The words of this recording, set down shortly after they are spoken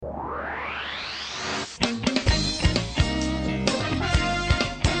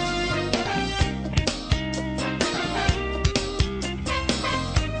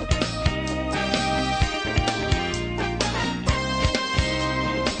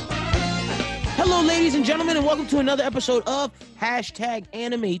Hello, ladies and gentlemen, and welcome to another episode of Hashtag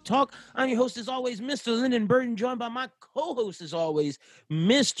Anime Talk. I'm your host, as always, Mr. Lyndon Burton, joined by my co-host, as always,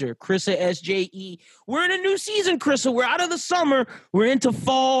 Mr. Chrissa SJE. We're in a new season, Chrissa. We're out of the summer. We're into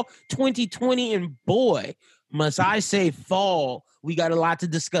fall 2020, and boy, must I say fall. We got a lot to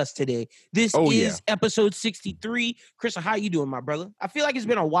discuss today. This is episode 63. Chrissa, how you doing, my brother? I feel like it's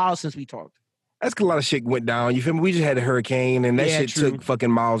been a while since we talked. That's 'cause a lot of shit went down. You feel me? We just had a hurricane, and that shit took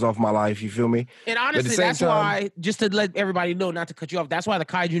fucking miles off my life. You feel me? And honestly, that's why, just to let everybody know, not to cut you off, that's why the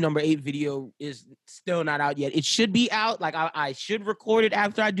Kaiju number 8 video is still not out yet. It should be out. Like, I should record it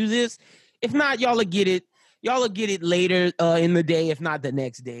after I do this. If not, y'all will get it. Y'all will get it later in the day, if not the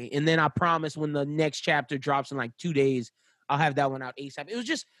next day. And then I promise when the next chapter drops in like 2 days, I'll have that one out ASAP. It was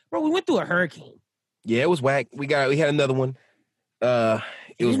just, bro, we went through a hurricane. Yeah, it was whack. We had another one.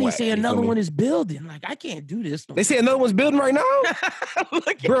 It was they whack, say another one is building. Like, I can't do this. They say another one's building right now?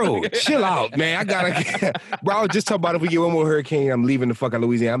 Bro, chill out, man. Bro, I was just talking about if we get one more hurricane, I'm leaving the fuck out of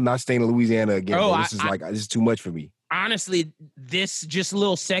Louisiana. I'm not staying in Louisiana again. Bro. This is too much for me. Honestly, this just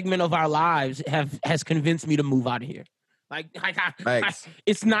little segment of our lives has convinced me to move out of here.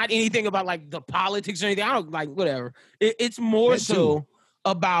 It's not anything about like the politics or anything. I don't like whatever. It's more so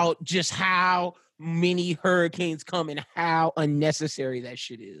about just how many hurricanes come and how unnecessary that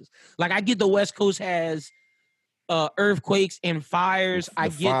shit is. Like, I get the West Coast has earthquakes and fires. I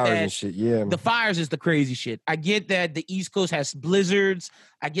get fires that and shit, yeah. The fires is the crazy shit. I get that the East Coast has blizzards.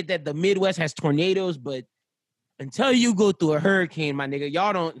 I get that the Midwest has tornadoes, but until you go through a hurricane, my nigga,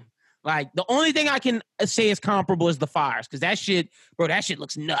 y'all don't like. The only thing I can say is comparable is the fires, because that shit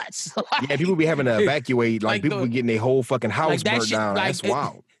looks nuts. Yeah, people be having to evacuate. Like people be getting their whole fucking house burnt down. That's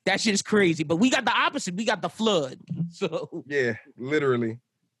wild. That shit is crazy. But we got the opposite. We got the flood. So yeah, literally.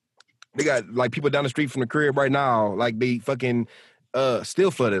 They got like people down the street from the crib right now. Like they fucking still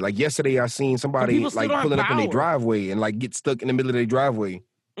flooded. Like yesterday I seen somebody like pulling up in their driveway and like get stuck in the middle of their driveway.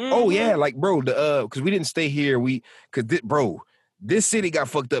 Mm-hmm. Oh yeah, like bro, because we didn't stay here. This city got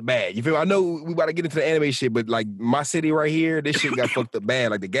fucked up bad. You feel me? I know we about to get into the anime shit, but like my city right here, this shit got fucked up bad.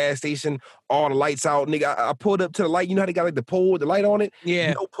 Like the gas station, all the lights out, nigga. I pulled up to the light. You know how they got like the pole with the light on it?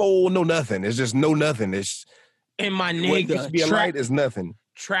 Yeah. No pole, no nothing. It's just no nothing. It's and my nigga, what used to be a light is nothing.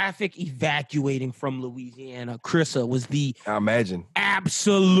 Traffic evacuating from Louisiana, Chrissa, was the I imagine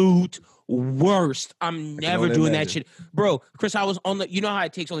absolute worst. I'm never doing that shit, bro. Chris, I was on the. You know how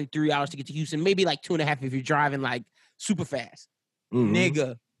it takes only 3 hours to get to Houston, maybe like 2.5 if you're driving like super fast. Mm-hmm.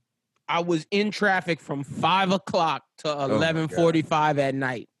 Nigga, I was in traffic from 5 o'clock to 11:45 at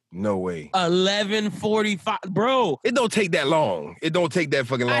night. No way. 11:45, bro. It don't take that long. It don't take that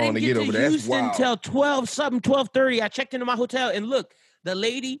fucking long to get over there. That's wild. Until 12:30. I checked into my hotel and look, the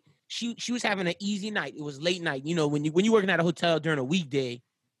lady, she was having an easy night. It was late night. You know, when you're working at a hotel during a weekday,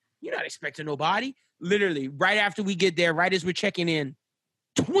 you're not expecting nobody. Literally, right after we get there, right as we're checking in,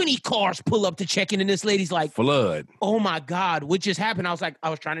 20 cars pull up to check in, and this lady's like, flood. Oh my God, what just happened? I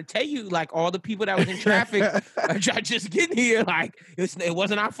was trying to tell you, like, all the people that was in traffic are just getting here. Like, it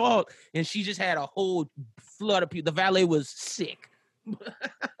wasn't our fault. And she just had a whole flood of people. The valet was sick.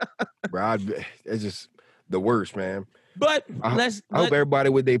 Bro, it's just the worst, man. But I hope everybody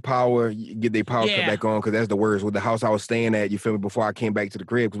with their power get their power cut back on, because that's the worst. With the house I was staying at, you feel me, before I came back to the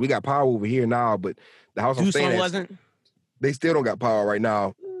crib, because we got power over here now, but the house I'm staying at, they still don't got power right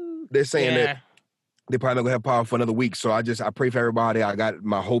now. They're saying that they probably not gonna have power for another week. So I pray for everybody. I got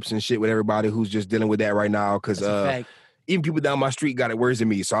my hopes and shit with everybody who's just dealing with that right now, because even people down my street got it worse than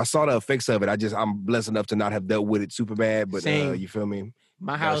me. So I saw the effects of it. I'm blessed enough to not have dealt with it super bad, but you feel me?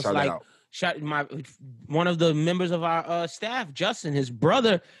 My house, like, one of the members of our staff, Justin, his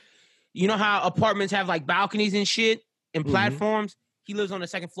brother, you know how apartments have like balconies and shit and platforms? He lives on the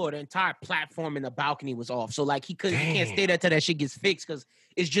second floor. The entire platform and the balcony was off. So like he can't stay there till that shit gets fixed, because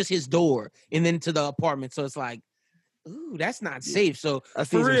it's just his door and then to the apartment. So it's like, ooh, that's not safe. So I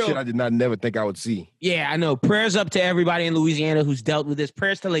seen some shit I did not never think I would see. Yeah, I know. Prayers up to everybody in Louisiana who's dealt with this.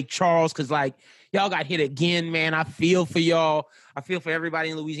 Prayers to Lake Charles, because like y'all got hit again, man. I feel for y'all. I feel for everybody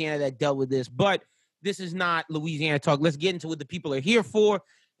in Louisiana that dealt with this. But this is not Louisiana Talk. Let's get into what the people are here for.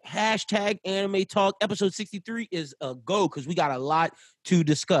 Hashtag Anime Talk. Episode 63 is a go, because we got a lot to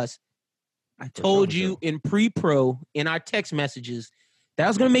discuss. I told you in pre-pro in our text messages that I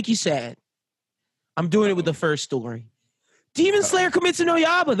was going to make you sad. I'm doing it with the first story. Demon Slayer Kimetsu no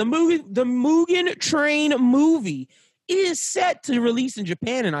Yaiba, the Mugen Train movie, is set to release in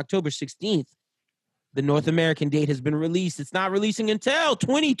Japan on October 16th. The North American date has been released. It's not releasing until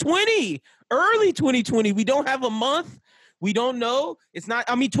 2020, early 2020. We don't have a month. We don't know. It's not,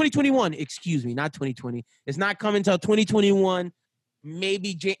 2021, excuse me, not 2020. It's not coming until 2021.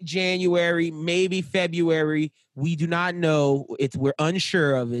 maybe January, maybe February. We do not know. We're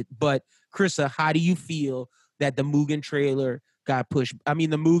unsure of it. But Chrissa, how do you feel that the Mugen trailer got pushed? I mean,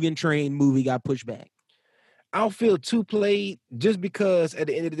 the Mugen Train movie got pushed back. I don't feel too played just because at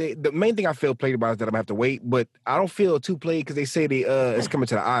the end of the day, the main thing I feel played about is that I'm gonna have to wait, but I don't feel too played because they say it's coming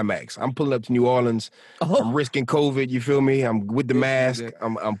to the IMAX. I'm pulling up to New Orleans. I'm risking COVID, you feel me? I'm with the mask.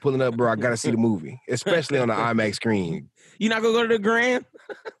 I'm pulling up, bro. I gotta see the movie, especially on the IMAX screen. You not gonna go to the Grand?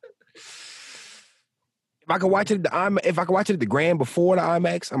 If I could watch it at the Grand before the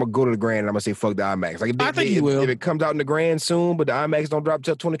IMAX, I'm gonna go to the Grand and I'm gonna say fuck the IMAX. Like I think you will. If it comes out in the Grand soon, but the IMAX don't drop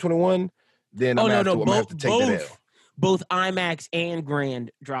till 2021. Then I'm gonna have to take that L. Both IMAX and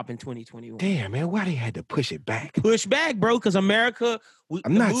Grand drop in 2021. Damn, man, why they had to push it back? Push back, bro, because America...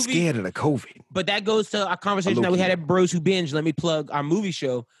 I'm not scared of the COVID. But that goes to a conversation that we had at Bros Who Binge. Let me plug our movie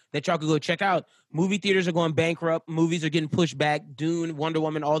show that y'all could go check out. Movie theaters are going bankrupt. Movies are getting pushed back. Dune, Wonder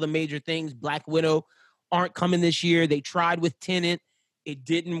Woman, all the major things. Black Widow aren't coming this year. They tried with Tenet. It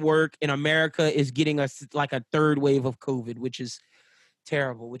didn't work. And America is getting us like a third wave of COVID, which is...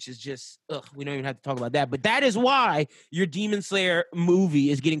 terrible, which is just we don't even have to talk about that. But that is why your Demon Slayer movie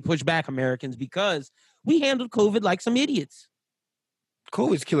is getting pushed back, Americans, because we handled COVID like some idiots.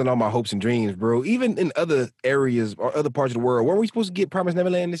 COVID's killing all my hopes and dreams, bro. Even in other areas or other parts of the world. Weren't we supposed to get Promised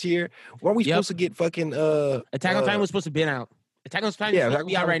Neverland this year? Weren't we supposed to get fucking Attack on Titan was supposed to be out. Attack on Titan is supposed to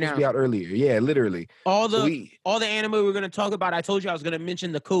be out right now. Be out earlier. Yeah, literally. All the anime we're going to talk about, I told you I was going to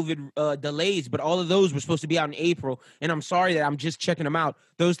mention the COVID delays, but all of those were supposed to be out in April, and I'm sorry that I'm just checking them out.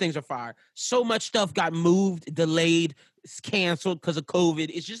 Those things are fire. So much stuff got moved, delayed, canceled because of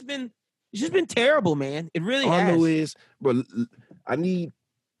COVID. It's just been terrible, man. It really has. All I know is, bro, I need,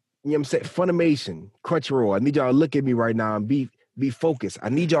 you know what I'm saying, Funimation, Crunchyroll. I need y'all to look at me right now and be focused. I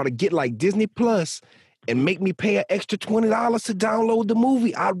need y'all to get like Disney Plus and make me pay an extra $20 to download the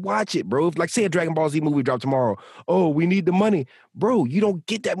movie. I'd watch it, bro. If, like, say a Dragon Ball Z movie drop tomorrow. Oh, we need the money. Bro, you don't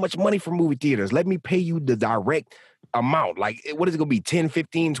get that much money from movie theaters. Let me pay you the direct amount. Like, what is it going to be, $10,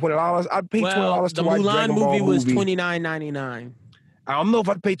 $15, $20? I'd pay $20 to watch Dragon Ball movie. The Mulan movie was $29.99. I don't know if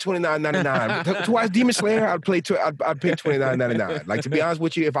I'd pay $29.99. But to watch Demon Slayer, I'd pay $29.99. Like, to be honest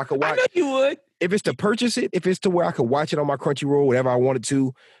with you, if I could watch... I know you would. If it's to purchase it, if it's to where I could watch it on my Crunchyroll, whatever I wanted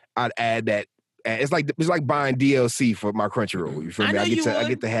to, I'd add that. It's like buying DLC for my Crunchyroll. You feel me? I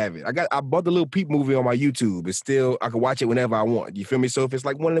get to have it. I bought the Little Peep movie on my YouTube. It's still, I can watch it whenever I want. You feel me? So if it's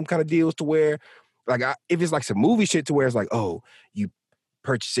like one of them kind of deals to where, like, if it's like some movie shit to where it's like, oh, you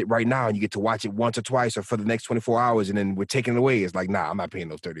purchase it right now and you get to watch it once or twice or for the next 24 hours and then we're taking it away. It's like, nah, I'm not paying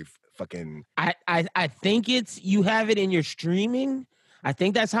those 30 fucking. I think it's you have it in your streaming. I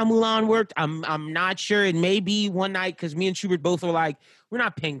think that's how Mulan worked. I'm not sure. It may be one night because me and Schubert both were like, we're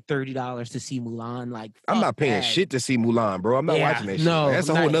not paying $30 to see Mulan. Like, I'm not paying shit to see Mulan, bro. I'm not watching that shit. No, that's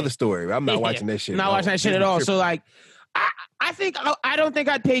a whole nother story. I'm not watching that shit. I'm not watching that shit at all. So like, I don't think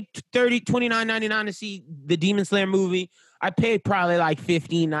I'd pay $29.99 to see the Demon Slayer movie. I paid probably like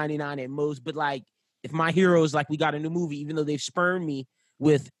 $15.99 at most. But like, if My Heroes, like, we got a new movie, even though they've spurned me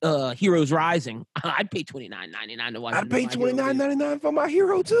with Heroes Rising, I'd pay $29.99 to watch. I'd pay $29.99 for My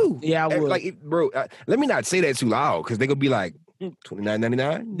Hero too. Yeah, I would. Like, bro, let me not say that too loud because they're gonna be like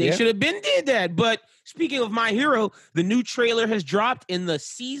 $29.99. They should have been did that. But speaking of My Hero, the new trailer has dropped, and the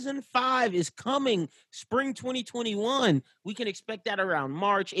season 5 is coming spring 2021. We can expect that around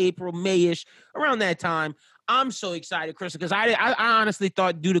March, April, May-ish, around that time. I'm so excited, Chris, because I honestly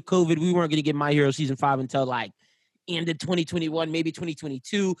thought due to COVID we weren't going to get My Hero season 5 until like end of 2021, maybe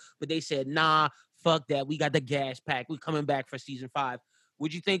 2022. But they said, nah, fuck that. We got the gas pack. We're coming back for season 5.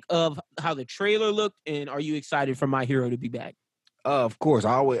 What'd you think of how the trailer looked, and are you excited for My Hero to be back? Of course.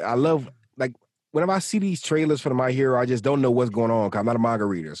 I love, like, whenever I see these trailers for the My Hero, I just don't know what's going on because I'm not a manga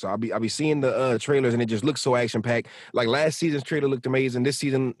reader. So I'll be seeing the trailers and it just looks so action packed. Like last season's trailer looked amazing. This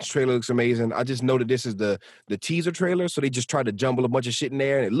season's trailer looks amazing. I just know that this is the teaser trailer, so they just tried to jumble a bunch of shit in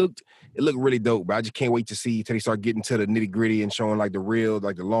there, and it looked really dope. But I just can't wait to see till they start getting to the nitty gritty and showing like the real,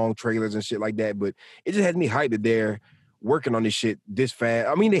 like the long trailers and shit like that. But it just had me hyped that they're working on this shit this fast.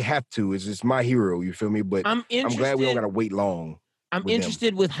 I mean, they have to. It's just My Hero. You feel me? But I'm glad we don't gotta wait long. I'm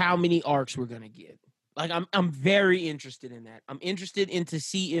interested with how many arcs we're gonna get. Like, I'm very interested in that. I'm interested in to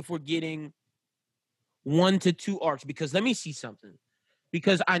see if we're getting 1 to 2 arcs, because let me see something.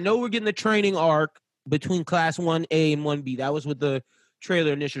 Because I know we're getting the training arc between Class 1A and 1B. That was what the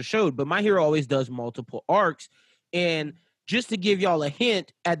trailer initially showed. But My Hero always does multiple arcs. And just to give y'all a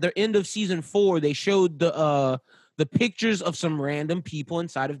hint, at the end of season 4, they showed the pictures of some random people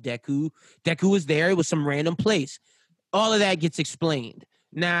inside of Deku. Deku was there. It was some random place. All of that gets explained.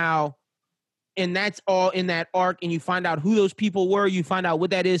 Now, and that's all in that arc, and you find out who those people were, you find out what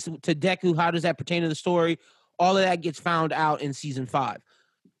that is to Deku, how does that pertain to the story, all of that gets found out in season 5.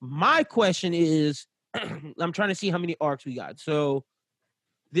 My question is, I'm trying to see how many arcs we got. So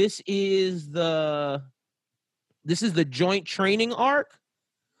this is the joint training arc.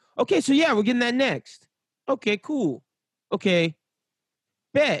 Okay, so yeah, we're getting that next. Okay, cool. Okay,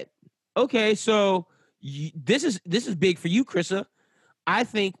 bet. Okay, so this is big for you, Krissa. I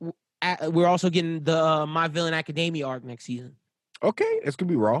think we're also getting the My Villain Academia arc next season. Okay, it's gonna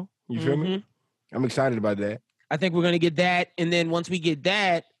be raw. You feel me? I'm excited about that. I think we're gonna get that, and then once we get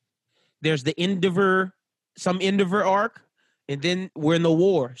that, there's the Endeavor arc, and then we're in the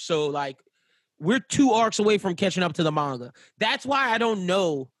war. So like, we're 2 arcs away from catching up to the manga. That's why I don't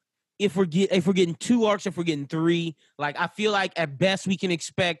know if we're getting 2 arcs, if we're getting 3. Like, I feel like at best we can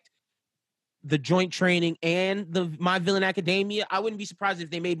expect the joint training and the My Villain Academia. I wouldn't be surprised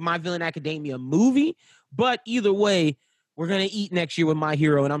if they made My Villain Academia a movie, but either way, we're gonna eat next year with My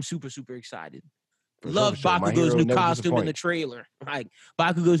Hero, and I'm super, super excited. Love Bakugo's new costume in the trailer. Like,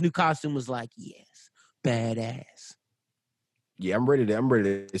 Bakugo's new costume was like, yes, badass. Yeah, I'm ready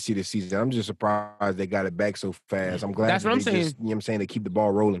to see this season. I'm just surprised they got it back so fast. I'm glad that's what I'm saying. You know what I'm saying? They keep the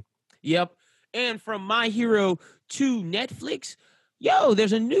ball rolling. Yep. And from My Hero to Netflix,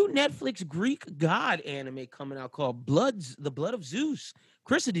 there's a new Netflix Greek god anime coming out called The Blood of Zeus.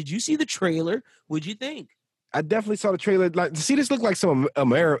 Krissa, did you see the trailer? What'd you think? I definitely saw the trailer. Like, see, this looked like some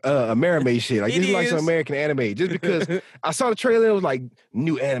American shit. Like, this is like some American anime. Just because I saw the trailer, it was like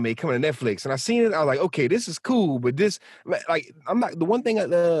new anime coming to Netflix, and I seen it. I was like, okay, this is cool, but this, like, I'm not. The one thing,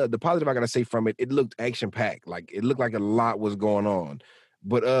 the positive I gotta say from it, it looked action packed. Like, it looked like a lot was going on,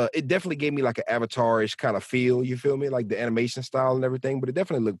 but it definitely gave me like an Avatar-ish kind of feel. You feel me? Like the animation style and everything. But it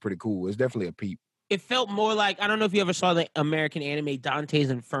definitely looked pretty cool. It's definitely a peep. It felt more like, I don't know if you ever saw the American anime Dante's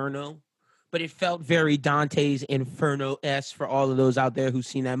Inferno, but it felt very Dante's Inferno-esque for all of those out there who've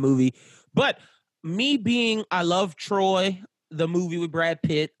seen that movie. But I love Troy, the movie with Brad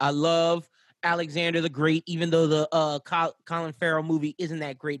Pitt. I love Alexander the Great, even though the Colin Farrell movie isn't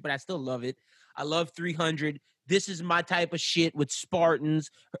that great, but I still love it. I love 300. This is my type of shit with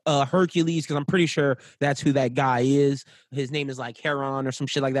Spartans, Hercules, because I'm pretty sure that's who that guy is. His name is like Heron or some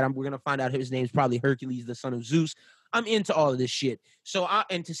shit like that. We're going to find out his name's probably Hercules, the son of Zeus. I'm into all of this shit. So,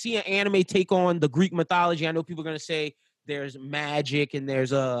 and to see an anime take on the Greek mythology, I know people are going to say there's magic and there's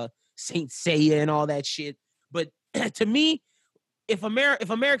Saint Seiya and all that shit. But to me, if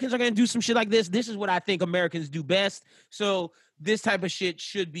Americans are going to do some shit like this is what I think Americans do best. So this type of shit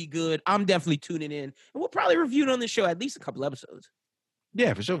should be good. I'm definitely tuning in. And we'll probably review it on the show, at least a couple episodes.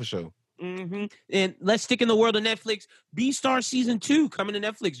 Yeah, for sure. Mm-hmm. And let's stick in the world of Netflix. Beastars Season 2 coming to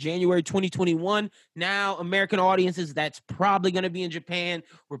Netflix January 2021. Now, American audiences, that's probably going to be in Japan.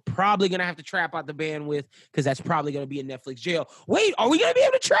 We're probably going to have to trap out the bandwidth because that's probably going to be in Netflix jail. Wait, are we going to be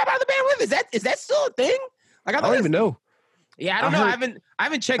able to trap out the bandwidth? Is that still a thing? Like, I don't even know. Yeah, I don't know. I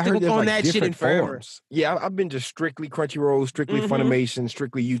haven't checked up on that shit in forever. Forms. Yeah, I've been just strictly Crunchyroll, strictly Funimation,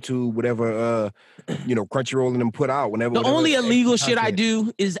 strictly YouTube, whatever Crunchyroll and them put out whenever. The only illegal shit I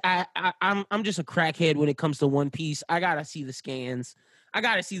do is I'm just a crackhead when it comes to One Piece. I gotta see the scans. I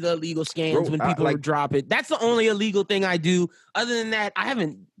gotta see the illegal scans when people drop it. That's the only illegal thing I do. Other than that, I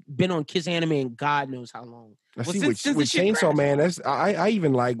haven't been on Kiss Anime in God knows how long. I see with Chainsaw Man, I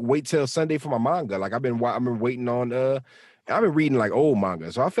even like wait till Sunday for my manga. Like I've been waiting on I've been reading like old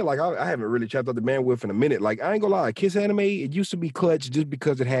manga, so I feel like I haven't really checked out the bandwidth in a minute. Like I ain't gonna lie, Kiss Anime, it used to be clutch just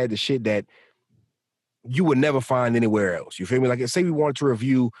because it had the shit that you would never find anywhere else. You feel me? Like say we wanted to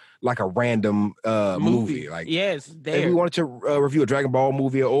review like a random movie, like yes, if we wanted to review a Dragon Ball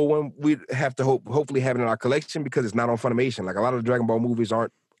movie or old one, we'd have to hopefully have it in our collection because it's not on Funimation. Like a lot of the Dragon Ball movies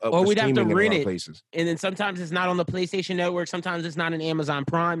aren't. Or we'd have to rent it, places. And then sometimes it's not on the PlayStation Network. Sometimes it's not on Amazon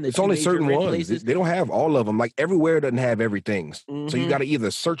Prime. It's only certain ones. Places. They don't have all of them. Like everywhere doesn't have everything. So you got to either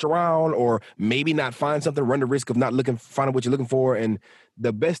search around or maybe not find something, run the risk of not finding what you're looking for. And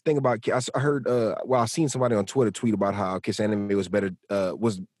the best thing about I heard, I seen somebody on Twitter tweet about how Kiss Anime was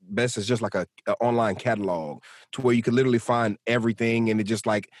best as just like a online catalog to where you could literally find everything, and it just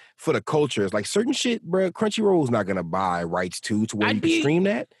like for the culture, it's like certain shit, bro. Crunchyroll's not gonna buy rights to where you can stream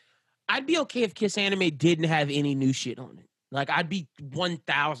that. I'd be okay if Kiss Anime didn't have any new shit on it. Like I'd be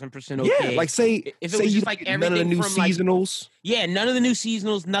 1,000% okay. Yeah, like say if it was just like everything none of the new seasonals. None of the new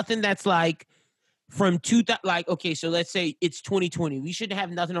seasonals. Nothing that's like from 2000. Like okay, so let's say it's 2020. We shouldn't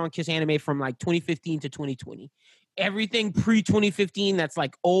have nothing on Kiss Anime from like 2015 to 2020. Everything pre-2015 that's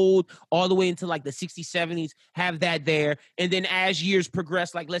like old all the way into like the 60s, 70s, have that there. And then as years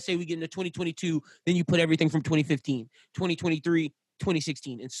progress, like let's say we get into 2022, then you put everything from 2015, 2023,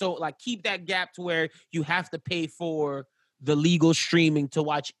 2016. And so like keep that gap to where you have to pay for the legal streaming to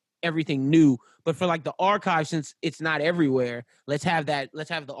watch everything new. But for like the archive, since it's not everywhere, let's have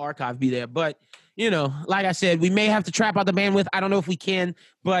the archive be there. But like I said, we may have to trap out the bandwidth. I don't know if we can,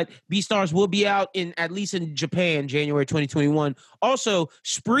 but Beastars will be out at least in Japan, January 2021. Also,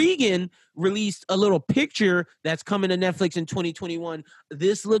 Spriggan released a little picture that's coming to Netflix in 2021.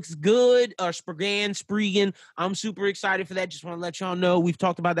 This looks good. Spriggan. I'm super excited for that. Just want to let y'all know. We've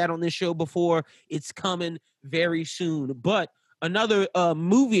talked about that on this show before. It's coming very soon. But another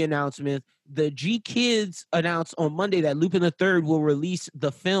movie announcement, the GKIDS announced on Monday that Lupin III will release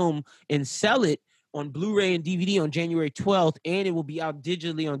the film and sell it on Blu-ray and DVD on January 12th, and it will be out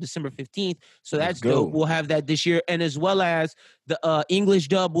digitally on December 15th. So that's dope. We'll have that this year. And as well as the English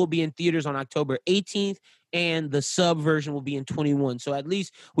dub will be in theaters on October 18th, and the sub version will be in 21. So at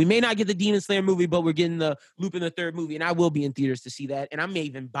least we may not get the Demon Slayer movie, but we're getting the Lupin III movie, and I will be in theaters to see that. And I may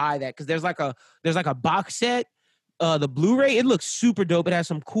even buy that because there's like a box set. The Blu-ray, it looks super dope. It has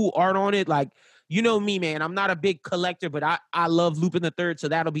some cool art on it. Like, you know me, man. I'm not a big collector, but I love Lupin III, so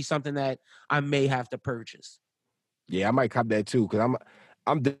that'll be something that I may have to purchase. Yeah, I might cop that too, because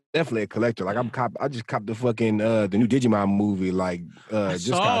I'm definitely a collector. Like I just copped the fucking the new Digimon movie. Like just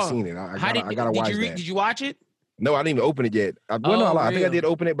got seen it. I gotta watch that. Did you watch it? No, I didn't even open it yet. I think I did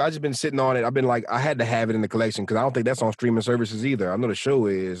open it, but I just been sitting on it. I've been like, I had to have it in the collection because I don't think that's on streaming services either. I know the show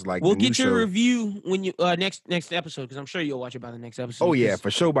is like. We'll get your review when you next episode because I'm sure you'll watch it by the next episode. Oh yeah, for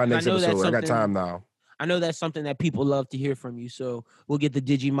sure by next episode. I got time now. I know that's something that people love to hear from you, so we'll get the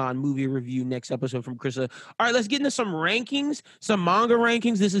Digimon movie review next episode from Krista. All right, let's get into some rankings, some manga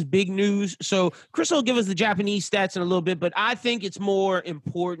rankings. This is big news. So Krista will give us the Japanese stats in a little bit, but I think it's more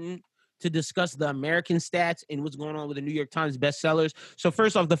important to discuss the American stats and what's going on with the New York Times bestsellers. So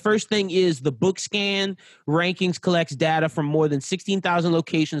first off, the first thing is the BookScan rankings collects data from more than 16,000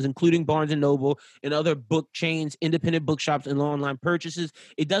 locations, including Barnes & Noble and other book chains, independent bookshops, and online purchases.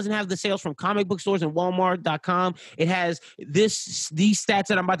 It doesn't have the sales from comic book stores and Walmart.com. It has these stats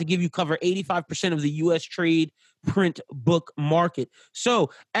that I'm about to give you cover 85% of the U.S. trade print book market. So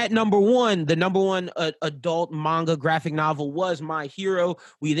at number one, the number one adult manga graphic novel was My Hero.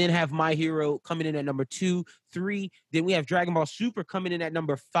 We then have My Hero coming in at number 2, 3. Then we have Dragon Ball Super coming in at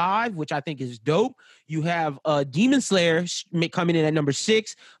number 5, which I think is dope. You have Demon Slayer coming in at number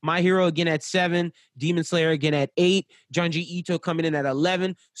 6. My Hero again at 7. Demon Slayer again at 8. Junji Ito coming in at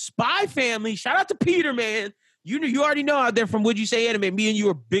 11. Spy Family, shout out to Peter, man. You already know out there from Would You Say Anime, me and you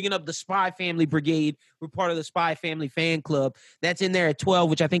are bigging up the Spy Family Brigade. We're part of the Spy Family fan club. That's in there at 12,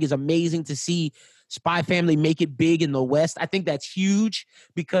 which I think is amazing to see Spy Family make it big in the West. I think that's huge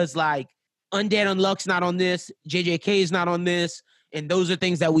because, like, Undead Unluck's not on this. JJK is not on this. And those are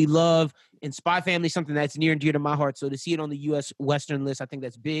things that we love. And Spy Family is something that's near and dear to my heart. So to see it on the U.S. Western list, I think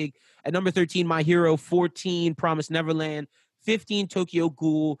that's big. At number 13, My Hero. 14, Promised Neverland. 15, Tokyo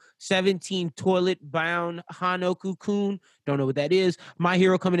Ghoul. 17, Toilet Bound Hanoku-kun. Don't know what that is. My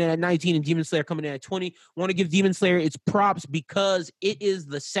Hero coming in at 19 and Demon Slayer coming in at 20. Want to give Demon Slayer its props because it is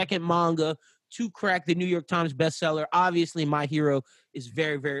the second manga to crack the New York Times bestseller. Obviously, My Hero is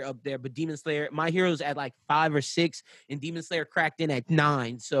very, very up there. But Demon Slayer, My Hero's at like 5 or 6, and Demon Slayer cracked in at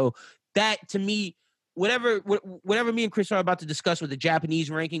 9. So that, to me, whatever me and Chris are about to discuss with the Japanese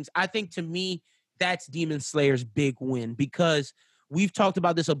rankings, I think, to me, that's Demon Slayer's big win because we've talked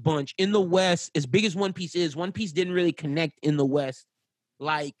about this a bunch. In the West, as big as One Piece is, One Piece didn't really connect in the West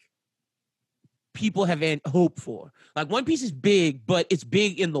like people have hoped for. Like, One Piece is big, but it's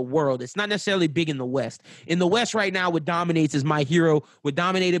big in the world. It's not necessarily big in the West. In the West right now, what dominates is My Hero. What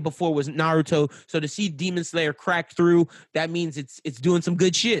dominated before was Naruto. So to see Demon Slayer crack through, that means it's doing some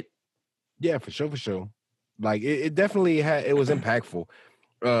good shit. Yeah, for sure. Like, it definitely it was impactful.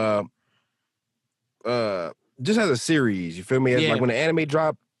 Just as a series, you feel me? As like when the anime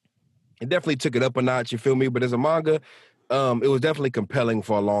dropped, it definitely took it up a notch, you feel me? But as a manga, it was definitely compelling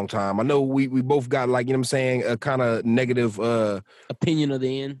for a long time. I know we both got, like, you know what I'm saying, a kind of negative opinion of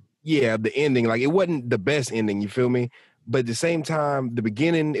the end. Yeah, the ending. Like, it wasn't the best ending, you feel me? But at the same time, the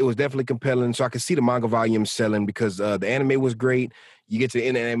beginning, it was definitely compelling. So I could see the manga volume selling because the anime was great. You get to the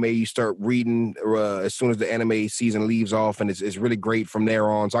end of the anime, you start reading as soon as the anime season leaves off, and it's really great from there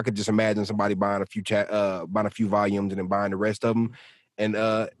on. So I could just imagine somebody buying a few volumes and then buying the rest of them, and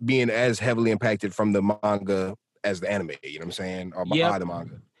being as heavily impacted from the manga as the anime. You know what I'm saying? Or by the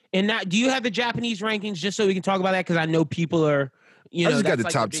manga. And now, do you have the Japanese rankings just so we can talk about that? Because I know people are. I just got the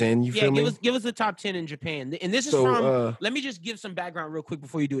like top 10. You feel me? Give us the top 10 in Japan, and this is from. Let me just give some background real quick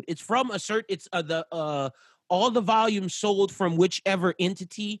before you do it. It's from all the volumes sold from whichever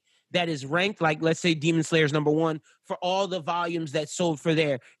entity that is ranked, like let's say Demon Slayer's number 1 for all the volumes that sold for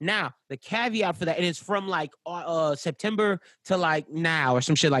there. Now, the caveat for that, and it's from like September to like now or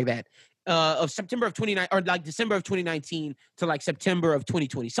some shit like that. Of September of 29 or like December of 2019 to like September of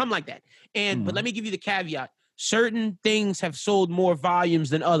 2020, something like that. And but let me give you the caveat. Certain things have sold more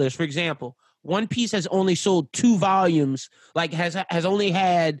volumes than others. For example, One Piece has only sold 2 volumes, like has only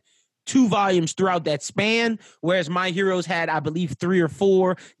had 2 volumes throughout that span, whereas My Heroes had, I believe, 3 or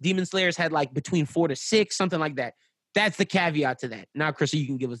 4. Demon Slayer's had like between 4 to 6, something like that. That's the caveat to that. Now, Chris, you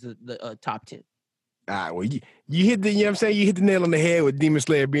can give us the top 10. All right, well, you hit the, you know what I'm saying? You hit the nail on the head with Demon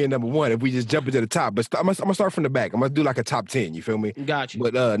Slayer being number 1 if we just jump into the top. But I'm gonna start from the back. I'm gonna do like a top 10, you feel me? Got you.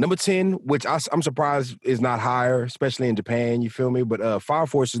 But number 10, which I'm surprised is not higher, especially in Japan, you feel me? But Fire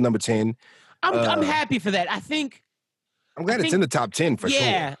Force is number 10. I'm happy for that. I'm glad it's in the top 10 for sure.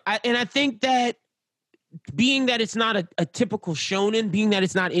 Yeah, and I think that being that it's not a typical shonen, being that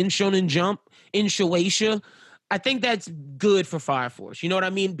it's not in Shonen Jump, in Shueisha, I think that's good for Fire Force. You know what I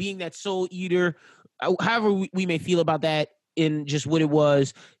mean? Being that Soul Eater, however we may feel about that in just what it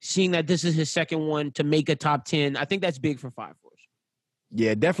was, seeing that this is his second one to make a top 10, I think that's big for Fire Force.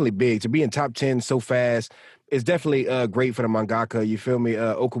 Yeah, definitely big. To be in top 10 so fast is definitely great for the mangaka. You feel me?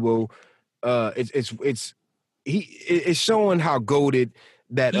 Okubo, it's showing how goated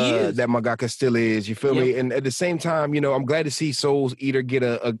that that mangaka still is. You feel me? And at the same time, you know, I'm glad to see Soul Eater get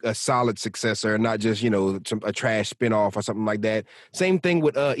a solid successor, not just, you know, a trash spinoff or something like that. Same thing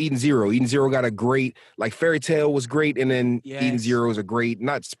with Eden Zero. Eden Zero got a great, like Fairy Tail was great, and then Eden Zero is a great,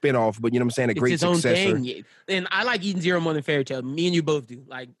 not spinoff, but you know what I'm saying, a great successor. Own thing. And I like Eden Zero more than Fairy Tail. Me and you both do.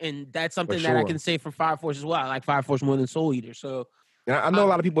 Like, and that's something that I can say from Fire Force as well. I like Fire Force more than Soul Eater. So. And I know a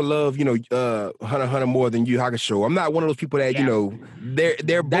lot of people love, you know, Hunter x Hunter more than Yu Hakusho. I'm not one of those people that, you know,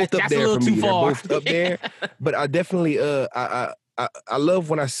 they're both up there for me. They're both up there. But I definitely I love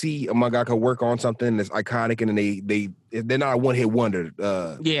when I see a mangaka work on something that's iconic and then they're not a one-hit wonder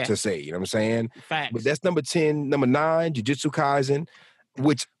to say, you know what I'm saying? Facts. But that's number 10. Number 9, Jujutsu Kaisen,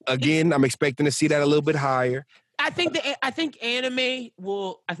 which again, I'm expecting to see that a little bit higher. I think the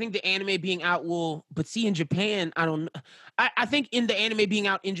anime being out will, but see in Japan, I don't. I think in the anime being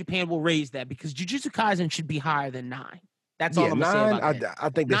out in Japan will raise that because Jujutsu Kaisen should be higher than 9. That's all I'm gonna say about that. I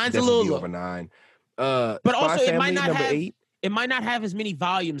think that's 9's a little over 9. But Spy also Family, it might not have 8. It might not have as many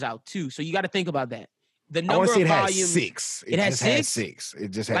volumes out too, so you got to think about that. The number I want to say of it volumes. Has 6. It has 6. It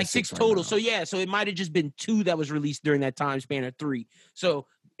just has like 6 total. So yeah, so it might have just been 2 that was released during that time span, or 3. So.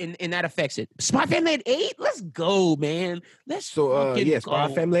 And that affects it. Spy Family at 8? Let's go, man. Let's go.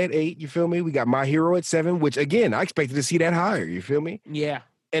 Spy Family at 8, you feel me? We got My Hero at 7, which again, I expected to see that higher, you feel me? Yeah.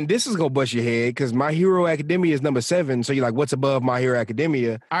 And this is gonna bust your head because My Hero Academia is number 7. So you're like, what's above My Hero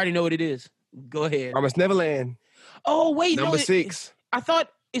Academia? I already know what it is. Go ahead. Promised Neverland. Oh, wait. Number 6. I thought,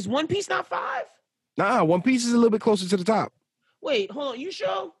 is One Piece not 5? Nah, One Piece is a little bit closer to the top. Wait, hold on. You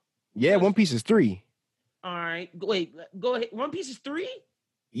sure? Yeah, One Piece is 3. All right. Wait, go ahead. One Piece is 3?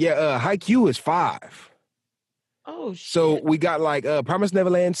 Yeah, Haikyuu is 5. Oh, shit. So we got like Promised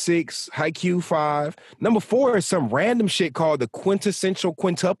Neverland 6, Haikyuu 5. Number 4 is some random shit called the quintessential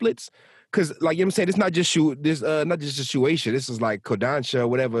quintuplets. Cause like you know what I'm saying, it's not just not just a Shueisha. This is like Kodansha,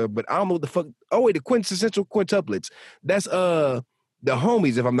 whatever. But I don't know what the fuck. Oh wait, the quintessential quintuplets. That's the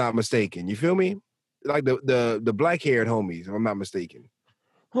homies, if I'm not mistaken. You feel me? Like the black haired homies, if I'm not mistaken.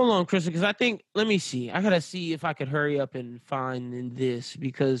 Hold on, Chris, because I think, let me see. I got to see if I could hurry up and find this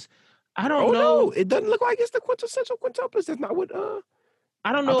because I don't know. No, it doesn't look like it's the quintessential quintuplets. That's not what,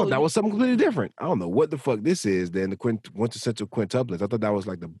 I don't know. I thought that was something completely different. I don't know what the fuck this is then, the quintessential quintuplets. I thought that was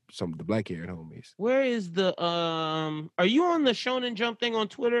like the black haired homies. Where is the, are you on the Shonen Jump thing on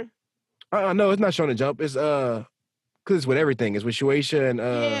Twitter? No, it's not Shonen Jump. It's, because it's with everything. It's with Shueisha and,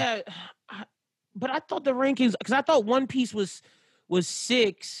 Yeah, but I thought the rankings, because I thought One Piece was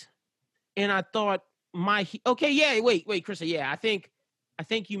 6, and I thought wait, Chris, yeah, I think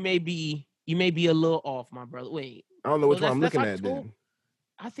you may be a little off, my brother. Wait, I don't know which one I'm looking at then.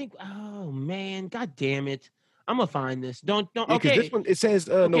 I think, oh man, god damn it, I'm gonna find this. Don't. Yeah, okay, this one it says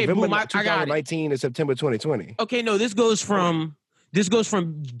November 2019 to September 2020. Okay, no, this goes from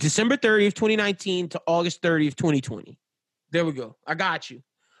December 30th, 2019 to August 30th, 2020. There we go. I got you.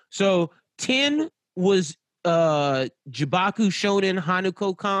 So 10 was Jibaku Shonen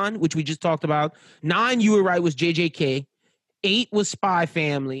Hanako Kan, which we just talked about. 9, you were right, was JJK. 8 was Spy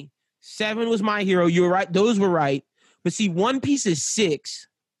Family. 7 was My Hero. You were right. Those were right. But see, One Piece is 6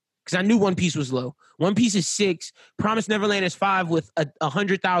 because I knew One Piece was low. One Piece is 6. Promised Neverland is 5 with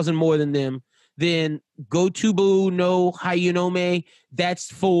 100,000 more than them. Then Gotobu no Hayunome,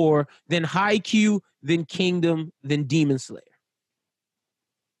 that's 4. Then Haikyuu, then Kingdom, then Demon Slayer.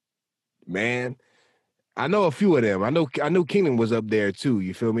 Man, I know a few of them. I know Kingdom was up there too.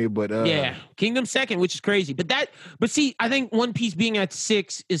 You feel me? But yeah, Kingdom second, which is crazy. But see, I think One Piece being at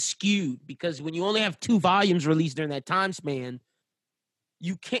 6 is skewed because when you only have 2 volumes released during that time span,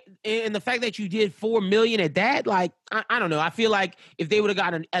 you can't. And the fact that you did 4 million at that, like, I don't know. I feel like if they would have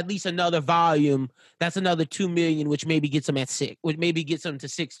gotten at least another volume, that's another 2 million, which maybe gets them at 6, which maybe gets them to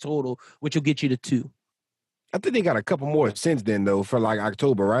 6 total, which will get you to 2. I think they got a couple more since then though for like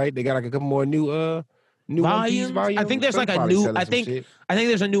October, right? They got like a couple more new One Piece volumes. I think there's like a new. I think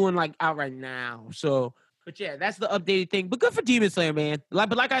there's a new one like out right now. So, but yeah, that's the updated thing. But good for Demon Slayer, man.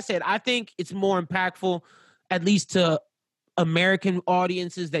 But like I said, I think it's more impactful, at least to American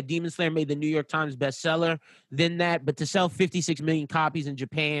audiences, that Demon Slayer made the New York Times bestseller than that. But to sell 56 million copies in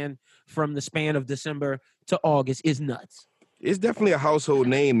Japan from the span of December to August is nuts. It's definitely a household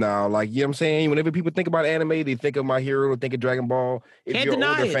name now. Like, you know what I'm saying? Whenever people think about anime, they think of My Hero, they think of Dragon Ball. If you're an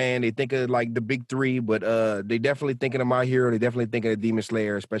older fan, they think of like the big 3, but they definitely thinking of My Hero. They definitely thinking of Demon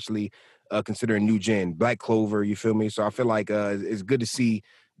Slayer, especially considering new gen, Black Clover, you feel me? So I feel like it's good to see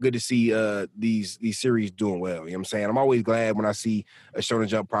these series doing well. You know what I'm saying? I'm always glad when I see a Shonen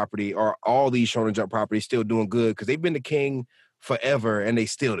Jump property or all these Shonen Jump properties still doing good because they've been the king forever and they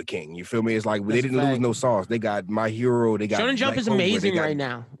still the king. You feel me? It's like they didn't lose no sauce. They got My Hero. They got Shonen Jump is amazing right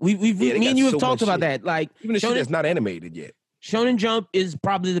now. Me and you have talked about that. Like, even the shit that's not animated yet. Shonen Jump is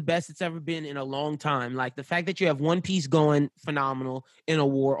probably the best it's ever been in a long time. Like the fact that you have One Piece going phenomenal in a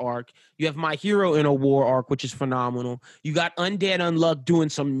war arc. You have My Hero in a war arc, which is phenomenal. You got Undead Unluck doing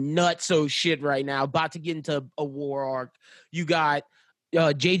some nutso shit right now, about to get into a war arc. You got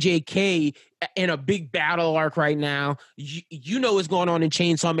JJK in a big battle arc right now. You know what's going on in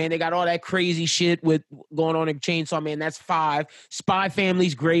Chainsaw Man. They got all that crazy shit with going on in Chainsaw Man. That's 5. Spy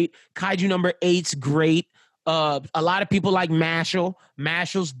Family's great. Kaiju number 8's great. A lot of people like Mashle.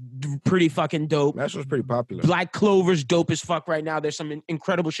 Mashle's pretty fucking dope. Mashle's pretty popular. Black Clover's dope as fuck right now. There's some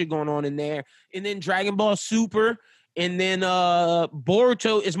incredible shit going on in there. And then Dragon Ball Super. And then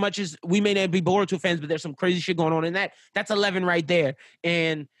Boruto, as much as we may not be Boruto fans, but there's some crazy shit going on in that. That's 11 right there.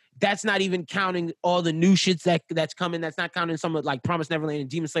 And that's not even counting all the new shits that's coming. That's not counting some of like Promised Neverland and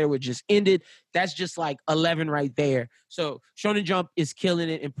Demon Slayer, which just ended. That's just like 11 right there. So Shonen Jump is killing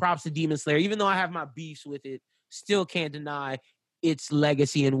it, and props to Demon Slayer. Even though I have my beefs with it, still can't deny its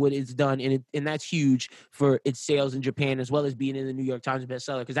legacy and what it's done, and that's huge for its sales in Japan, as well as being in the New York Times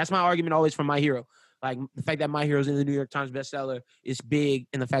bestseller. Because that's my argument always for My Hero. Like the fact that My Hero's in the New York Times bestseller is big,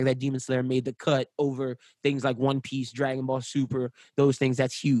 and the fact that Demon Slayer made the cut over things like One Piece, Dragon Ball Super, those things,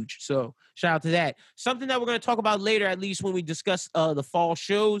 that's huge. So shout out to that. Something that we're going to talk about later, at least when we discuss the fall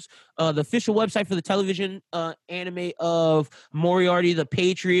shows, the official website for the television anime of Moriarty the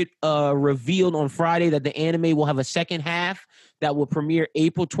Patriot revealed on Friday that the anime will have a second half that will premiere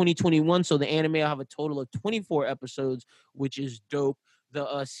April 2021. So the anime will have a total of 24 episodes, which is dope.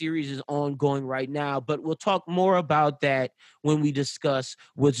 The series is ongoing right now, but we'll talk more about that when we discuss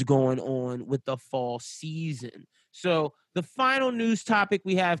what's going on with the fall season. So the final news topic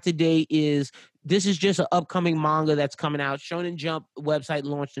we have today is this is just an upcoming manga that's coming out. Shonen Jump website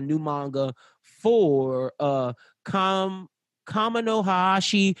launched a new manga for Kama no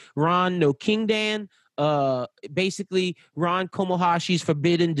Hayashi Ran no Kingdan. Basically Ran Komohashi's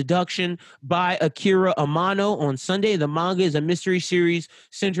Forbidden Deduction by Akira Amano on Sunday. The manga is a mystery series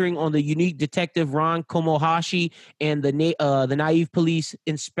centering on the unique detective Ran Komohashi and the naive police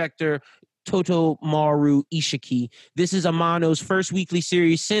inspector Totomaru Ishiki. This is Amano's first weekly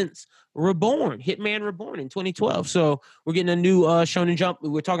series since Hitman Reborn in 2012. So we're getting a new Shonen Jump.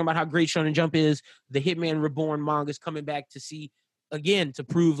 We're talking about how great Shonen Jump is. The Hitman Reborn manga is coming back to see again to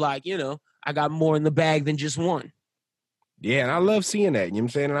prove like, you know, I got more in the bag than just one. Yeah, and I love seeing that. You know what I'm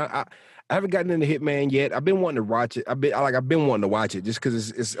saying? And I haven't gotten into Hitman yet. I've been wanting to watch it. I've been wanting to watch it just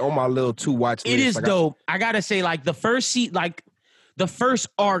because it's on my little to watch list. It is like dope. I gotta say, like the first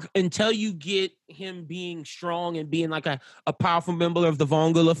arc, until you get him being strong and being like a powerful member of the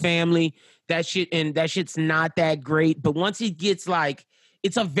Vongula family, that shit's not that great. But once it gets like,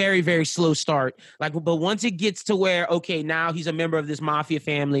 it's a very, very slow start. Like, but once it gets to where, okay, now he's a member of this mafia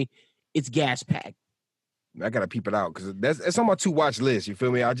family, it's gas packed. I gotta peep it out because it's on my to watch list. You feel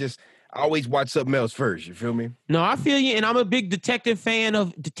me? I always watch something else first. You feel me? No, I feel you, and I'm a big detective fan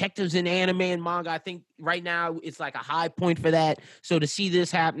of detectives in anime and manga. I think right now it's like a high point for that. So to see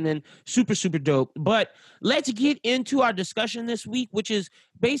this happening, super, super dope. But let's get into our discussion this week, which is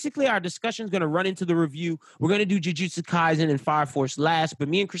basically our discussion is going to run into the review. We're going to do Jujutsu Kaisen and Fire Force last, but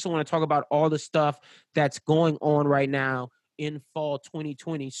me and Crystal want to talk about all the stuff that's going on right now in fall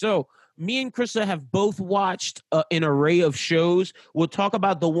 2020. So me and Krista have both watched an array of shows. We'll talk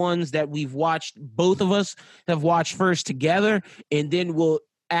about the ones that we've watched. Both of us have watched first together, and then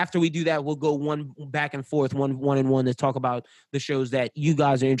after we do that, we'll go one back and forth, one and one, to talk about the shows that you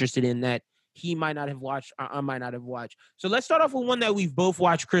guys are interested in that he might not have watched, or I might not have watched. So let's start off with one that we've both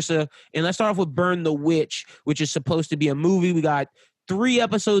watched, Krista, and let's start off with Burn the Witch, which is supposed to be a movie. We got 3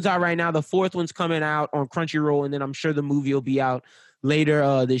 episodes out right now. The 4th one's coming out on Crunchyroll, and then I'm sure the movie will be out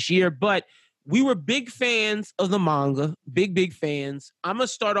later this year. But we were big fans of the manga, big fans. I'm going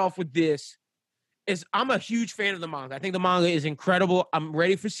to start off with this. I'm a huge fan of the manga. I think the manga is incredible. I'm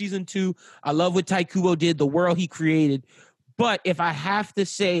ready for season 2. I love what Tite Kubo did, the world he created. But if I have to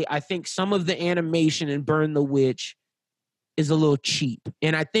say, I think some of the animation in Burn the Witch is a little cheap.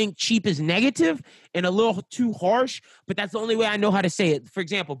 And I think cheap is negative and a little too harsh, but that's the only way I know how to say it. For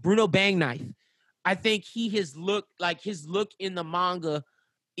example, Bruno Bangknife. I think his look in the manga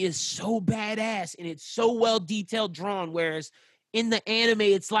is so badass and it's so well detailed drawn, whereas in the anime,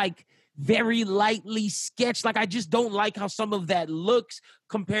 it's like very lightly sketched. Like, I just don't like how some of that looks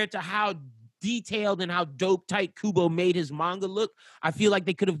compared to how detailed and how dope Tite Kubo made his manga look. I feel like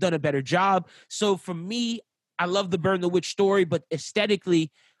they could have done a better job. So for me, I love the Burn the Witch story, but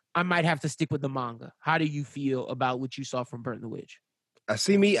aesthetically, I might have to stick with the manga. How do you feel about what you saw from Burn the Witch? I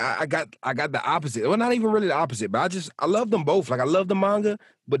got the opposite. Well, not even really the opposite, but I love them both. Like, I love the manga,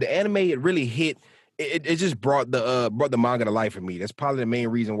 but the anime, it really hit. It just brought the manga to life for me. That's probably the main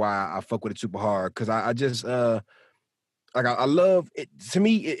reason why I fuck with it super hard, because I just like, I love it. To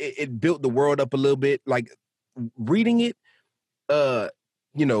me, it built the world up a little bit. Like, reading it,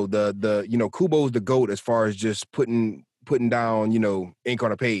 you know, Kubo's the GOAT as far as just putting down, ink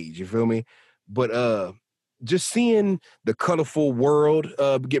on a page. You feel me? But just seeing the colorful world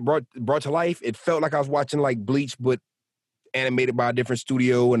get brought to life, it felt like I was watching like Bleach, but animated by a different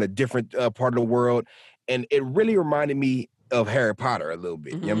studio in a different part of the world, and it really reminded me of Harry Potter a little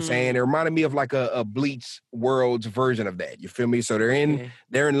bit. You know what I'm saying? It reminded me of like a Bleach Worlds version of that. You feel me? So they're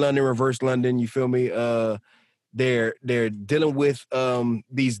in London, reverse London. You feel me? They're dealing with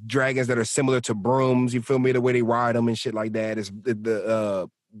these dragons that are similar to brooms. You feel me? The way they ride them and shit like that. Is the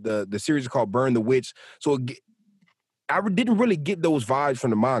series is called Burn the Witch. So I didn't really get those vibes from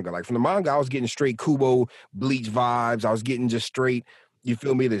the manga. Like, from the manga, I was getting straight Kubo Bleach vibes. I was getting just straight, you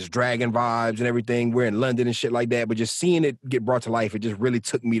feel me, there's dragon vibes and everything. We're in London and shit like that. But just seeing it get brought to life, it just really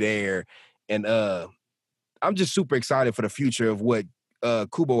took me there. And I'm just super excited for the future of what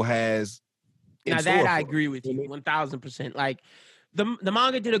Kubo has. Now that I agree with you 1,000%. Like, the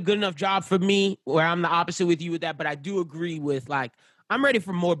manga did a good enough job for me, where I'm the opposite with you with that. But I do agree with, like, I'm ready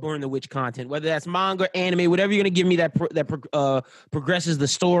for more Burn the Witch content, whether that's manga, anime, whatever you're gonna give me that progresses the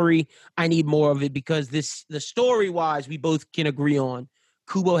story. I need more of it, because the story wise, we both can agree on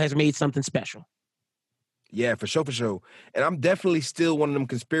Kubo has made something special. Yeah, for sure. And I'm definitely still one of them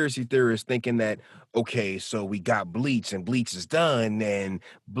conspiracy theorists thinking that, okay, so we got Bleach and Bleach is done, and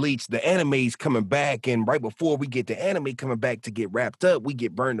Bleach, the anime's coming back, and right before we get the anime coming back to get wrapped up, we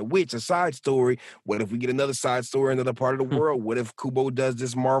get Burn the Witch, a side story. What if we get another side story in another part of the world? What if Kubo does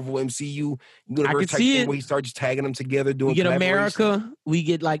this Marvel MCU universe type thing where he starts tagging them together, doing we get America, we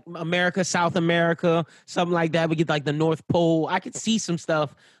get like America, South America, something like that. We get like the North Pole. I could see some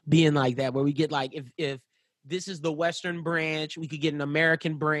stuff being like that, where we get like, if this is the Western branch, we could get an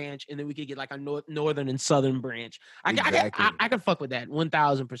American branch, and then we could get like a Northern and Southern branch. I can fuck with that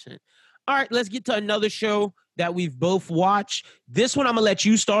 1,000%. All right, let's get to another show that we've both watched. This one I'm gonna let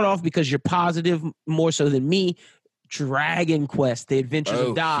you start off because you're positive more so than me. Dragon Quest: The Adventures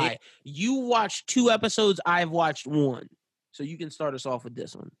of Dai. Shit. You watched 2 episodes. I've watched 1, so you can start us off with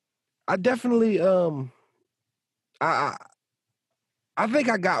this one. I definitely I think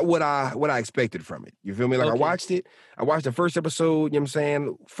I got what I expected from it. You feel me? Like, okay. I watched the first episode, you know what I'm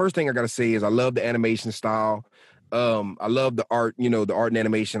saying? First thing I gotta say is I love the animation style. I love the art, the art and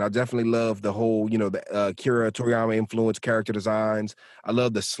animation. I definitely love the whole, the Akira Toriyama influence character designs. I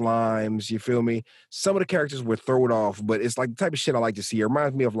love the slimes, you feel me? Some of the characters were thrown off, but it's like the type of shit I like to see. It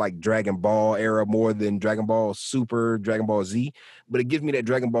reminds me of like Dragon Ball era more than Dragon Ball Super, Dragon Ball Z, but it gives me that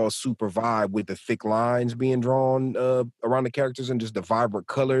Dragon Ball Super vibe with the thick lines being drawn around the characters and just the vibrant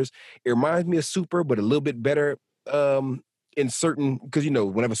colors. It reminds me of Super, but a little bit better in certain, because,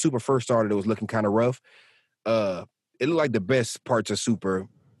 whenever Super first started, it was looking kind of rough. It looked like the best parts of Super,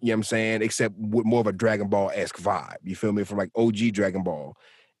 you know what I'm saying, except with more of a Dragon Ball-esque vibe, you feel me, from like OG Dragon Ball.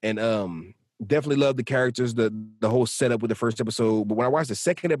 And definitely love the characters, the whole setup with the first episode. But when I watched the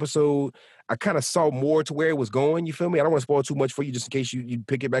second episode, I kind of saw more to where it was going, you feel me? I don't want to spoil too much for you just in case you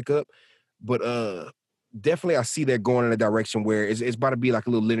pick it back up. But definitely I see that going in a direction where it's about to be like a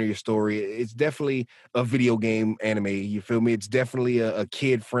little linear story. It's definitely a video game anime. You feel me? It's definitely a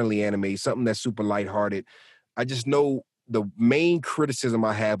kid-friendly anime, something that's super lighthearted. I just know the main criticism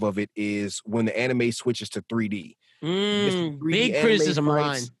I have of it is when the anime switches to 3D. Big criticism of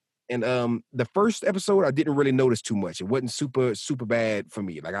mine. And the first episode, I didn't really notice too much. It wasn't super bad for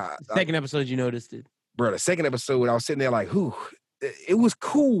me. Like second episode, you noticed it, bro. The second episode, I was sitting there like, whew. It was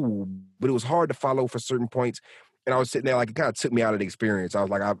cool, but it was hard to follow for certain points. And I was sitting there like it kind of took me out of the experience. I was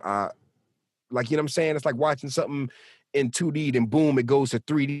like, I like, you know what I'm saying? It's like watching something in 2D, then boom, it goes to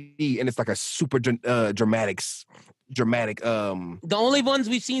 3D, and it's like a super dramatic. The only ones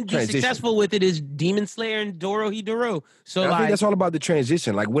we've seen be successful with it is Demon Slayer and Dorohedoro. So I think that's all about the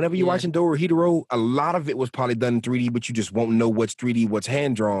transition. Like whenever you're watching Dorohedoro, a lot of it was probably done in 3D, but you just won't know what's 3D, what's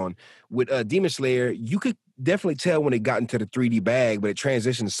hand drawn. With Demon Slayer, you could definitely tell when it got into the 3D bag, but it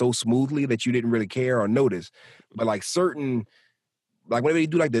transitioned so smoothly that you didn't really care or notice. But like certain, like whenever they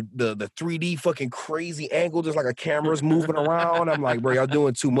do like the 3D fucking crazy angle, just like a camera's moving around, I'm like, bro, y'all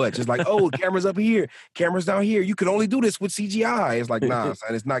doing too much. It's like, oh, camera's up here, camera's down here. You can only do this with CGI. It's like, nah,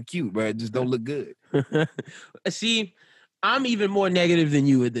 son, it's not cute, bro. It just don't look good. See, I'm even more negative than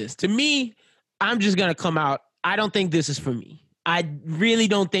you with this. To me, I'm just gonna come out. I don't think this is for me. I really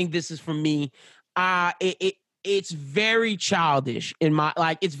don't think this is for me. It's very childish in my,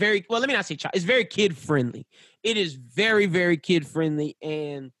 like, it's very, well, let me not say child. It's very kid friendly. It is very, very kid friendly.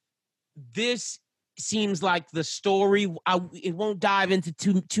 And this seems like the story, it won't dive into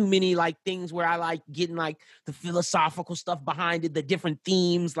too many like things where I like getting like the philosophical stuff behind it, the different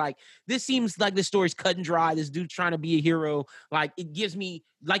themes. Like this seems like the story's cut and dry. This dude trying to be a hero. Like it gives me,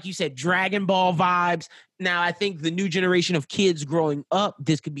 like you said, Dragon Ball vibes. Now I think the new generation of kids growing up,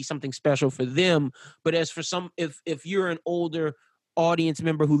 this could be something special for them. But as for some, if you're an older audience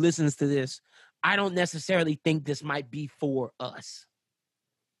member who listens to this, I don't necessarily think this might be for us.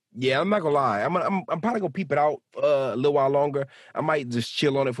 Yeah, I'm not gonna lie. I'm probably gonna peep it out a little while longer. I might just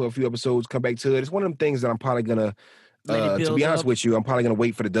chill on it for a few episodes, come back to it. It's one of them things that I'm probably gonna, to be honest with you, I'm probably gonna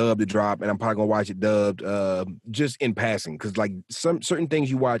wait for the dub to drop, and I'm probably gonna watch it dubbed, just in passing, because like some certain things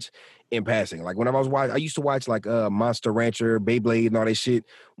you watch in passing. Like when I was watching, I used to watch like Monster Rancher, Beyblade, and all that shit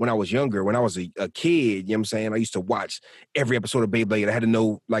when I was younger. When I was a kid, you know what I'm saying? I used to watch every episode of Beyblade. I had to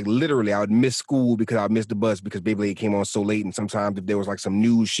know, like literally, I would miss school because I would miss the bus because Beyblade came on so late. And sometimes if there was like some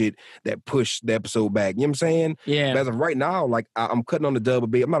news shit that pushed the episode back, you know what I'm saying? Yeah. But as of right now, like I'm cutting on the dub of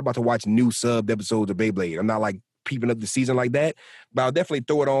Beyblade. I'm not about to watch new subbed episodes of Beyblade. I'm not like peeping up the season like that, but I'll definitely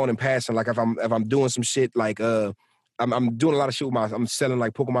throw it on and passing. Like if I'm doing some shit like I'm doing a lot of shit with I'm selling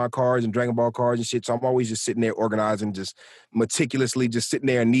like Pokemon cards and Dragon Ball cards and shit. So I'm always just sitting there organizing, just meticulously just sitting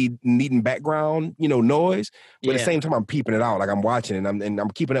there and needing background, noise. But at the same time, I'm peeping it out. Like I'm watching it and I'm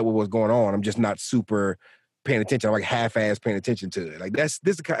keeping up with what's going on. I'm just not super paying attention. I'm like half-ass paying attention to it. Like that's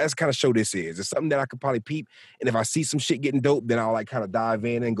the kind of show this is. It's something that I could probably peep. And if I see some shit getting dope, then I'll like kind of dive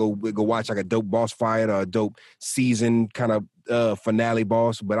in and go watch like a dope boss fight or a dope season kind of finale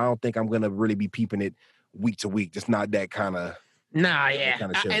boss. But I don't think I'm going to really be peeping it week to week. Just not that kind of. Nah, yeah.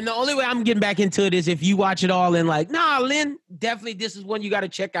 Kind of and the only way I'm getting back into it is if you watch it all and like, nah, Lynn, definitely this is one you got to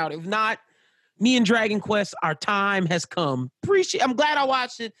check out. If not, me and Dragon Quest, our time has come. I'm glad I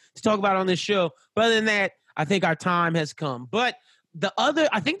watched it to talk about it on this show. But other than that, I think our time has come. But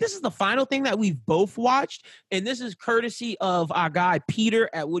I think this is the final thing that we've both watched, and this is courtesy of our guy Peter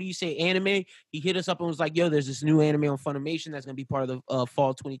at What Do You Say Anime. He hit us up and was like, yo, there's this new anime on Funimation that's going to be part of the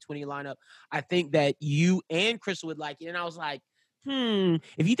fall 2020 lineup. I think that you and Chris would like it. And I was like,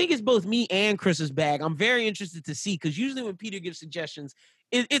 if you think it's both me and Chris's bag, I'm very interested to see, because usually when Peter gives suggestions,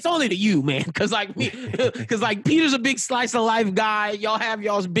 it's only to you, man. Because like Peter's a big slice of life guy. Y'all have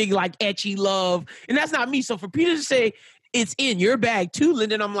y'all's big like ecchi love, and that's not me. So for Peter to say it's in your bag too,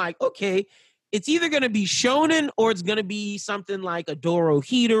 Lyndon, I'm like, okay, it's either going to be shonen or it's going to be something like a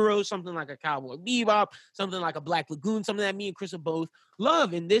Dorohedoro, something like a Cowboy Bebop, something like a Black Lagoon, something that me and Chris are both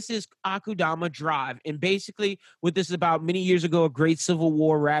love. And this is Akudama Drive. And basically what this is about, many years ago, a great civil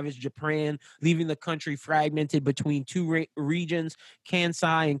war ravaged Japan, leaving the country fragmented between two regions,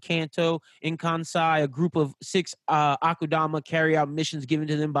 Kansai and Kanto. In Kansai, a group of 6 Akudama carry out missions given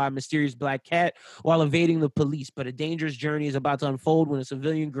to them by a mysterious black cat while evading the police. But a dangerous journey is about to unfold when a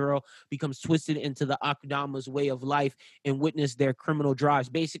civilian girl becomes twisted into the Akudama's way of life and witness their criminal drives.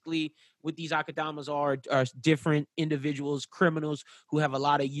 Basically, what these Akadamas are different individuals, criminals who have a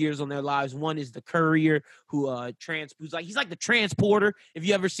lot of years on their lives. One is the courier who's like, he's like the transporter. If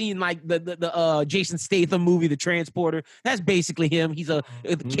you ever seen like the Jason Statham movie, The Transporter, that's basically him. He's a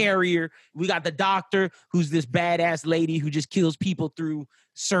carrier. We got the doctor, who's this badass lady who just kills people through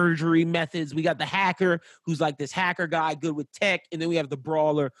surgery methods. We got the hacker, who's like this hacker guy, good with tech. And then we have the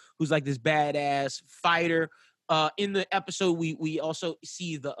brawler, who's like this badass fighter. In the episode, we also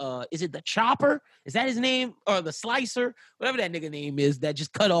see the is it the Chopper? Is that his name? Or the Slicer? Whatever that nigga name is that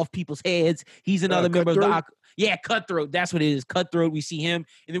just cut off people's heads. He's another member of the Cutthroat. That's what it is. Cutthroat. We see him,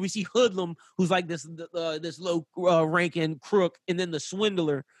 and then we see Hoodlum, who's like this low ranking crook, and then the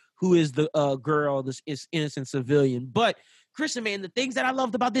Swindler, who is the girl, this is innocent civilian. But Christian, man, the things that I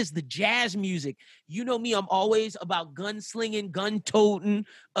loved about this, the jazz music. You know me, I'm always about gun-slinging, gun-toting,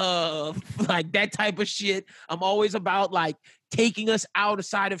 like that type of shit. I'm always about like taking us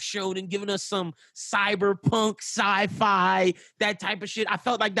outside of Shonen, giving us some cyberpunk, sci-fi, that type of shit. I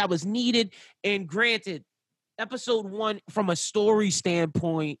felt like that was needed. And granted, episode 1, from a story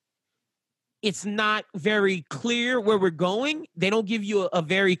standpoint, it's not very clear where we're going. They don't give you a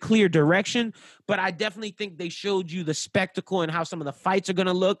very clear direction, but I definitely think they showed you the spectacle and how some of the fights are going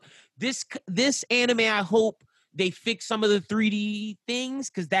to look. This anime, I hope they fix some of the 3D things,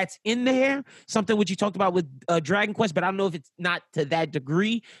 because that's in there. Something which you talked about with Dragon Quest, but I don't know if it's not to that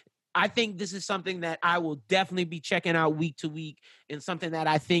degree. I think this is something that I will definitely be checking out week to week, and something that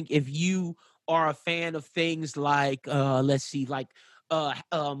I think if you are a fan of things like, let's see, like,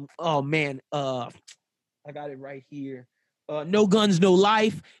 oh man, I got it right here. No Guns, No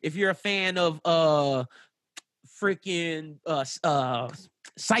Life. If you're a fan of freaking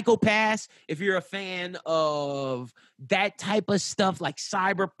Psycho-Pass, if you're a fan of that type of stuff like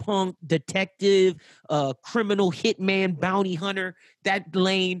cyberpunk, detective, criminal hitman, bounty hunter, that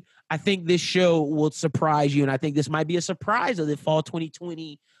lane, I think this show will surprise you, and I think this might be a surprise of the fall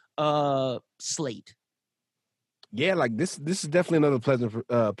 2020 slate. Yeah, like this is definitely another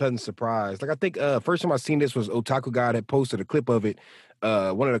pleasant surprise. Like I think first time I seen this was Otaku God had posted a clip of it.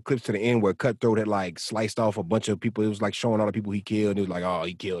 One of the clips to the end where Cutthroat had like sliced off a bunch of people. It was like showing all the people he killed. It was like, oh,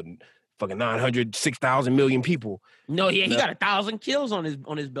 he killed fucking 906,000 million people. No, yeah, he got 1,000 kills on his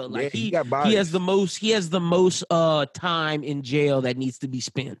belt. Like yeah, he has the most time in jail that needs to be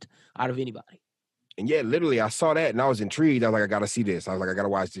spent out of anybody. And yeah, literally, I saw that and I was intrigued. I was like, I gotta see this. I was like, I gotta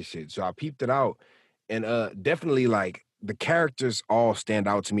watch this shit. So I peeped it out. And definitely, like, the characters all stand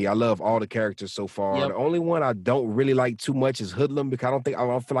out to me. I love all the characters so far. Yep. The only one I don't really like too much is Hoodlum, because I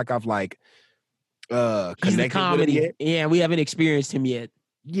don't feel like I've like connected with him yet. Yeah, we haven't experienced him yet.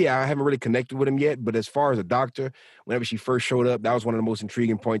 Yeah, I haven't really connected with him yet. But as far as a doctor, whenever she first showed up, that was one of the most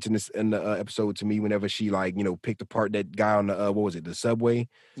intriguing points in the episode to me. Whenever she like picked apart that guy on the the subway.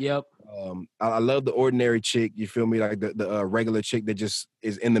 Yep. I love the ordinary chick. You feel me? Like the regular chick that just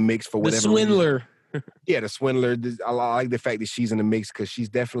is in the mix for whatever. The Swindler. Reason. Yeah, the Swindler. I like the fact that she's in the mix, because she's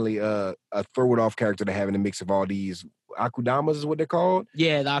definitely a throw-it-off character to have in the mix of all these Akudamas is what they're called.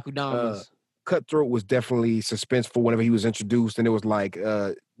 Yeah, the Akudamas. Cutthroat was definitely suspenseful whenever he was introduced, and it was like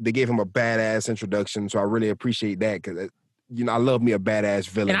they gave him a badass introduction, so I really appreciate that, because I love me a badass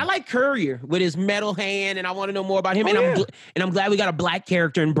villain. And I like Courier with his metal hand, and I want to know more about him. I'm glad we got a black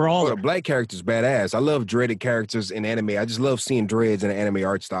character in Brawler. The black character's badass. I love dreaded characters in anime. I just love seeing dreads in an anime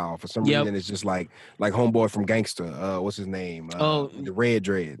art style. For some reason, it's just like homeboy from Gangster. What's his name? The red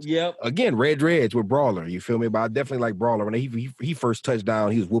dreads. Yep. Again, red dreads with Brawler. You feel me? But I definitely like Brawler. When he first touched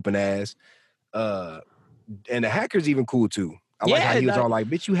down, he was whooping ass. And the hacker's even cool too. I like how he was all like,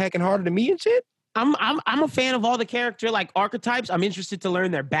 "Bitch, you hacking harder than me and shit." I'm a fan of all the character like archetypes. I'm interested to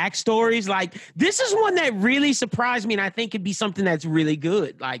learn their backstories. Like, this is one that really surprised me, and I think could be something that's really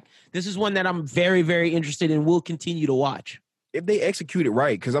good. Like, this is one that I'm very, very interested in. Will continue to watch if they execute it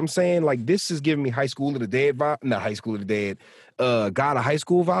right. Because I'm saying, like, this is giving me High School of the Dead vibe. Not High School of the Dead, God of High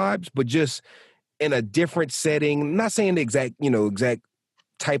School vibes, but just in a different setting. Not saying the exact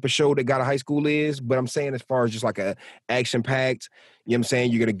type of show that God of High School is, but I'm saying as far as just like a action-packed, you know what I'm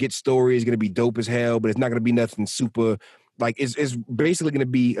saying? You're going to get stories, going to be dope as hell, but it's not going to be nothing super, like, it's basically going to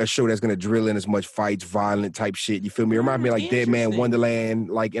be a show that's going to drill in as much fights, violent type shit. You feel me? It reminds me of like Dead Man Wonderland,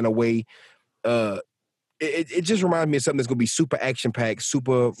 like, in a way. It just reminds me of something that's going to be super action-packed,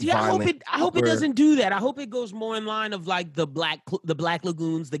 super violent. I hope it doesn't do that. I hope it goes more in line of like the Black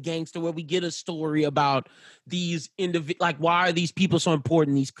Lagoons, the Gangster, where we get a story about these like, why are these people so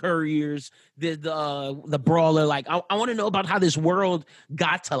important? These couriers, the Brawler. Like, I want to know about how this world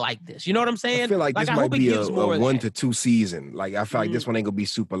got to like this. You know what I'm saying? I feel like this might be a 1 to 2 season. Like, I feel like this one ain't going to be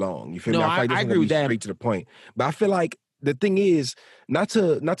super long. You feel me? I feel like this one going to be straight to the point. But I feel like the thing is, not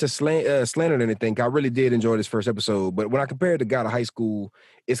to slander anything. I really did enjoy this first episode, but when I compare it to God of High School,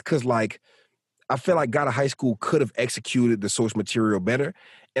 it's because like I feel like God of High School could have executed the source material better,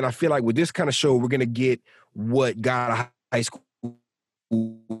 and I feel like with this kind of show, we're gonna get what God of High School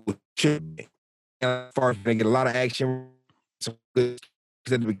should be. As far as they get a lot of action, some good.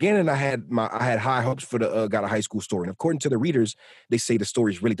 Because at the beginning, I had high hopes for the God of High School story, and according to the readers, they say the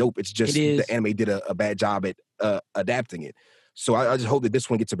story is really dope. It's just the anime did a bad job at adapting it. So I just hope that this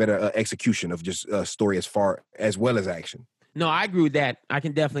one gets a better execution of just story as well as action. No, I agree with that. I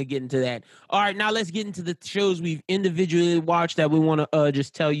can definitely get into that. All right, now let's get into the shows we've individually watched that we want to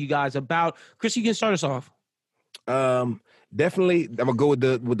just tell you guys about. Chris, you can start us off. Definitely, I'm gonna go with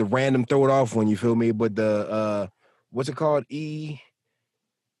the random throw it off one. You feel me? But the what's it called?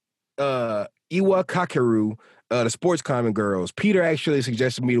 Iwa Kakeru, the sports climbing girls. Peter actually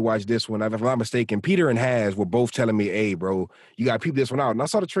suggested me to watch this one. If I'm not mistaken, Peter and Haz were both telling me, "Hey, bro, you gotta peep this one out." And I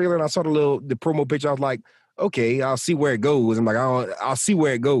saw the trailer and I saw the promo picture. I was like, okay, I'll see where it goes. I'm like, I'll see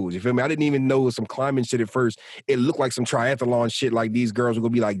where it goes. You feel me? I didn't even know some climbing shit at first. It looked like some triathlon shit. Like these girls were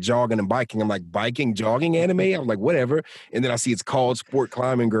gonna be like jogging and biking. I'm like, biking, jogging anime? I'm like, whatever. And then I see it's called Sport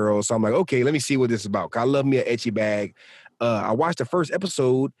Climbing Girls. So I'm like, okay, let me see what this is about. I love me an ecchi bag. I watched the first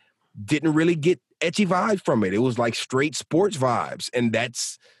episode, didn't really get ecchi vibes from it. It was like straight sports vibes. And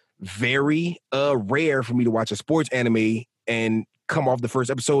that's very rare for me to watch a sports anime and come off the first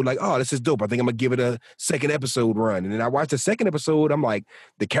episode like, oh, this is dope. I think I'm gonna give it a second episode run. And then I watched the second episode. I'm like,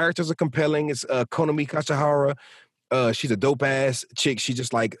 the characters are compelling. It's Konami Kashihara. She's a dope ass chick. She's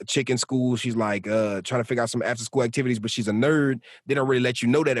just like a chick in school. She's like trying to figure out some after school activities, but she's a nerd. They don't really let you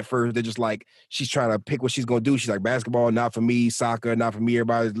know that at first. They're just like, she's trying to pick what she's gonna do. She's like, basketball, not for me. Soccer, not for me.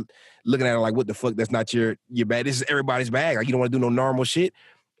 Everybody's looking at her like, what the fuck? That's not your bag. This is everybody's bag. Like, you don't want to do no normal shit.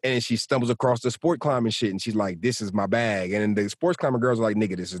 And she stumbles across the sport climbing shit, and she's like, "This is my bag." And then the sports climbing girls are like,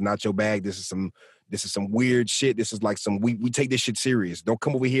 "Nigga, this is not your bag. This is some weird shit. This is like we take this shit serious. Don't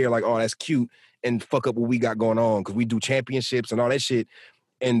come over here like, oh, that's cute, and fuck up what we got going on because we do championships and all that shit."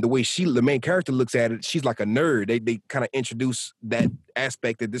 And the way the main character looks at it, she's like a nerd. They kind of introduce that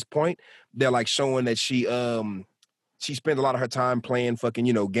aspect at this point. They're like showing that she spends a lot of her time playing fucking,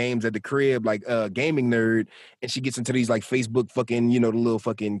 games at the crib, like gaming nerd. And she gets into these like Facebook fucking, the little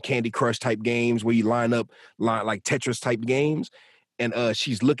fucking Candy Crush type games where you line like Tetris type games. And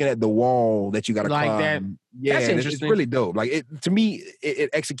she's looking at the wall that you got to like climb. That. Yeah, that's interesting. It's really dope. Like to me,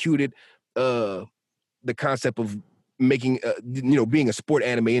 it executed the concept of making being a sport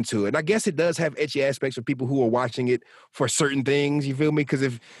anime into it. And I guess it does have ecchi aspects for people who are watching it for certain things, you feel me? Because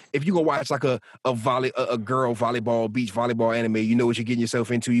if you go watch like a girl volleyball, beach volleyball anime, you know what you're getting yourself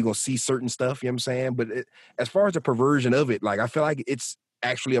into. You're gonna see certain stuff, you know what I'm saying? But as far as the perversion of it, like I feel like it's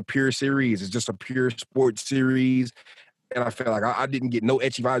actually a pure series. It's just a pure sports series. And I feel like I didn't get no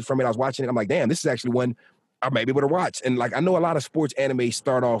ecchi vibes from it. I was watching it, I'm like, damn, this is actually one I might be able to watch. And like I know a lot of sports anime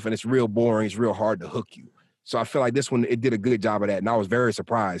start off and it's real boring, it's real hard to hook you. So I feel like this one, it did a good job of that. And I was very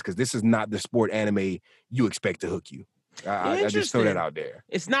surprised because this is not the sport anime you expect to hook you. I just throw that out there.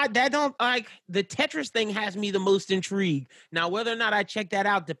 It's not that the Tetris thing has me the most intrigued. Now, whether or not I check that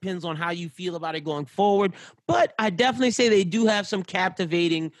out depends on how you feel about it going forward. But I definitely say they do have some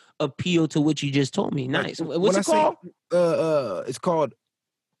captivating appeal to what you just told me. Nice. What's it called? It's called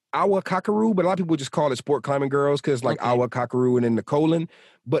Awa Kakeru, but a lot of people just call it Sport Climbing Girls because like Awa Kakeru and then the colon.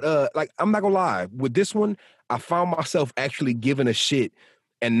 But like I'm not gonna lie, with this one, I found myself actually giving a shit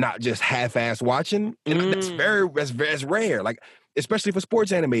and not just half-ass watching. And that's rare, like especially for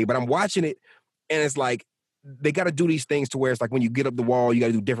sports anime. But I'm watching it, and it's like they got to do these things to where it's like when you get up the wall, you got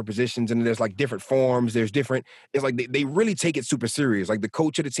to do different positions, and there's like different forms. It's like they really take it super serious. Like the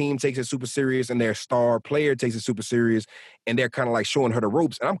coach of the team takes it super serious, and their star player takes it super serious, and they're kind of like showing her the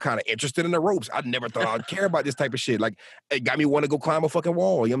ropes. And I'm kind of interested in the ropes. I never thought I'd care about this type of shit. Like it got me want to go climb a fucking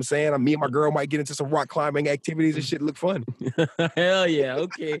wall. You know what I'm saying? Me and my girl might get into some rock climbing activities and shit. Look fun. Hell yeah.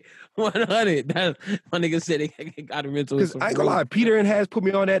 Okay. 100. That my nigga said he got him into it. Because I ain't gonna lie, Peter and Haz put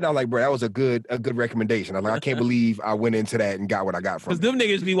me on that, and I'm like, bro, that was a good recommendation. I'm like, I can't believe I went into that and got what I got from it. Because them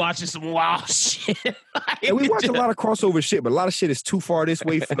niggas be watching some wild shit. And we watch a lot of crossover shit, but a lot of shit is too far this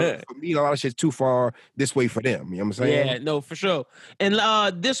way for me. A lot of shit's too far this way for them. You know what I'm saying? Yeah, no, for sure. And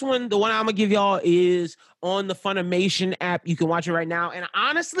this one, the one I'm gonna give y'all is on the Funimation app. You can watch it right now. And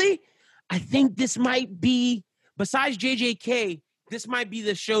honestly, I think this might be, besides JJK, this might be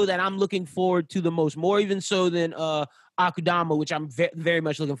the show that I'm looking forward to the most, more even so than Akudama, which I'm very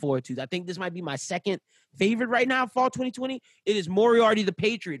much looking forward to. I think this might be my second favorite right now, fall 2020. It is Moriarty the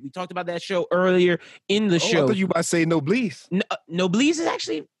Patriot. We talked about that show earlier in the show. I thought you might say Noblesse. Noblesse is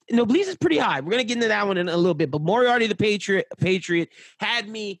actually, Noblesse is pretty high. We're gonna get into that one in a little bit, but Moriarty the Patriot had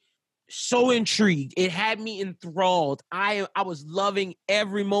me so intrigued. It had me enthralled. I was loving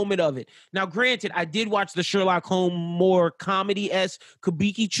every moment of it. Now, granted, I did watch the Sherlock Holmes more comedy-esque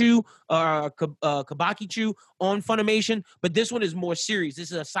Kabukicho on Funimation, but this one is more serious.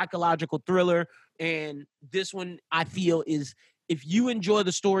 This is a psychological thriller, and this one I feel is, if you enjoy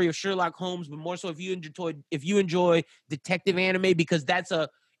the story of Sherlock Holmes, but more so if you enjoy detective anime, because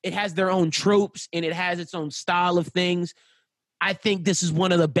it has their own tropes and it has its own style of things. I think this is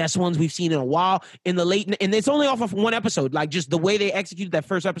one of the best ones we've seen in a while. And it's only off of one episode. Like, just the way they executed that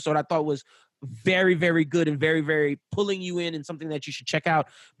first episode, I thought was very, very good and very, very pulling you in, and something that you should check out.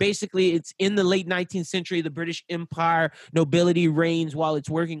 Basically, it's in the late 19th century. The British Empire nobility reigns while its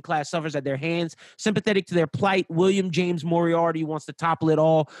working class suffers at their hands. Sympathetic to their plight, William James Moriarty wants to topple it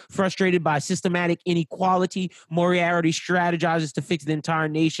all. Frustrated by systematic inequality, Moriarty strategizes to fix the entire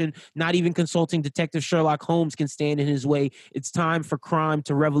nation. Not even consulting Detective Sherlock Holmes can stand in his way. It's time for crime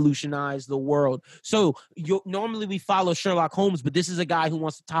to revolutionize the world. So normally we follow Sherlock Holmes, but this is a guy who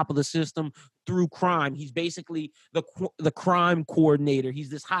wants to topple the system through crime. He's basically the crime coordinator. He's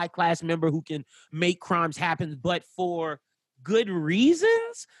this high class member who can make crimes happen, but for good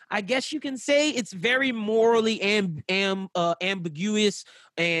reasons, I guess you can say. It's very morally ambiguous,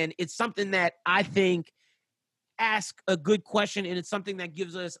 and it's something that I think ask a good question, and it's something that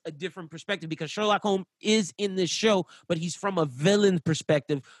gives us a different perspective, because Sherlock Holmes is in this show, but he's from a villain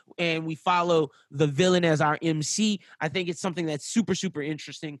perspective, and we follow the villain as our MC. I think it's something that's super, super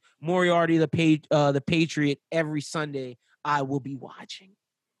interesting. Moriarty the Patriot, every Sunday I will be watching.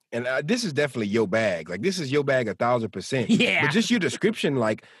 And this is definitely your bag. Like, this is your bag 1,000%. Yeah. But just your description,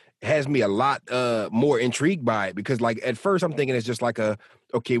 like, has me a lot more intrigued by it, because, like, at first I'm thinking it's just like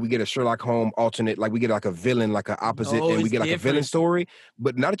okay, we get a Sherlock Holmes alternate, like we get like a villain, like an opposite, and we get like a villain story.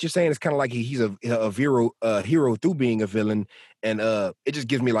 But now that you're saying it's kind of like he's a hero through being a villain, and it just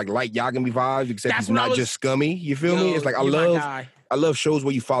gives me like light Yagami vibes, except he's not just scummy. You feel me? It's like I love shows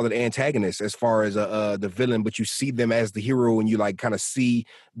where you follow the antagonist as far as the villain, but you see them as the hero, and you like kind of see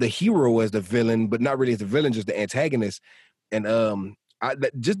the hero as the villain, but not really as the villain, just the antagonist. And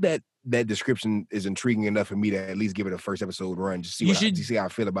that description is intriguing enough for me to at least give it a first episode run, just see how I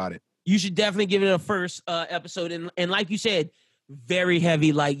feel about it. You should definitely give it a first episode, and like you said, very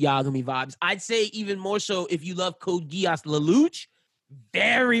heavy like Yagami vibes. I'd say even more so if you love Code Geass Lelouch,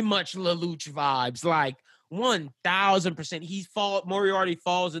 very much Lelouch vibes, like 1,000%. Moriarty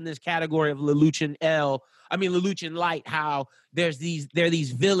falls in this category of Lelouchian Light. How they're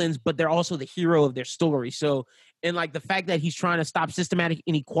these villains, but they're also the hero of their story. So, and like the fact that he's trying to stop systematic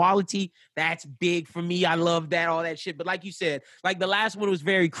inequality, that's big for me. I love that, all that shit. But like you said, like the last one was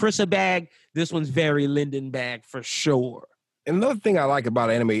very Krissa bag. This one's very Linden bag for sure. Another thing I like about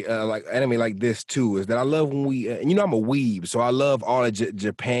anime like this too, is that I love when I'm a weeb, so I love all of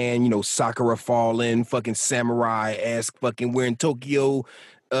Japan, Sakura falling, fucking samurai-esque, fucking we're in Tokyo.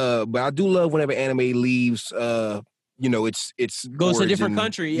 But I do love whenever anime leaves, it's goes to a different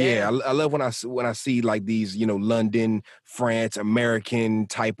country. Yeah, I love when I see like these, London, France, American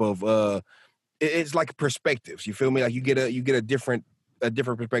type of it's like perspectives. You feel me? Like you get a different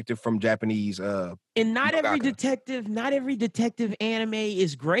perspective from Japanese. And not every detective anime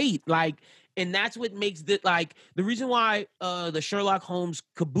is great. Like, and that's what makes the reason why the Sherlock Holmes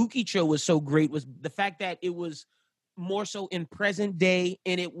Kabukicho was so great was the fact that it was more so in present day,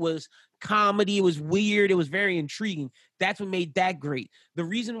 and it was comedy, it was weird, it was very intriguing. That's what made that great. The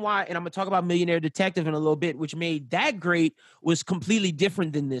reason why, and I'm gonna talk about Millionaire Detective in a little bit, which made that great, was completely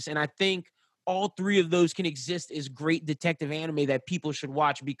different than this. And I think all three of those can exist as great detective anime that people should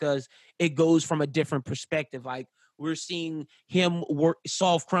watch, because it goes from a different perspective. Like, we're seeing him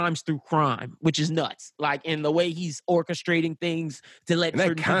solve crimes through crime, which is nuts. Like, in the way he's orchestrating things to let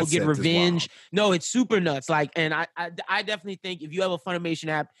certain people get revenge. No, it's super nuts. Like, and I definitely think if you have a Funimation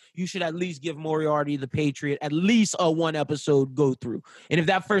app, you should at least give Moriarty the Patriot at least a one episode go through. And if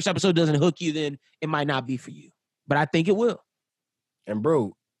that first episode doesn't hook you, then it might not be for you. But I think it will. And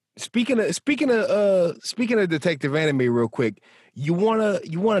bro, Speaking of detective anime, real quick, you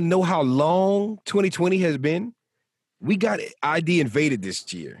wanna know how long 2020 has been? We got ID Invaded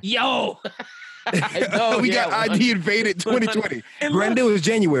this year. Yo, we got ID Invaded 2020. Granted, it was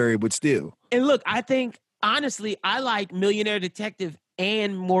January, but still. And look, I think honestly, I like Millionaire Detective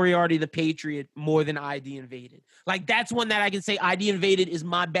and Moriarty the Patriot more than ID Invaded. Like, that's one that I can say ID Invaded is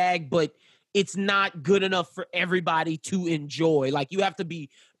my bag, but it's not good enough for everybody to enjoy. Like, you have to be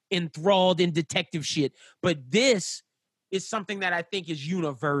enthralled in detective shit. But this is something that I think is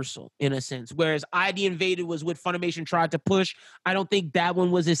universal in a sense. Whereas ID Invaded was what Funimation tried to push. I don't think that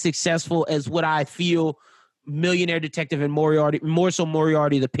one was as successful as what I feel Millionaire Detective and Moriarty, more so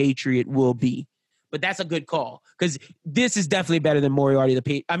Moriarty the Patriot, will be. But that's a good call because this is definitely better than Moriarty the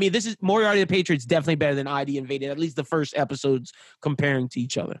Patriot. I mean, this is Moriarty the Patriot's definitely better than ID Invaded, at least the first episodes comparing to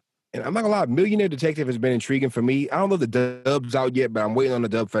each other. And I'm not gonna lie, Millionaire Detective has been intriguing for me. I don't know if the dub's out yet, but I'm waiting on the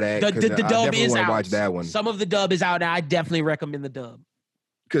dub for that. The dub is out. Watch that one. Some of the dub is out, and I definitely recommend the dub.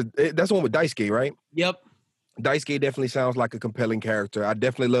 Because that's the one with Daisuke, right? Yep. Daisuke definitely sounds like a compelling character. I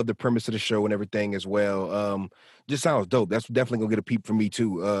definitely love the premise of the show and everything as well. Just sounds dope. That's definitely gonna get a peep from me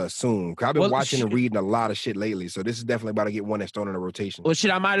too soon. Cause I've been watching and reading a lot of shit lately, so this is definitely about to get one that's thrown in a rotation. Well,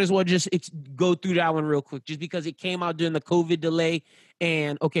 shit, I might as well just go through that one real quick, just because it came out during the COVID delay.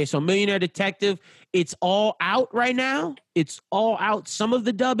 And okay, so Millionaire Detective, it's all out right now. It's all out. Some of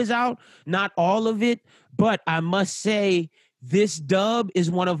the dub is out, not all of it, but I must say, this dub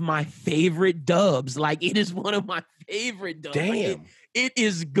is one of my favorite dubs. Like, it is one of my favorite dubs. Damn. Like, it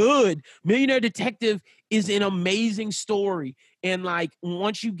is good. Millionaire Detective is an amazing story. And, like,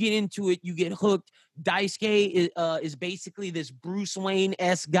 once you get into it, you get hooked. Daisuke is basically this Bruce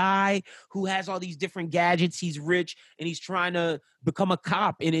Wayne-esque guy who has all these different gadgets. He's rich, and he's trying to become a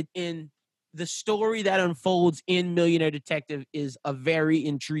cop. And the story that unfolds in Millionaire Detective is a very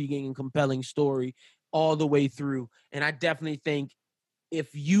intriguing and compelling story all the way through. And I definitely think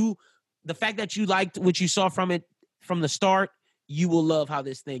the fact that you liked what you saw from it from the start, you will love how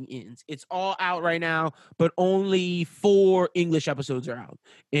this thing ends. It's all out right now, but only 4 English episodes are out.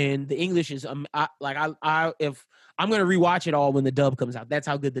 And the English is if I'm going to rewatch it all when the dub comes out. That's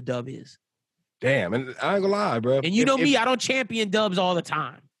how good the dub is. Damn. And I ain't gonna lie, bro. And you know me, I don't champion dubs all the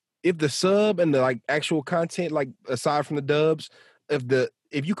time. If the sub and the like actual content, like aside from the dubs,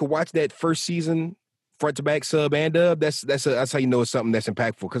 if you could watch that first season front to back sub and dub, that's how you know it's something that's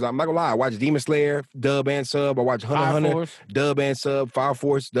impactful. Because I'm not gonna lie, I watch Demon Slayer dub and sub. I watch Hunter dub and sub, Fire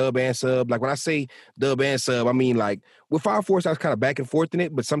Force dub and sub. Like when I say dub and sub, I mean like with Fire Force I was kind of back and forth in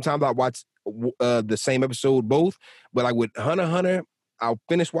it, but sometimes I watch the same episode both. But like with Hunter, I'll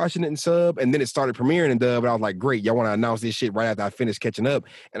finish watching it in sub, and then it started premiering in dub, and I was like, great, y'all want to announce this shit right after I finish catching up.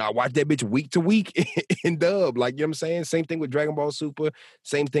 And I watched that bitch week to week in dub. Like, you know what I'm saying? Same thing with Dragon Ball Super.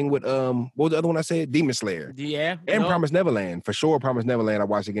 Same thing with, what was the other one I said? Demon Slayer. Yeah. And Promised Neverland. For sure, Promised Neverland, I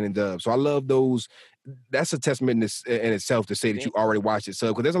watched again in dub. So I love those. That's a testament in itself to say that you already watched it sub.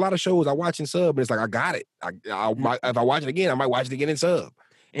 Because there's a lot of shows I watch in sub, and it's like, I got it. If I watch it again, I might watch it again in sub.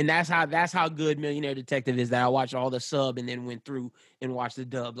 And that's how good Millionaire Detective is, that I watched all the sub and then went through and watched the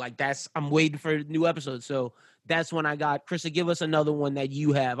dub. Like, I'm waiting for new episodes. So that's when I got. Krista, give us another one that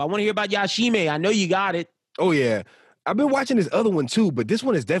you have. I want to hear about Yashime. I know you got it. Oh, yeah. I've been watching this other one too, but this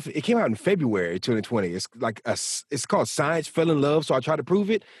one is definitely, it came out in February 2020. It's like it's called Science Fell in Love, so I try to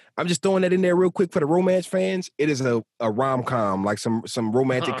prove it. I'm just throwing that in there real quick for the romance fans. It is a rom-com, like some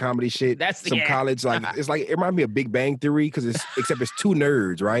romantic comedy shit. That's college, like it's like, it reminds me of Big Bang Theory because except it's 2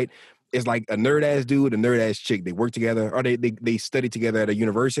 nerds, right? It's like a nerd ass dude, a nerd ass chick. They work together, or they study together at a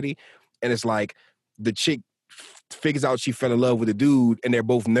university, and it's like the chick figures out she fell in love with a dude, and they're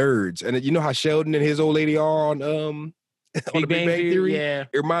both nerds. And you know how Sheldon and his old lady are on the Big Bang Theory? Yeah.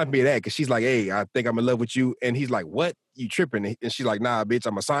 It reminds me of that, because she's like, hey, I think I'm in love with you. And he's like, what? You tripping? And she's like, nah, bitch,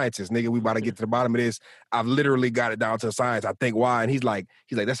 I'm a scientist, nigga. We about to get to the bottom of this. I've literally got it down to science. I think why. And he's like,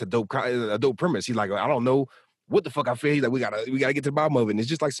 that's a dope premise. He's like, I don't know what the fuck I feel. He's like, we gotta get to the bottom of it. And it's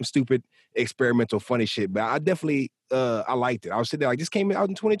just like some stupid experimental funny shit. But I definitely I liked it. I was sitting there like, this came out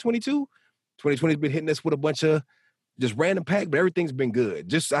in 2022. 2020's been hitting us with a bunch of just random pack, but everything's been good.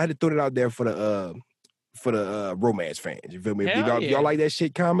 Just I had to throw it out there for the romance fans. You feel me? If y'all like that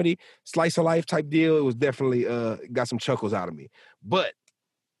shit, comedy, slice of life type deal, it was definitely got some chuckles out of me. But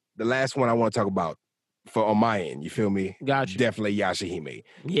the last one I want to talk about on my end, you feel me? Gotcha. Definitely Yashahime.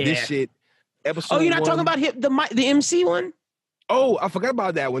 Yeah. This shit. Episode. Oh, you're not talking about the MC one? Oh, I forgot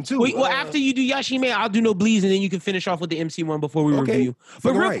about that one too. Wait, well, after you do Yashime, I'll do No Bleeds, and then you can finish off with the MC one before we review.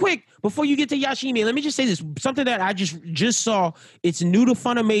 But real quick, before you get to Yashime, let me just say this. Something that I just saw. It's new to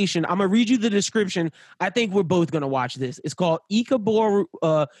Funimation. I'm going to read you the description. I think we're both going to watch this. It's called Ikubukaru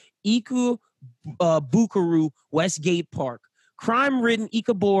Westgate Park. Crime-ridden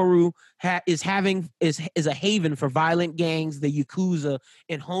Ikuboru is a haven for violent gangs, the Yakuza,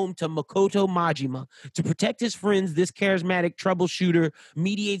 and home to Makoto Majima. To protect his friends, this charismatic troubleshooter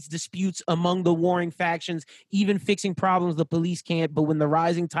mediates disputes among the warring factions, even fixing problems the police can't. But when the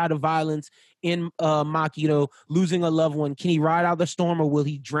rising tide of violence in Makito, losing a loved one, can he ride out the storm, or will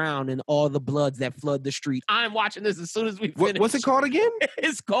he drown in all the bloods that flood the street? I'm watching this as soon as we finish. What's it called again?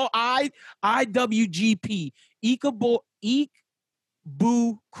 It's called IWGP. Ikebukuro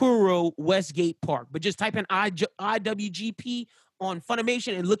Westgate Park. But just type in IWGP on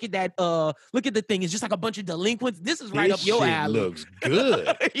Funimation and look at that. Look at the thing. It's just like a bunch of delinquents. This is right up your alley. Looks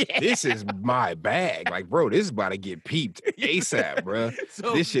good. Yeah. This is my bag. Like, bro, this is about to get peeped ASAP, bro.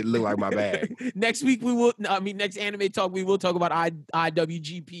 So, this shit look like my bag. Next week next anime talk, we will talk about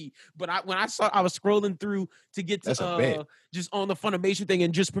IWGP. But when I was scrolling through to get to just on the Funimation thing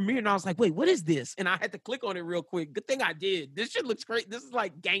and just premiere, and I was like, wait, what is this? And I had to click on it real quick. Good thing I did. This shit looks great. This is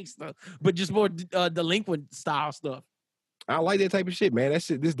like gangster, but just more delinquent style stuff. I like that type of shit, man. That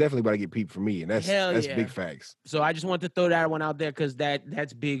shit, this definitely about to get peeped for me, and that's big facts. So I just wanted to throw that one out there because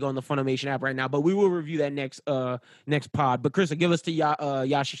that's big on the Funimation app right now. But we will review that next pod. But Chris, give us to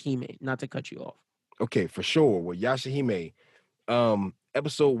Yashahime, not to cut you off. Okay, for sure. With Yashahime,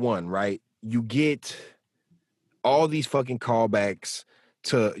 episode 1, right? You get all these fucking callbacks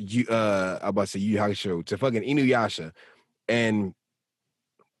to you. I'm about to say Yu Hakusho, to fucking Inuyasha, and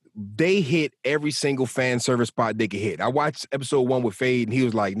they hit every single fan service spot they could hit. I watched episode 1 with Fade, and he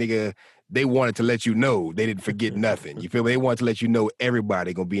was like, nigga, they wanted to let you know they didn't forget nothing. You feel me? They wanted to let you know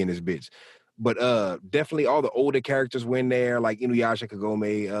everybody gonna be in this bitch. But definitely all the older characters were in there, like Inuyasha,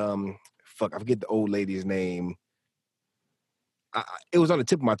 Kagome, I forget the old lady's name. It was on the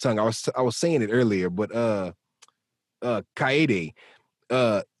tip of my tongue. I was saying it earlier, but Kaede,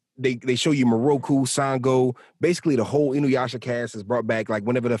 they show you Moroku, Sango, basically the whole Inuyasha cast is brought back. Like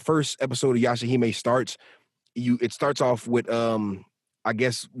whenever the first episode of Yashahime starts, it starts off with I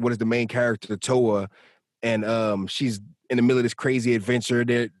guess what is the main character, Toa, and she's in the middle of this crazy adventure.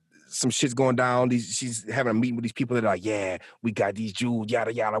 Some shit's going down. She's having a meeting with these people that are like, yeah, we got these jewels,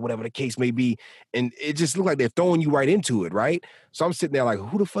 yada yada, whatever the case may be. And it just looked like they're throwing you right into it, right? So I'm sitting there like,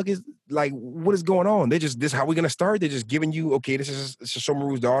 who the fuck is, like, what is going on? This is how we're gonna start? They're just giving you, okay, this is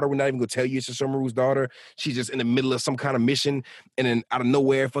Sesshomaru's daughter. We're not even gonna tell you it's Sesshomaru's daughter. She's just in the middle of some kind of mission, and then out of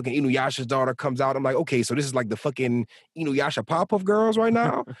nowhere, fucking Inuyasha's daughter comes out. I'm like, okay, so this is like the fucking Inuyasha Pop-Up Girls right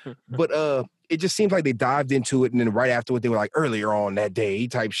now. But it just seems like they dived into it, and then right after what they were like earlier on that day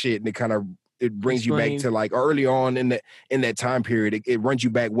type shit, and it brings you back to like early on in that time period. It runs you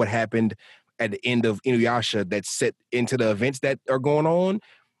back what happened at the end of Inuyasha that's set into the events that are going on.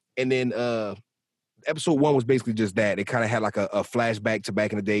 And then episode 1 was basically just that. It kind of had like a flashback to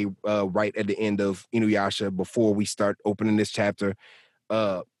back in the day, right at the end of Inuyasha before we start opening this chapter.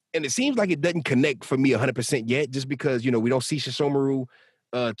 And it seems like it doesn't connect for me 100% yet, just because, we don't see Sesshomaru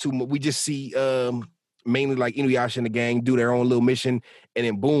too much. We just see mainly like Inuyasha and the gang do their own little mission, and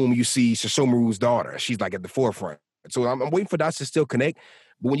then boom, you see Sesshomaru's daughter. She's like at the forefront. So I'm waiting for that to still connect.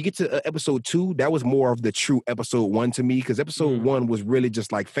 But when you get to episode 2, that was more of the true episode 1 to me, because episode 1 was really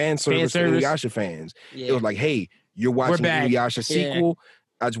just like fan service for Inuyasha fans. Yeah. It was like, hey, you're watching the Inuyasha sequel.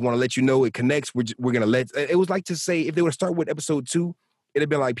 I just want to let you know it connects. We're gonna let. It was like to say if they would start with episode 2, it'd have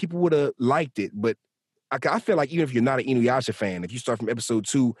been like people would have liked it, but I feel like even if you're not an Inuyasha fan, if you start from episode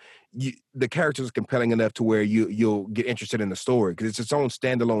 2, the characters are compelling enough to where you'll get interested in the story, because it's its own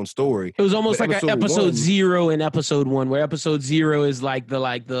standalone story. It was almost like an episode 0 in episode 1, where episode 0 is like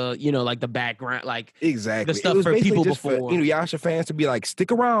the background, like exactly the stuff for people before. For Inuyasha fans to be like,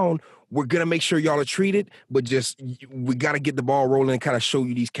 stick around. We're gonna make sure y'all are treated, but just we got to get the ball rolling and kind of show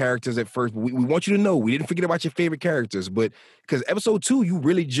you these characters at first. But we want you to know we didn't forget about your favorite characters, but because episode 2, you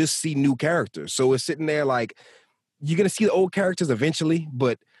really just see new characters, so it's sitting there like you're gonna see the old characters eventually,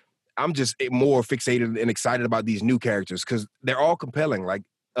 but I'm just more fixated and excited about these new characters because they're all compelling. Like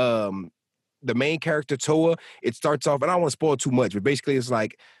the main character Toa, it starts off, and I don't want to spoil too much, but basically it's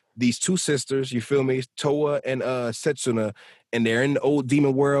like these two sisters, you feel me, Toa and Setsuna, and they're in the old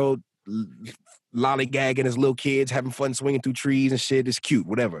demon world, lollygagging as little kids, having fun swinging through trees and shit. It's cute,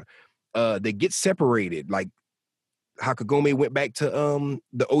 whatever. They get separated, like how Kagome went back to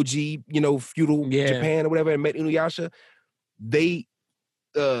the OG, feudal Japan or whatever, and met Inuyasha. They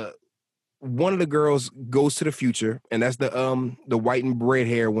one of the girls goes to the future, and that's the white and red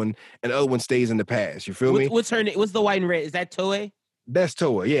hair one, and the other one stays in the past. You feel me? What's her name? What's the white and red? Is that Toei? That's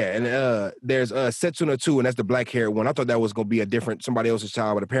Toa, yeah. And there's Setsuna too, and that's the black hair one. I thought that was gonna be a different somebody else's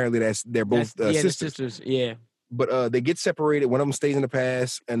child, but apparently they're both sisters. Yeah. But they get separated. One of them stays in the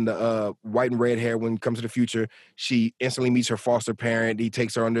past, and the white and red hair one comes to the future. She instantly meets her foster parent. He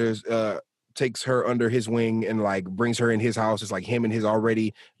takes her under his wing and like brings her in his house. It's like him and his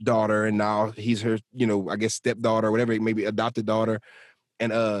already daughter, and now he's her, I guess stepdaughter or whatever, maybe adopted daughter.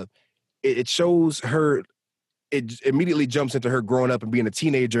 And it shows her. It immediately jumps into her growing up and being a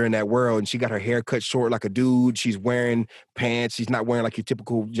teenager in that world. And she got her hair cut short like a dude. She's wearing pants. She's not wearing like your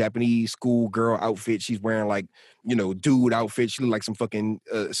typical Japanese school girl outfit. She's wearing like, dude outfit. She look like some fucking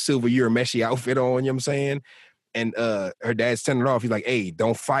silver Urameshi outfit on, you know what I'm saying? and her dad's sending her off. He's like, hey,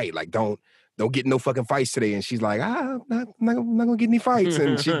 don't fight. Like, don't get no fucking fights today. And she's like, I'm not gonna get any fights.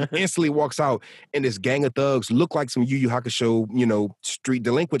 And she instantly walks out, and this gang of thugs look like some Yu Yu Hakusho, street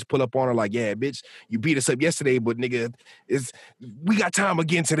delinquents pull up on her like, yeah, bitch, you beat us up yesterday, but nigga, we got time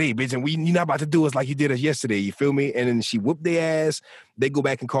again today, bitch, and you're not about to do us like you did us yesterday, you feel me? And then she whooped their ass. They go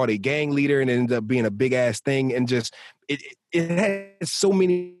back and call their gang leader, and it ends up being a big ass thing. And just, it has so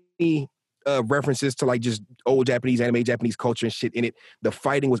many references to like just old Japanese anime, Japanese culture and shit in it. The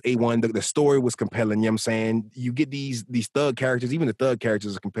fighting was A1. The story was compelling. You know what I'm saying? You get these thug characters. Even the thug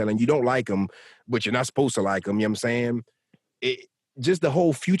characters are compelling. You don't like them, but you're not supposed to like them. You know what I'm saying? Just the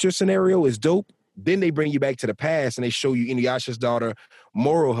whole future scenario is dope. Then they bring you back to the past and they show you Inuyasha's daughter,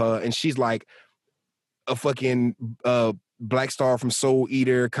 Moroha, and she's like a fucking Black Star from Soul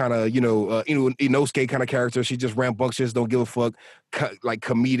Eater kind of, Inosuke kind of character. She just rambunctious, don't give a fuck, like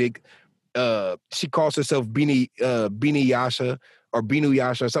comedic. She calls herself Bini Yasha or Binu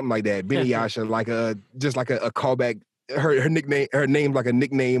Yasha or something like that. Bini Yasha, like just like a callback. Her nickname, her name like a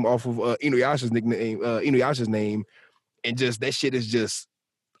nickname off of Inuyasha's nickname, Inuyasha's name, and just that shit is just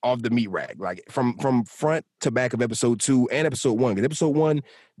off the meat rack, like from front to back of episode 2 and episode 1. Because episode 1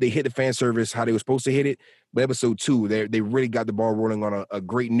 they hit the fan service how they were supposed to hit it, but episode 2 they really got the ball rolling on a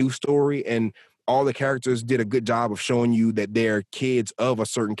great new story, and all the characters did a good job of showing you that they're kids of a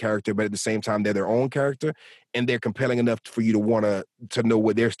certain character, but at the same time, they're their own character, and they're compelling enough for you to want to know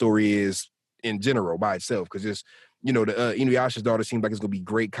what their story is in general by itself. Because just, the Inuyasha's daughter seems like it's going to be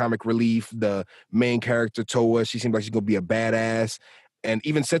great comic relief. The main character, Toa, she seems like she's going to be a badass. And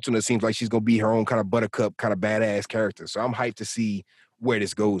even Setsuna seems like she's going to be her own kind of buttercup, kind of badass character. So I'm hyped to see where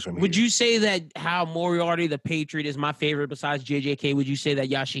this goes from here. Would you say that how Moriarty the Patriot is my favorite besides JJK? Would you say that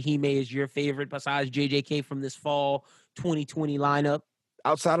Yashahime is your favorite besides JJK from this fall 2020 lineup?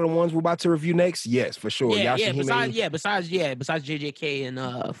 Outside of the ones we're about to review next, yes, for sure. Besides JJK and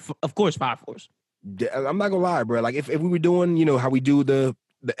of course Fire Force. I'm not gonna lie, bro. Like if we were doing, how we do the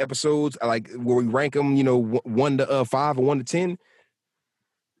episodes, like where we rank them, 1 to 5 or 1 to 10.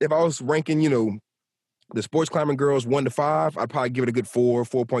 If I was ranking, the Sports Climbing Girls 1 to 5, I'd probably give it a good 4,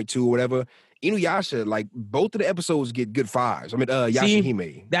 4.2 or whatever. Inuyasha, like both of the episodes get good 5s. I mean,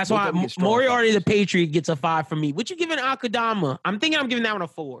 Yashahime. That's why Moriarty the Patriot gets a 5 from me. What you giving Akudama? I'm thinking I'm giving that one a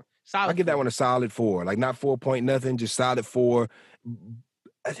 4. I give that one a solid 4. Like not 4 point nothing, just solid 4.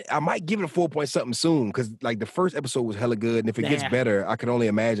 I might give it a 4 point something soon because like the first episode was hella good, and if it gets better, I can only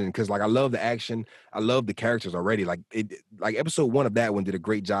imagine because like I love the action, I love the characters already. Like episode 1 of that one did a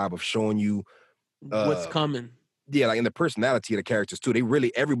great job of showing you what's coming. Yeah, like in the personality of the characters too. They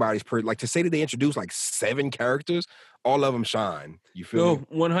really everybody's like to say that they introduced like 7 characters, all of them shine. You feel me?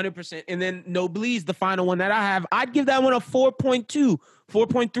 100%. And then Noblesse, the final one that I have, I'd give that one a 4.2,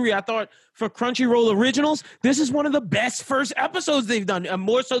 4.3. I thought for Crunchyroll Originals, this is one of the best first episodes they've done.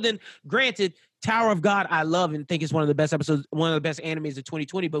 More so than, granted, Tower of God, I love and think it's one of the best episodes, one of the best animes of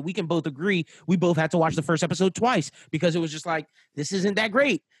 2020, but we can both agree we both had to watch the first episode twice because it was just like, this isn't that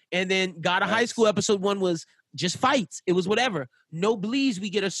great. And then God of High School episode 1 was just fights. It was whatever. Noblesse, we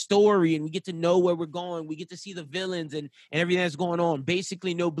get a story and we get to know where we're going. We get to see the villains and everything that's going on.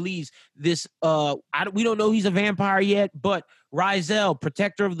 Basically, Noblesse, this, we don't know he's a vampire yet, but Rizel,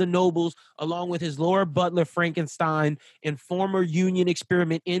 protector of the nobles, along with his Laura Butler Frankenstein and former Union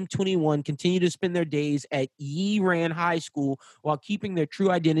experiment M21, continue to spend their days at Yiran High School while keeping their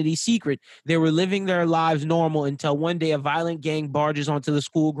true identity secret. They were living their lives normal until one day a violent gang barges onto the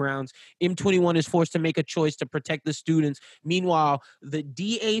school grounds. M21 is forced to make a choice to protect the students. Meanwhile, the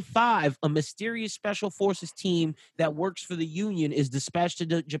DA5, a mysterious special forces team that works for the Union, is dispatched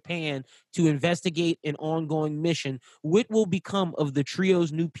to Japan to investigate an ongoing mission. What will become of the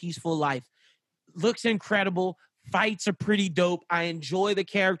trio's new peaceful life? Looks incredible. Fights are pretty dope. I enjoy the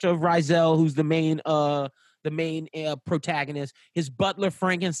character of Rizel, who's the main protagonist. His butler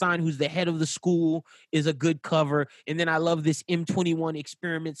Frankenstein, who's the head of the school, is a good cover. And then I love this M21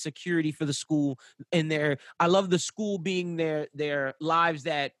 experiment security for the school. And I love the school being their lives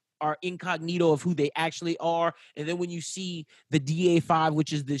that are incognito of who they actually are. And then when you see the DA5,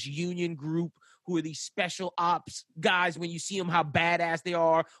 which is this union group who are these special ops guys, when you see them, how badass they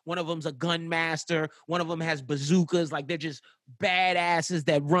are. One of them's a gun master. One of them has bazookas. Like, they're just badasses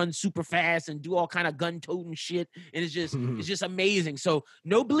that run super fast and do all kind of gun-toting shit. And it's just amazing. So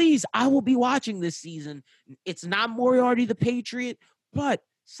Noblesse, I will be watching this season. It's not Moriarty the Patriot, but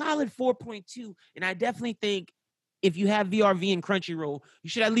solid 4.2. And I definitely think if you have VRV and Crunchyroll,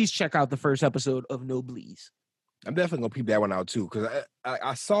 you should at least check out the first episode of Noblesse. I'm definitely gonna peep that one out too, because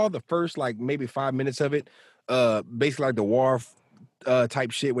I saw the first like maybe 5 minutes of it. Basically like the war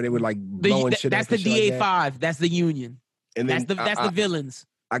type shit where they were like blowing shit up. That's the DA5. That's the Union. And that's the villains.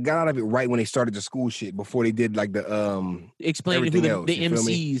 I got out of it right when they started the school shit before they did like the explaining who the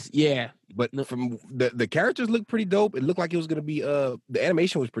MCs. Yeah. But from the characters looked pretty dope. It looked like it was gonna be the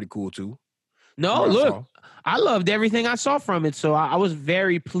animation was pretty cool too. No, look, I loved everything I saw from it. So I was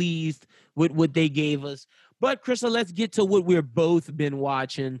very pleased with what they gave us. But Krista, let's get to what we're both been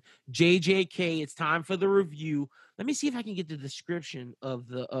watching. JJK, it's time for the review. Let me see if I can get the description of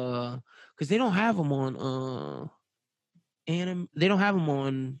the because they don't have them on they don't have them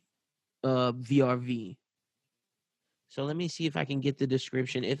on VRV. So let me see if I can get the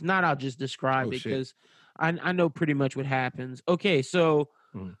description. If not, I'll just describe it because I know pretty much what happens. Okay, so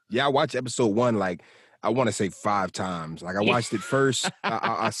yeah, I watched episode 1 like I want to say 5 times. Like I watched it first.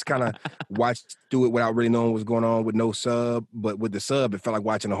 I kind of watched through it without really knowing what's going on with no sub. But with the sub, it felt like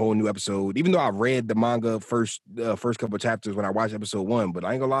watching a whole new episode. Even though I read the manga first couple of chapters when I watched episode 1, but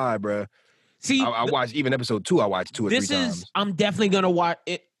I ain't gonna lie, bro. See, I watched even episode 2. I watched 2 or 3 times. I'm definitely gonna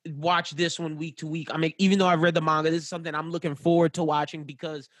watch this one week to week. I mean, even though I've read the manga, this is something I'm looking forward to watching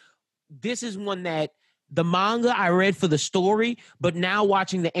because this is one that the manga I read for the story, but now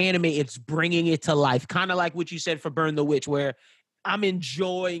watching the anime, it's bringing it to life. Kind of like what you said for Burn the Witch, where I'm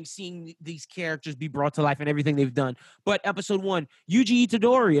enjoying seeing these characters be brought to life and everything they've done. But episode 1, Yuji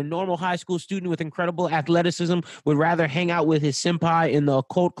Itadori, a normal high school student with incredible athleticism, would rather hang out with his senpai in the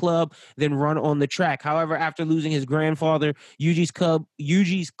occult club than run on the track. However, after losing his grandfather,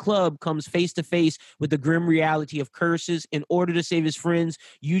 Yuji's club comes face to face with the grim reality of curses. In order to save his friends,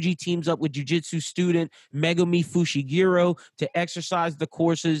 Yuji teams up with jiu-jitsu student Megumi Fushiguro to exorcise the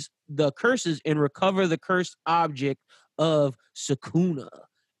curses and recover the cursed object of Sukuna.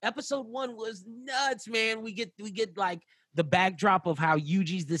 Episode 1 was nuts, man. We get like the backdrop of how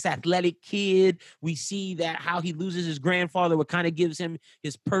Yuji's this athletic kid. We see that how he loses his grandfather, what kind of gives him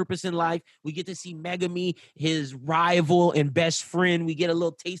his purpose in life. We get to see Megumi, his rival and best friend. We get a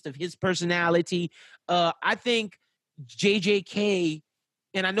little taste of his personality. I think JJK,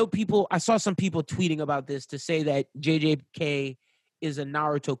 and I saw some people tweeting about this to say that JJK is a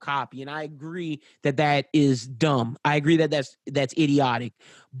Naruto copy, and I agree that is dumb. I agree that that's idiotic.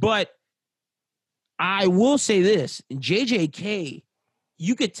 But I will say this, JJK,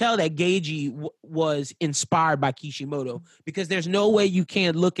 you could tell that Geiji was inspired by Kishimoto because there's no way you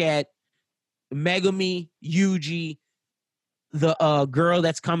can't look at Megumi, Yuji, the girl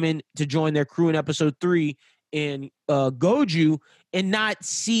that's coming to join their crew in episode 3, and Goju, and not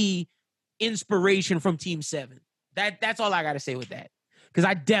see inspiration from Team 7. That's all I got to say with that. Because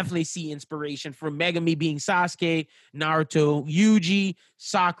I definitely see inspiration from Megumi being Sasuke, Naruto, Yuji,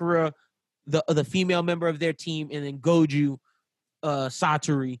 Sakura, the female member of their team, and then Goju,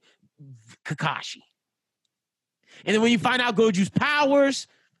 Satoru, Kakashi. And then when you find out Goju's powers,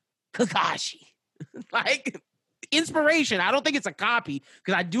 Kakashi. Like, inspiration. I don't think it's a copy,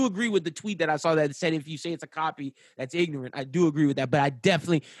 because I do agree with the tweet that I saw that said if you say it's a copy, that's ignorant. I do agree with that, but I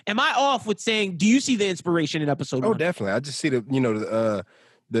definitely am I off with saying, do you see the inspiration in episode 1? Oh, definitely. I just see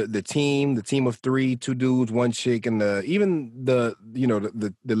the team of 3, 2 dudes, 1 chick, and the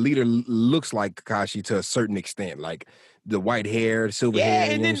leader looks like Kakashi to a certain extent, like the white hair, the silver hair.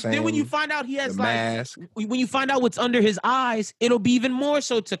 Yeah, and then when you find out he has the mask, when you find out what's under his eyes, it'll be even more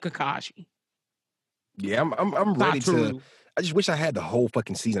so to Kakashi. Yeah, I'm ready to. I just wish I had the whole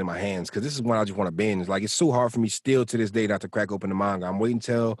fucking season in my hands, because this is one I just want to binge. Like, it's so hard for me still to this day not to crack open the manga. I'm waiting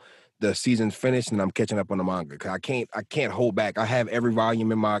till the season's finished and I'm catching up on the manga, because I can't hold back. I have every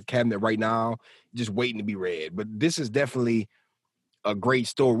volume in my cabinet right now, just waiting to be read. But this is definitely a great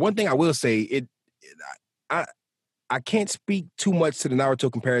story. One thing I will say, I can't speak too much to the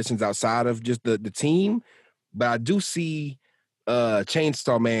Naruto comparisons outside of just the team, but I do see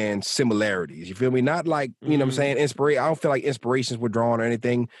Chainsaw Man similarities. You feel me? Not like, you know what I'm saying, inspiration. I don't feel like inspirations were drawn or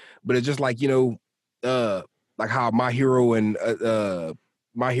anything, but it's just like, like how My Hero and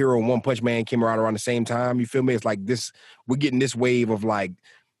One Punch Man came around the same time. You feel me? It's like this, we're getting this wave of like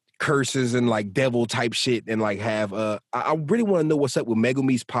curses and like devil type shit, and like have I really want to know what's up with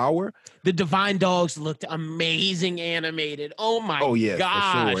Megumi's power. The Divine Dogs looked amazing animated. Oh my gosh. Oh yeah,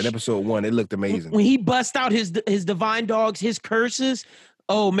 for sure. In episode 1, it looked amazing. When he bust out his Divine Dogs, his curses.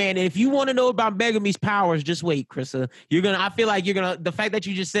 Oh man, and if you want to know about Megumi's powers, just wait, Krista. I feel like you're gonna, the fact that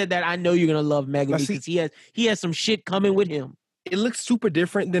you just said that, I know you're gonna love Megumi, because he has some shit coming with him. It looks super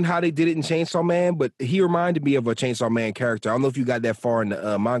different than how they did it in Chainsaw Man, but he reminded me of a Chainsaw Man character. I don't know if you got that far in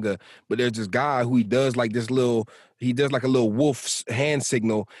the manga, but there's this guy who he does like a little wolf's hand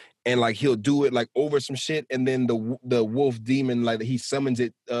signal, and like he'll do it like over some shit, and then the wolf demon, like he summons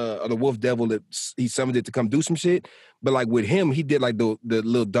it, or the wolf devil, that he summons it to come do some shit. But like with him, he did like the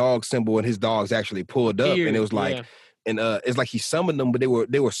little dog symbol, and his dogs actually pulled up, and it was like, and it's like he summoned them, but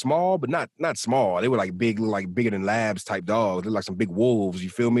they were small, but not small. They were like big, like bigger than labs type dogs. They're like some big wolves. You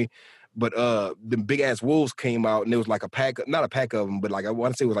feel me? But the big ass wolves came out, and there was like not a pack of them, but like I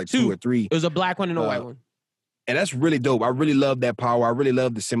want to say it was like two or three. It was a black one and a white one. And that's really dope. I really love that power. I really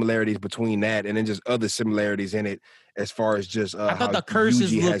love the similarities between that and then just other similarities in it, as far as just I thought the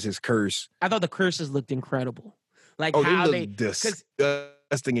curses has his curse. I thought the curses looked incredible. Like how they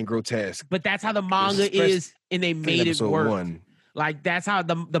disgusting and grotesque. But that's how the manga is, and they made it work. 1. Like that's how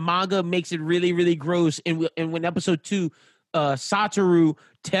the manga makes it really, really gross. And when episode 2, Satoru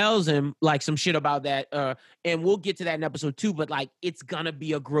tells him like some shit about that, and we'll get to that in episode 2. But like it's gonna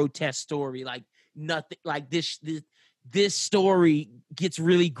be a grotesque story. Like nothing like this story gets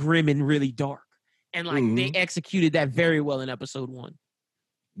really grim and really dark, and like they executed that very well in episode 1.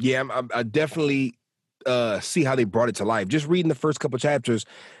 Yeah, I definitely see how they brought it to life. Just reading the first couple chapters,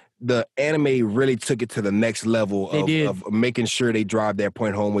 the anime really took it to the next level of making sure they drive their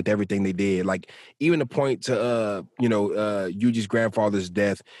point home with everything they did. Like even the point to Yuji's grandfather's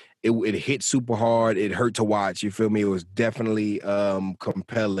death, it hit super hard. It hurt to watch. You feel me? It was definitely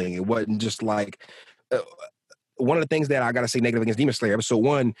compelling. It wasn't just like one of the things that I gotta say negative against Demon Slayer. Episode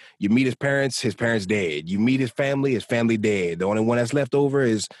 1, you meet his parents dead. You meet his family dead. The only one that's left over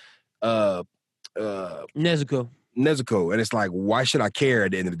is Nezuko. And it's like, why should I care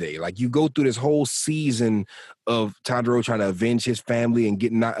at the end of the day? Like you go through this whole season of Tanjiro trying to avenge his family and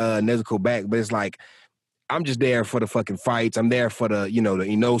getting Nezuko back, but it's like, I'm just there for the fucking fights. I'm there for the, the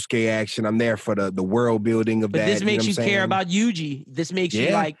Inosuke action. I'm there for the world building of that. But this makes you care about Yuji. This makes you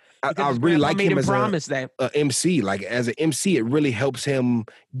like, I really like him as a MC. Like as an MC, it really helps him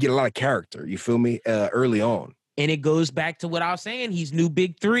get a lot of character. You feel me? Early on. And it goes back to what I was saying. He's new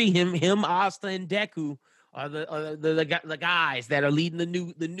big 3. Him, Asta, and Deku are the guys that are leading the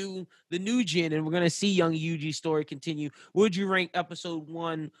new gen, and we're gonna see young Yuji's story continue. Would you rank episode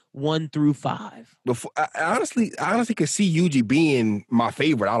 1 through 5? Before I honestly could see Yuji being my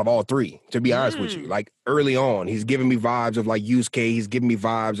favorite out of all 3. To be honest with you, like early on, he's giving me vibes of like Yusuke. He's giving me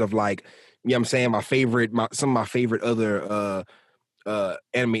vibes of like, you know what I'm saying, some of my favorite other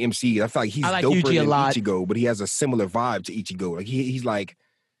anime MCs. I feel like he's doper than Ichigo, but he has a similar vibe to Ichigo. Like he's like.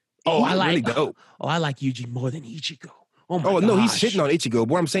 Really dope. I like Yuji more than Ichigo. Oh my gosh. No, he's sitting on Ichigo. But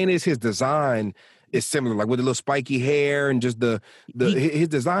what I'm saying is his design is similar, like with the little spiky hair and just his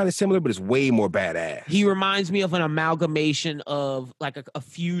design is similar, but it's way more badass. He reminds me of an amalgamation of like a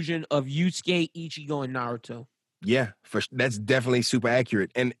fusion of Yusuke, Ichigo, and Naruto. Yeah, that's definitely super accurate,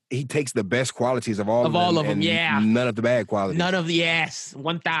 and he takes the best qualities of all of them. Yeah, none of the bad qualities.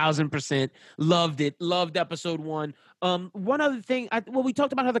 1000%. Loved it. Loved episode 1. One other thing, we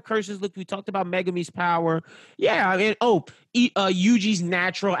talked about how the curses looked. We talked about Megumi's power. Yeah, I mean, Yuji's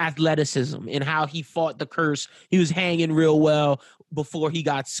natural athleticism and how he fought the curse. He was hanging real well before he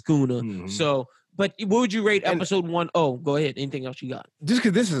got Sukuna. Mm-hmm. So. But what would you rate episode 1? Oh, go ahead. Anything else you got? Just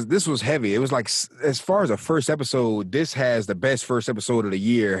because this was heavy. It was like, as far as a first episode, this has the best first episode of the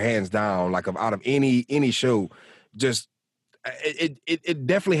year, hands down. Like out of any show, just it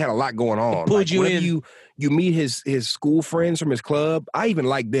definitely had a lot going on. It pulled you in. You meet his school friends from his club. I even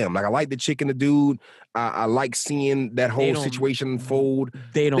like them. Like I like the chick and the dude. I like seeing that whole situation unfold.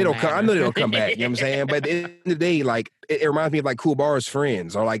 They don't come. I know they don't come back. You know what I'm saying? But at the end of the day, like it reminds me of like Kuwabara's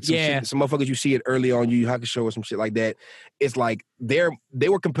friends or like some motherfuckers you see it early on Yu Yu Hakusho or some shit like that. It's like they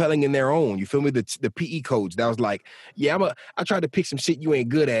were compelling in their own. You feel me? The PE coach that was like, yeah, I tried to pick some shit you ain't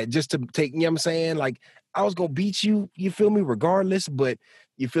good at just to take. You know what I'm saying? Like I was gonna beat you. You feel me? Regardless, but.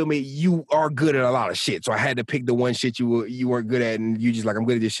 You feel me? You are good at a lot of shit. So I had to pick the one shit you weren't good at, and you just like, I'm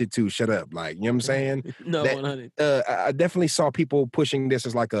good at this shit too. Shut up. Like, you know what I'm saying? No, 100. I definitely saw people pushing this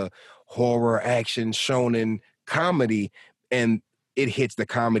as like a horror, action, shonen comedy, and it hits the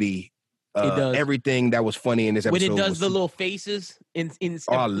comedy. It does. Everything that was funny in this episode. When it does the little faces I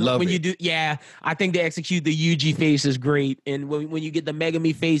love when it. You do, yeah. I think they execute the Yuji faces great, and when you get the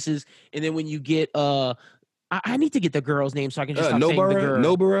Megumi faces, and then when you get I need to get the girl's name so I can just stop saying the girl.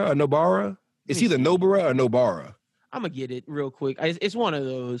 Nobara? It's either Nobara or Nobara. I'm going to get it real quick. It's one of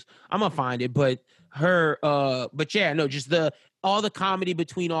those. I'm going to find it. But her, just all the comedy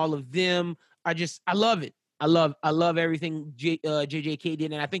between all of them. I love it. I love everything JJK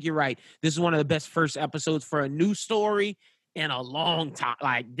did. And I think you're right. This is one of the best first episodes for a new story in a long time.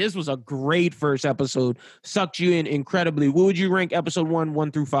 Like, this was a great first episode. Sucked you in incredibly. What would you rank episode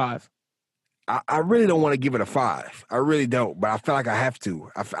 1 through 5? I really don't want to give it a 5. I really don't, but I feel like I have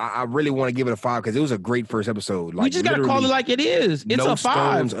to. I really want to give it a 5 because it was a great first episode. Like, we just gotta call it like it is. It's no a 5.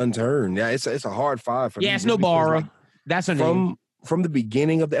 stones unturned. Yeah, it's a hard 5 for me. Yeah, it's Nobara. Like, that's her name. From the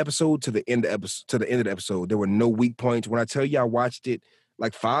beginning of the episode to the end of the episode, there were no weak points. When I tell you, I watched it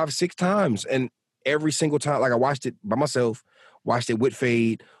like 5-6 times, and every single time, like I watched it by myself, watched it with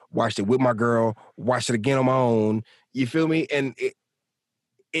Fade, watched it with my girl, watched it again on my own. You feel me? And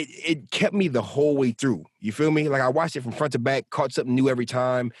it kept me the whole way through. You feel me? Like I watched it from front to back, caught something new every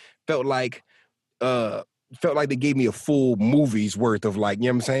time. Felt like they gave me a full movie's worth of, like, you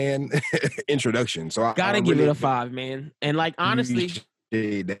know what I'm saying? Introduction. So I gotta give it a 5, man. And like, honestly,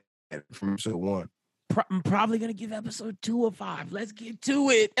 that from episode 1. I'm probably going to give episode 2 a 5. Let's get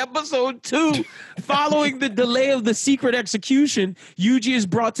to it. Episode 2. Following the delay of the secret execution, Yuji is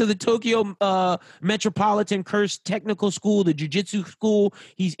brought to the Tokyo Metropolitan Cursed Technical School, the jiu-jitsu school.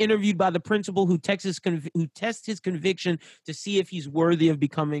 He's interviewed by the principal who tests his conviction to see if he's worthy of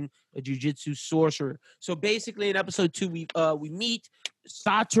becoming a jiu-jitsu sorcerer. So basically in episode 2, we meet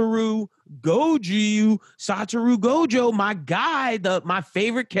Satoru Gojo, my guy, my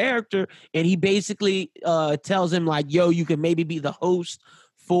favorite character, and he basically tells him, like, yo, you can maybe be the host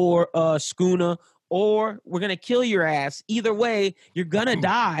for Sukuna, or we're gonna kill your ass. Either way, you're gonna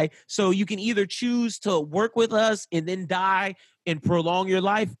die. So you can either choose to work with us and then die and prolong your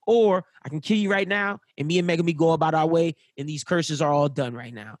life, or I can kill you right now and me and Megumi go about our way, and these curses are all done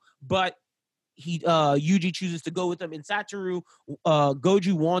right now. But Yuji chooses to go with him, and Satoru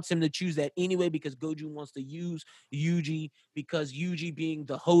Gojo wants him to choose that anyway, because Gojo wants to use Yuji, because Yuji being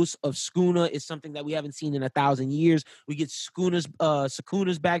the host of Sukuna is something that we haven't seen in 1,000 years. We get Sukuna's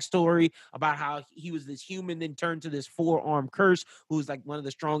backstory about how he was this human, then turned to this 4-armed curse, who's like one of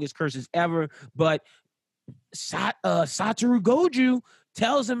the strongest curses ever. But Satoru Gojo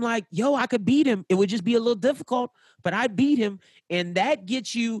tells him, like, yo, I could beat him. It would just be a little difficult, but I'd beat him. And that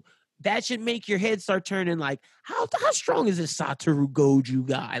gets you, that should make your head start turning, like, how strong is this Satoru Gojo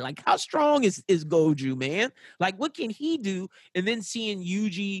guy? Like, how strong is Gojo, man? Like, what can he do? And then seeing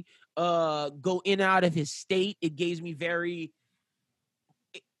Yuji go in and out of his state, it gives me very,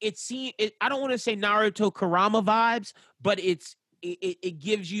 I don't want to say Naruto Kurama vibes, but it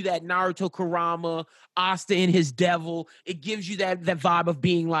gives you that Naruto Kurama, Asta and his devil. It gives you that vibe of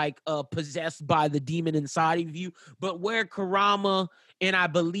being like possessed by the demon inside of you. But where Kurama and I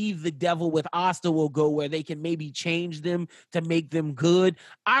believe the devil with Asta will go, where they can maybe change them to make them good,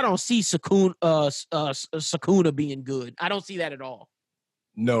 I don't see Sukuna being good. I don't see that at all.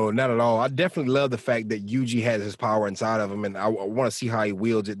 No, not at all. I definitely love the fact that Yuji has his power inside of him, and I want to see how he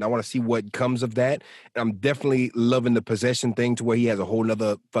wields it, and I want to see what comes of that. And I'm definitely loving the possession thing, to where he has a whole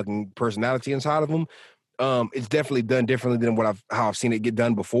nother fucking personality inside of him. It's definitely done differently than how I've seen it get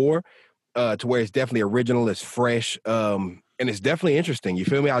done before, to where it's definitely original, it's fresh, and it's definitely interesting. You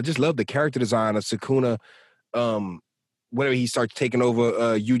feel me? I just love the character design of Sukuna. Whenever he starts taking over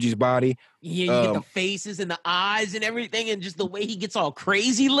Yuji's body. Yeah, you get the faces and the eyes and everything, and just the way he gets all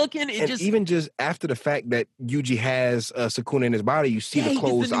crazy looking. Even just after the fact that Yuji has Sukuna in his body, you see the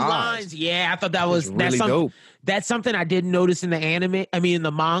closed eyes. Lines. Yeah, I thought that was really dope. That's something I didn't notice in the anime. I mean, in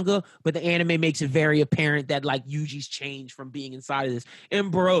the manga, but the anime makes it very apparent that, like, Yuji's changed from being inside of this.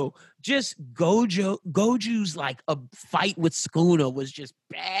 And bro, just Gojo's like a fight with Sukuna was just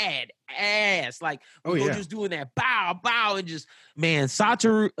bad ass. Like, Gojo's doing that bow, and just, man,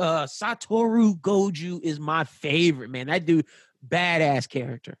 Satoru Gojo is my favorite, man. That dude, badass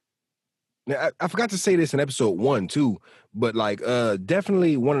character. Now, I forgot to say this in episode 1 too, but like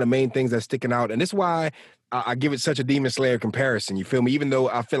definitely one of the main things that's sticking out, and this is why I give it such a Demon Slayer comparison. You feel me? Even though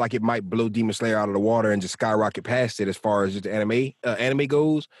I feel like it might blow Demon Slayer out of the water and just skyrocket past it as far as just anime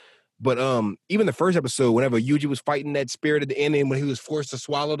goes. But even the first episode, whenever Yuji was fighting that spirit at the end, and when he was forced to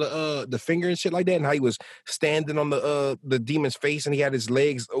swallow the finger and shit like that, and how he was standing on the demon's face and he had his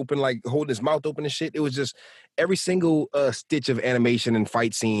legs open, like holding his mouth open and shit. It was just every single stitch of animation and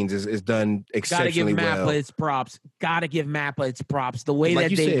fight scenes is done exceptionally well. Gotta give Mappa its props. The way, like,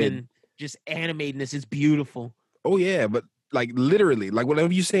 that they've been just animating this is beautiful. Oh yeah, but like literally, like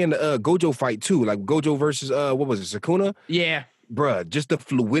whenever you say in the Gojo fight too, like Gojo versus what was it, Sukuna? Yeah. Bruh, just the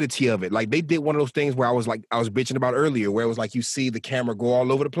fluidity of it. Like, they did one of those things where I was bitching about earlier, where it was like you see the camera go all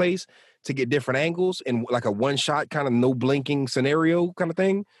over the place to get different angles and like a one shot kind of no blinking scenario kind of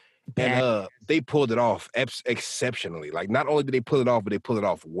thing. And they pulled it off exceptionally. Like, not only did they pull it off, but they pulled it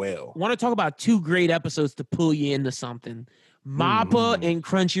off well. I want to talk about 2 great episodes to pull you into something. Mappa and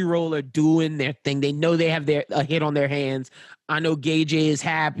Crunchyroll are doing their thing. They know they have a hit on their hands. I know Geiji is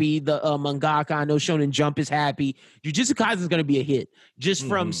happy. The mangaka, I know Shonen Jump is happy. Jujutsu Kaisen is going to be a hit just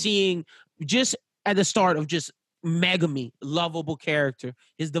from seeing just at the start of just Megami, lovable character.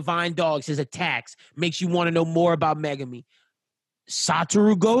 His divine dogs, his attacks, makes you want to know more about Megami.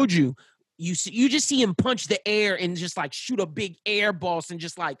 Satoru Gojo, you just see him punch the air and just like shoot a big air boss and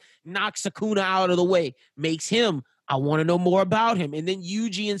just like knock Sukuna out of the way. Makes him, I want to know more about him. And then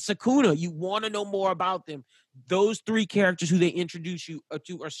Yuji and Sukuna, you want to know more about them. Those three characters who they introduce you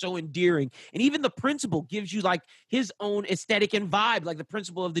to are so endearing. And even the principal gives you like his own aesthetic and vibe, like the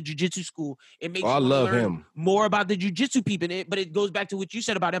principal of the jiu-jitsu school. It makes you love learn him more about the jiu-jitsu people. But it goes back to what you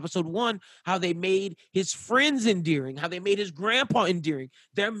said about episode 1, how they made his friends endearing, how they made his grandpa endearing.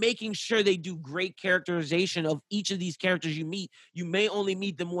 They're making sure they do great characterization of each of these characters you meet. You may only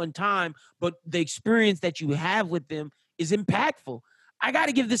meet them one time, but the experience that you have with them is impactful. I got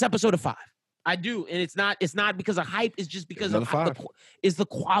to give this episode a 5. I do, and it's not because of hype. It's just because of the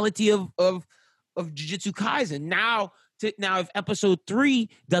quality of Jujutsu Kaisen. Now, if episode 3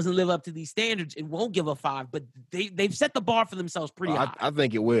 doesn't live up to these standards, it won't give a 5. But they've set the bar for themselves pretty high. I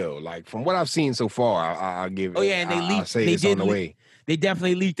think it will. Like from what I've seen so far, I'll give it. Oh yeah, and they leaked. They did on the way. They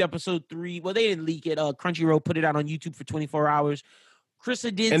definitely leaked episode 3. Well, they didn't leak it. Crunchyroll put it out on YouTube for 24 hours.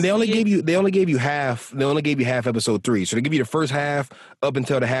 Krista did, and they only gave you half episode 3. So they give you the first half up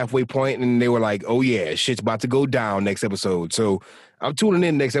until the halfway point, and they were like, "Oh yeah, shit's about to go down next episode." So I'm tuning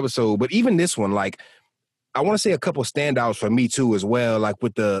in next episode. But even this one, like, I want to say a couple standouts for me too as well. Like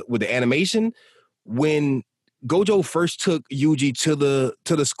with the animation, when Gojo first took Yuji to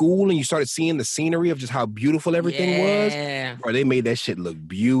the school and you started seeing the scenery of just how beautiful everything was. Bro, they made that shit look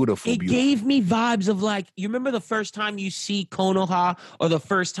beautiful. It gave me vibes of like, you remember the first time you see Konoha or the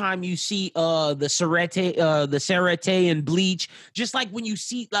first time you see the Sarete and Bleach, just like when you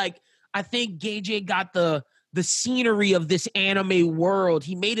see, like, I think Geiji got the scenery of this anime world.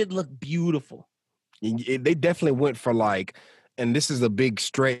 He made it look beautiful. They definitely went for like, and this is a big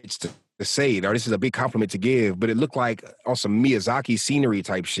stretch to say it, or this is a big compliment to give, but it looked like on some Miyazaki scenery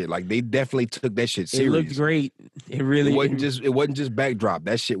type shit. Like they definitely took that shit serious. It looked great. It wasn't just backdrop.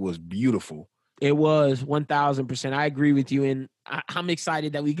 That shit was beautiful. It was 1,000%. I agree with you, and I'm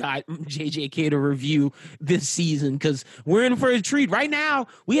excited that we got JJK to review this season because we're in for a treat. Right now,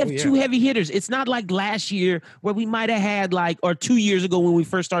 we have 2 heavy hitters. It's not like last year where we might have had like, or 2 years ago when we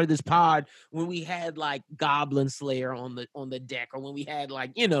first started this pod, when we had like Goblin Slayer on the deck, or when we had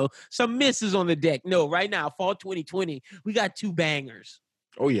like, some misses on the deck. No, right now, fall 2020, we got 2 bangers.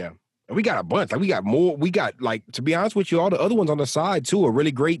 Oh yeah. We got a bunch. Like we got more. We got, like, to be honest with you, all the other ones on the side too are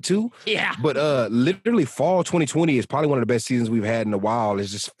really great too. Yeah. But literally fall 2020 is probably one of the best seasons we've had in a while.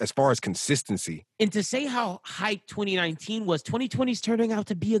 It's just as far as consistency. And to say how hyped 2019 was, 2020 is turning out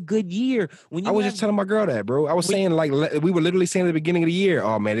to be a good year. I was just telling my girl that, bro. I was saying, like, we were literally saying at the beginning of the year,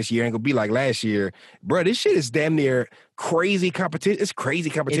 oh man, this year ain't gonna be like last year. Bro, this shit is damn near crazy competition. It's crazy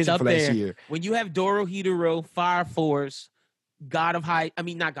competition for last year. When you have Dorohedoro, Fire Force, not God of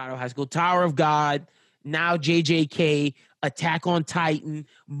High School, Tower of God, now JJK, Attack on Titan,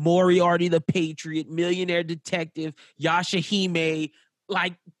 Moriarty the Patriot, Millionaire Detective, Yashahime,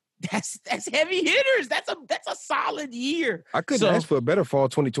 like that's heavy hitters. That's a solid year. I couldn't ask for a better fall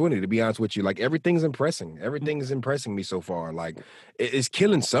 2020, to be honest with you. Like everything's impressing. Everything is impressing me so far. Like it's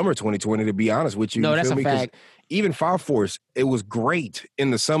killing summer 2020, to be honest with you. No, that's a fact. Even Fire Force, it was great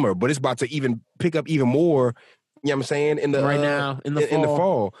in the summer, but it's about to even pick up even more. You know what I'm saying? In the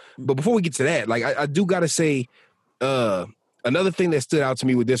fall. But before we get to that, like I do gotta say, another thing that stood out to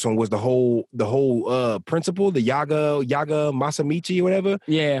me with this one was the whole principal, the Yaga Masamichi or whatever.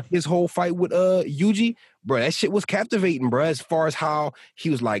 Yeah. His whole fight with Yuji, bro, that shit was captivating, bro. As far as how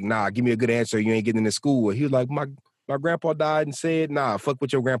he was like, nah, give me a good answer. You ain't getting into school. He was like, my grandpa died and said, nah, fuck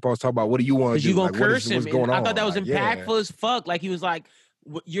what your grandpa's talking about. What do you want to do? You gonna like, curse him. What's going on? I thought that was impactful as fuck. Like he was like,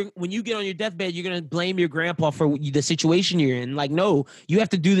 when you get on your deathbed, you're gonna blame your grandpa for the situation you're in. Like, no, you have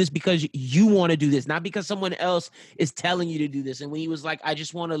to do this because you want to do this, not because someone else is telling you to do this. And when he was like, I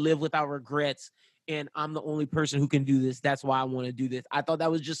just want to live without regrets, and I'm the only person who can do this. That's why I want to do this. I thought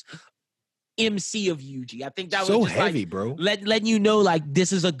that was just MC of Yuji. I think that was so just heavy, like, bro. Letting you know, like,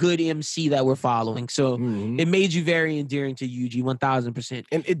 this is a good MC that we're following. So it made you very endearing to Yuji, 1,000%.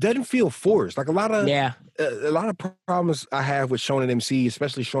 And it doesn't feel forced. Like a lot of problems I have with Shonen MCs,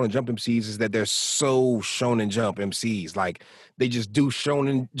 especially Shonen Jump MCs, is that they're so Shonen Jump MCs. Like they just do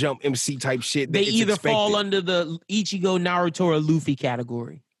Shonen Jump MC type shit. They either fall under the Ichigo, Naruto, or Luffy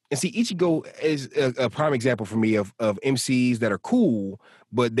category. And see, Ichigo is a prime example for me of MCs that are cool,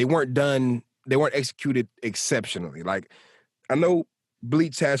 but they weren't executed exceptionally. Like, I know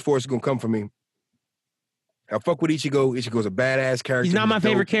Bleach Task Force is going to come for me. I fuck with Ichigo. Ichigo's a badass character. He's not my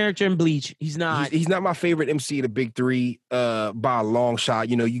favorite character in Bleach. He's not. He's not my favorite MC of the big three by a long shot.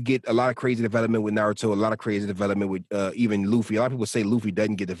 You know, you get a lot of crazy development with Naruto, a lot of crazy development with even Luffy. A lot of people say Luffy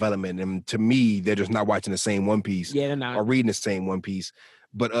doesn't get development, and to me, they're just not watching the same One Piece. Yeah, they're not. Or reading the same One Piece.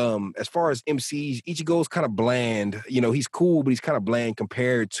 But as far as MCs, Ichigo's kind of bland. You know, he's cool, but he's kind of bland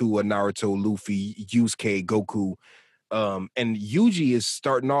compared to a Naruto, Luffy, Yusuke, Goku. And Yuji is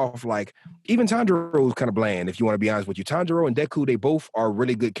starting off like, even Tanjiro is kind of bland, if you want to be honest with you. Tanjiro and Deku, they both are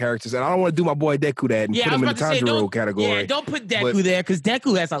really good characters. And I don't want to do my boy Deku that and put him in the Tanjiro category. Yeah, don't put Deku there, because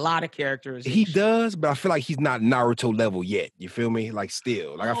Deku has a lot of characters. He does, but I feel like he's not Naruto level yet. You feel me? Like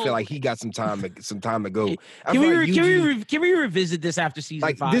still. Like I feel like he got some time to go. Can we revisit this after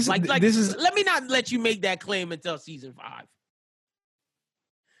season 5? This is, let me not let you make that claim until season 5.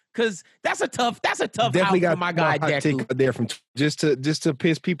 Because that's a tough out for my guy Deku. Take there from just to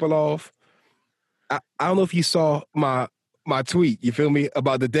piss people off. I don't know if you saw my tweet, you feel me,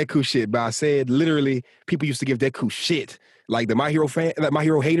 about the Deku shit, but I said literally people used to give Deku shit. Like the My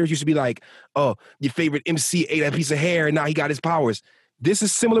Hero haters used to be like, oh, your favorite MC ate that piece of hair and now he got his powers. This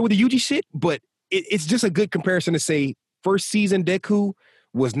is similar with the Yuji shit, but it's just a good comparison to say first season Deku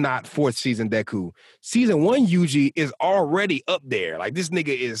was not fourth season Deku. Season 1 Yuji is already up there. Like this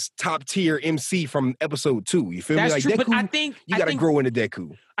nigga is top tier MC from episode 2. You feel me? Like true, Deku, but I think you got to grow into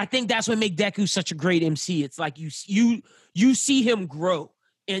Deku. I think that's what makes Deku such a great MC. It's like you see him grow,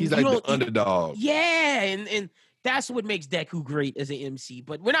 and he's like the underdog. Yeah, and that's what makes Deku great as an MC.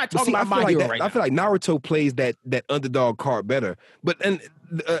 But we're not talking about My Hero right now. I feel like Naruto plays that underdog card better. But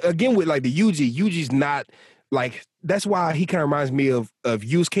again with like the Yuji's not. Like, that's why he kind of reminds me of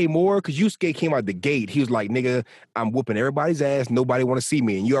Yusuke more, because Yusuke came out the gate. He was like, nigga, I'm whooping everybody's ass. Nobody want to see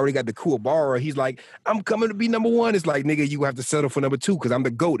me. And you already got the Kuwabara. He's like, I'm coming to be number 1. It's like, nigga, you have to settle for number 2 because I'm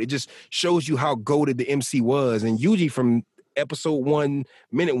the GOAT. It just shows you how goated the MC was. And Yuji from episode 1,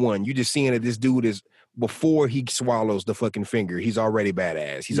 minute 1, you just seeing that this dude is, before he swallows the fucking finger, he's already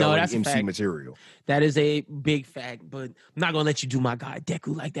badass. He's already MC material. That is a big fact, but I'm not going to let you do my guy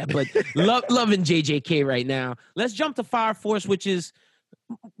Deku like that. But loving JJK right now. Let's jump to Fire Force, which is,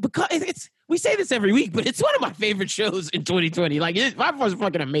 because we say this every week, but it's one of my favorite shows in 2020. Like, Fire Force is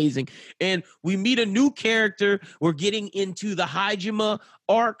fucking amazing. And we meet a new character. We're getting into the Hajime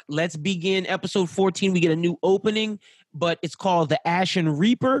arc. Let's begin episode 14. We get a new opening, but it's called the Ashen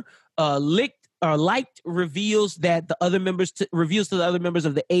Reaper. Light reveals that reveals to the other members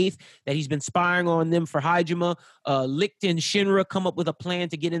of the 8th that he's been spying on them for Hajime. Licht and Shinra come up with a plan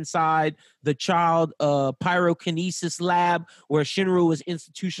to get inside the child pyrokinesis lab where Shinra was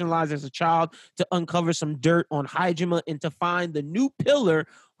institutionalized as a child to uncover some dirt on Hajime and to find the new pillar,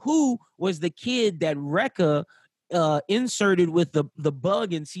 who was the kid that Rekka inserted with the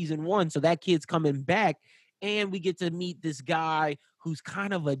bug in season 1. So that kid's coming back. And we get to meet this guy who's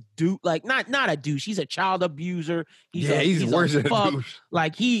kind of a douche, like not a douche. He's a child abuser. He's worse than a douche.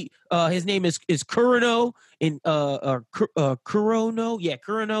 Like his name is Kurano and Kurano, yeah,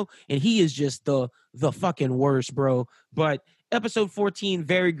 Kurano, and he is just the fucking worst, bro. But episode 14,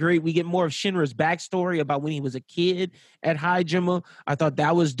 very great. We get more of Shinra's backstory about when he was a kid at Hajime. I thought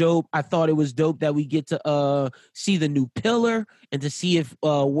that was dope. I thought it was dope that we get to see the new pillar and to see if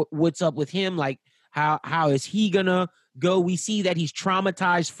what's up with him, like. How is he gonna go? We see that he's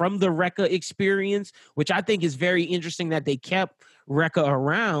traumatized from the Rekka experience, which I think is very interesting that they kept Rekka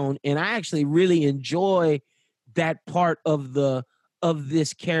around, and I actually really enjoy that part of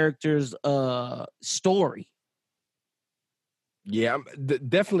this character's story. Yeah,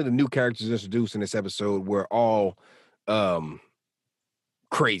 definitely the new characters introduced in this episode were all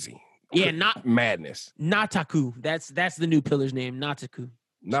crazy. Yeah, not madness. Nataku. That's the new pillar's name, Nataku.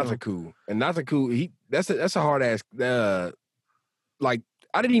 Nataku. And Nataku, that's a hard ass. Like,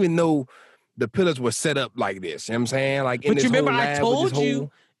 I didn't even know the pillars were set up like this. You know what I'm saying? Like, but you remember I told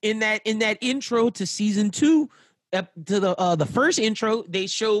you in that intro to season 2, to the first intro, they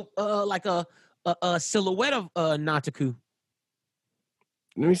show like a silhouette of Nataku.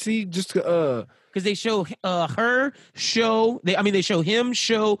 Let me see, just because they show they show him,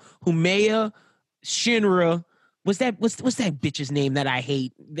 show Humea, Shinra. What's that bitch's name that I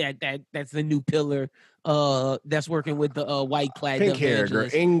hate? That's the new pillar. That's working with the white clad pink hair girl.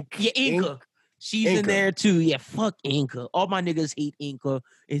 Inka. She's Inka in there too. Yeah, fuck Inka. All my niggas hate Inka.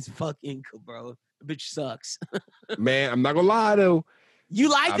 It's fuck Inka, bro. The bitch sucks. Man, I'm not gonna lie though. You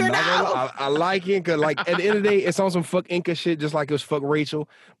like her now? I like Inka. Like at the end of the day, it's on some fuck Inka shit, just like it was fuck Rachel.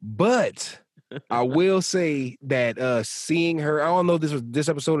 But I will say that seeing her, I don't know if this was this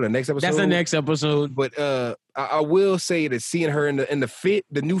episode or the next episode. That's the next episode. But I will say that seeing her in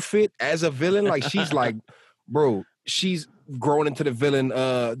the new fit as a villain, like she's like Bro, she's grown into the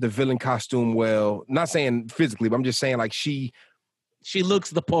villain costume well. Not saying physically, but I'm just saying like she looks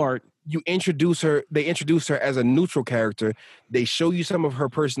the part. They introduce her as a neutral character. They show you some of her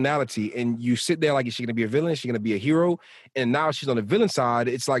personality, and you sit there like, is she gonna be a villain? Is she gonna be a hero? And now she's on the villain side.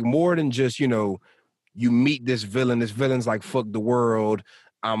 It's like more than just, you meet this villain. This villain's like, fuck the world.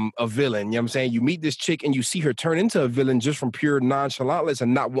 I'm a villain. You know what I'm saying? You meet this chick and you see her turn into a villain just from pure nonchalantness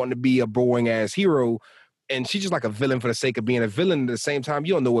and not wanting to be a boring ass hero. And she's just like a villain for the sake of being a villain. At the same time,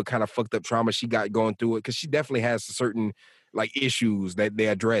 you don't know what kind of fucked up trauma she got going through it, because she definitely has certain like issues that they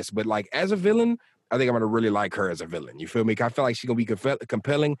address. But like as a villain, I think I'm gonna really like her as a villain. You feel me? I feel like she's gonna be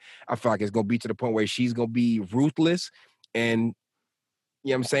compelling. I feel like it's gonna be to the point where she's gonna be ruthless, and you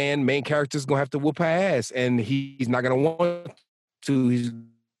know what I'm saying, main character's gonna have to whoop her ass, and he's not gonna want to.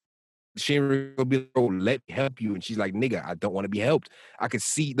 Shinra will be like, oh, let me help you. And she's like, nigga, I don't want to be helped. I could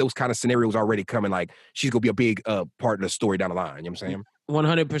see those kind of scenarios already coming. Like, she's going to be a big part of the story down the line. You know what I'm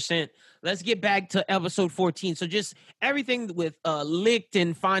saying? 100%. Let's get back to episode 14. So just everything with Licht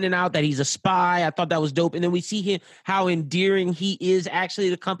and finding out that he's a spy. I thought that was dope. And then we see him, how endearing he is actually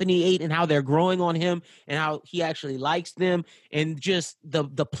to Company 8 and how they're growing on him and how he actually likes them, and just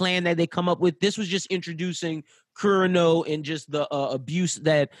the plan that they come up with. This was just introducing Kureno and just the abuse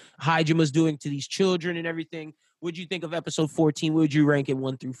that Haijuma's doing to these children and everything. What'd you think of episode 14? What would you rank it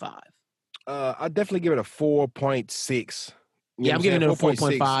 1 through 5? I'd definitely give it a 4.6. Yeah, I'm giving it a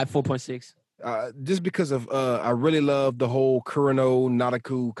 4.5, 4.6. Just because of I really love the whole Kureno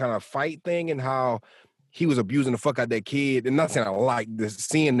Nadaku kind of fight thing and how he was abusing the fuck out that kid. And not saying I like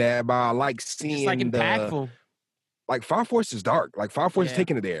seeing that, but I like seeing it's like impactful. Like Fire Force is dark. Like Fire Force is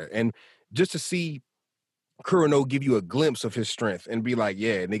taking it there. And just to see Kureno give you a glimpse of his strength and be like,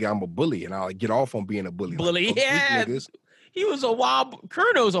 yeah, nigga, I'm a bully, and I'll get off on being a bully. Like, yeah. He was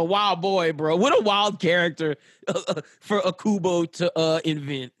Kureno's a wild boy, bro. What a wild character for Akubo to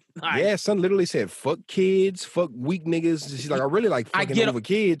invent. Like, yeah, son literally said, fuck kids, fuck weak niggas. She's like, I really like fucking over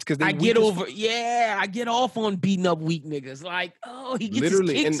kids because I get off on beating up weak niggas. Like, oh, he gets his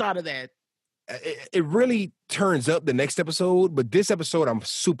kicks out of that. It really turns up the next episode, but this episode I'm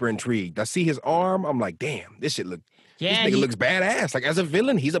super intrigued. I see his arm, I'm like, damn, this nigga looks badass. Like as a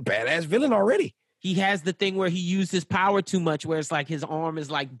villain, he's a badass villain already. He has the thing where he used his power too much, where it's like his arm is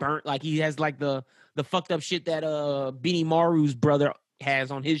like burnt, like he has like the fucked up shit that Benimaru's brother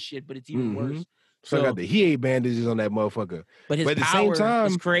has on his shit, but it's even worse. So I got the Hiei bandages on that motherfucker. But his power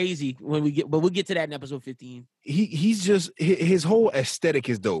is crazy we'll get to that in episode 15. He's just, his whole aesthetic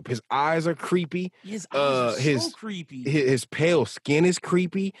is dope. His eyes are creepy. His eyes are so creepy. His pale skin is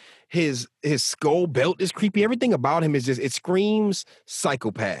creepy. His skull belt is creepy. Everything about him is just, it screams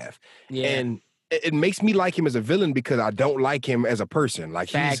psychopath. Yeah. And it makes me like him as a villain because I don't like him as a person. Like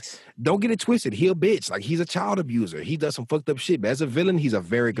don't get it twisted. He a bitch. Like he's a child abuser. He does some fucked up shit. But as a villain, he's a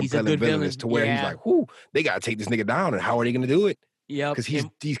very compelling villain to where he's like, whoo, they gotta take this nigga down. And how are they gonna do it? Yeah, because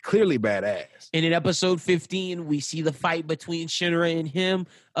he's clearly badass. And in episode 15, we see the fight between Shinra and him.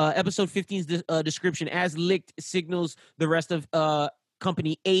 Episode 15's description: as Licht signals the rest of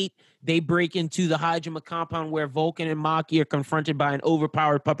Company 8, they break into the Haijima compound where Vulcan and Maki are confronted by an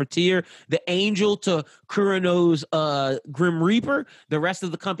overpowered puppeteer, the angel to Kureno's Grim Reaper. The rest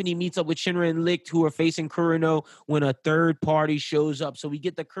of the company meets up with Shinra and Licht, who are facing Kureno when a third party shows up. So we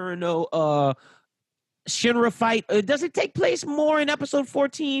get the Kureno Shinra fight. Does it take place more in episode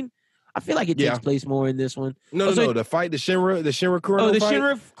 14? I feel like it takes place more in this one. No, the fight, the Shinra Kureno fight.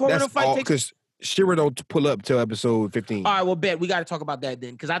 Shinra Kureno fight because Shinra don't pull up till episode 15. All right, well, bet we got to talk about that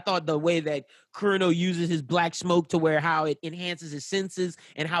then, because I thought the way that Kureno uses his black smoke to where how it enhances his senses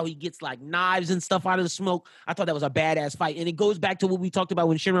and how he gets like knives and stuff out of the smoke, I thought that was a badass fight. And it goes back to what we talked about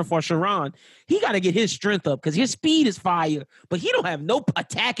when Shinra fought Sharan. He got to get his strength up because his speed is fire, but he don't have no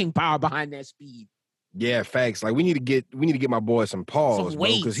attacking power behind that speed. Yeah, facts. Like we need to get my boy some paws, bro,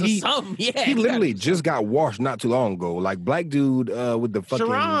 because he literally just got washed not too long ago. Like black dude with the fucking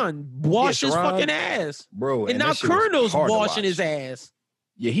Sharan washed his fucking ass, bro, and now Kureno's washing his ass.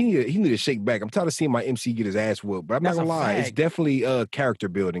 Yeah, he need to shake back. I'm tired of seeing my MC get his ass whooped, but I'm not gonna lie, it's definitely character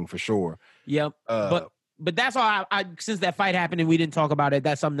building for sure. Yep, but that's all. I since that fight happened and we didn't talk about it,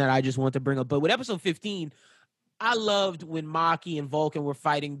 that's something that I just want to bring up. But with episode 15. I loved when Maki and Vulcan were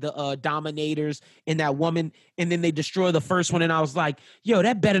fighting the Dominators and that woman, and then they destroy the first one, and I was like, yo,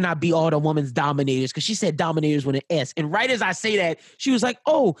 that better not be all the woman's Dominators, because she said Dominators with an S. And right as I say that, she was like,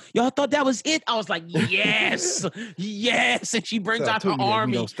 oh, y'all thought that was it? I was like, yes, yes. And she brings out her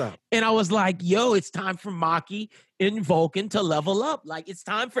army, and I was like, yo, it's time for Maki in Vulcan to level up. Like, it's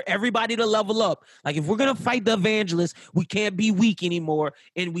time for everybody to level up. Like, if we're going to fight the Evangelist, we can't be weak anymore.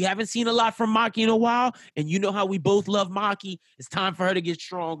 And we haven't seen a lot from Maki in a while. And you know how we both love Maki. It's time for her to get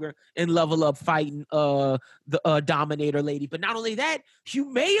stronger and level up fighting the Dominator lady. But not only that,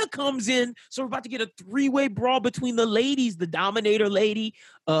 Humea comes in. So we're about to get a 3-way brawl between the ladies, the Dominator lady,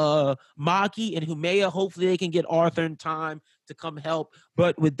 Maki, and Humea. Hopefully they can get Arthur in time to come help.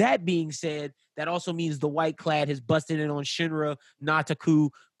 But with that being said, that also means the White Clad has busted in on Shinra, Nataku,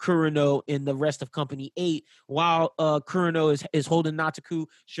 Kureno, and the rest of Company 8. While Kureno is holding Nataku,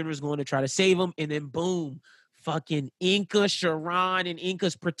 Shinra's going to try to save him. And then boom, fucking Inca, Sharon, and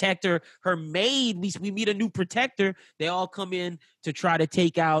Inca's protector, her maid. We meet a new protector. They all come in to try to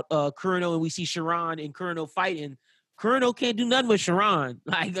take out Kureno, and we see Sharon and Kureno fighting. Kureno can't do nothing with Sharon.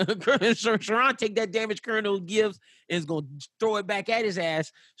 Like, Sharon take that damage Kureno gives and is going to throw it back at his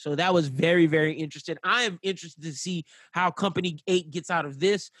ass. So that was very, very interesting. I am interested to see how Company 8 gets out of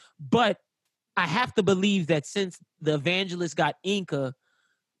this. But I have to believe that since the Evangelist got Inca,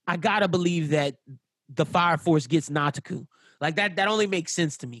 I got to believe that the Fire Force gets Nataku. Like, that only makes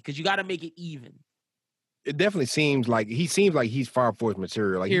sense to me because you got to make it even. It definitely seems like he's Fire Force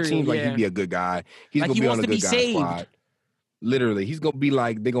material. Like, he seems like he'd be a good guy. He's gonna be on a good guy squad. Literally, he's gonna be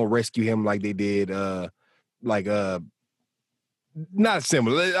like, they're gonna rescue him like they did. Not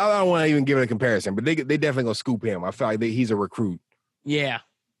similar. I don't want to even give it a comparison, but they definitely gonna scoop him. I feel like he's a recruit. Yeah,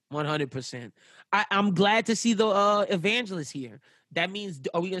 100%. I'm glad to see the Evangelist here. That means,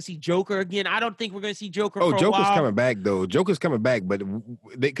 are we going to see Joker again? I don't think we're going to see Joker for a while. Joker's coming back, though. Joker's coming back, but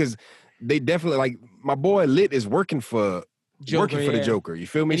because they definitely, like, my boy Lit is working for Joker, the Joker. You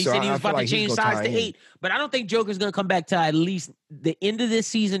feel me? And he said he was about to change sides to 8. But I don't think Joker's going to come back to at least the end of this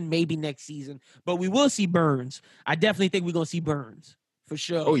season, maybe next season. But we will see Burns. I definitely think we're going to see Burns, for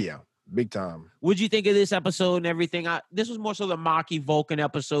sure. Oh, yeah. Big time. What'd you think of this episode and everything? This was more so the Maki Vulcan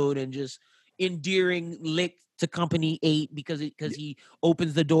episode and just endearing Lick to Company 8 because he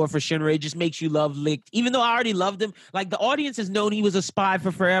opens the door for Shinra. It just makes you love Lick. Even though I already loved him, like, the audience has known he was a spy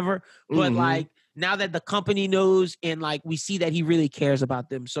for forever, but like, now that the company knows and like we see that he really cares about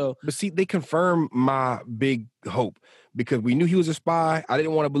them. So, but see, they confirm my big hope because we knew he was a spy. I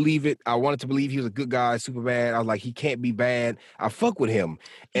didn't want to believe it. I wanted to believe he was a good guy, super bad. I was like, he can't be bad. I fuck with him.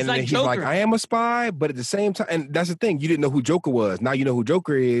 And then he's like, I am a spy, but at the same time, and that's the thing, you didn't know who Joker was. Now you know who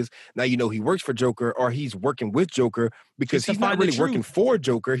Joker is. Now you know he works for Joker or he's working with Joker because he's not really working for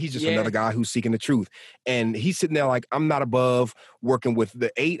Joker. He's just another guy who's seeking the truth. And he's sitting there like, I'm not above working with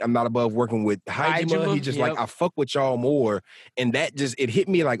the 8. I'm not above working with Hajime. He's just like, I fuck with y'all more. And that just, it hit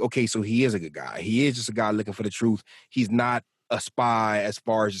me like, okay, so he is a good guy. He is just a guy looking for the truth. He's not a spy as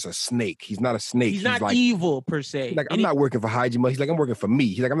far as just a snake. He's not a snake. He's not like, evil per se. Like, I'm not working for Hajime. He's like, I'm working for me.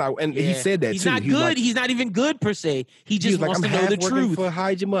 He's like, I'm not, and he said that he's too. Not good. Like, he's not even good per se. He just wants to know the truth. For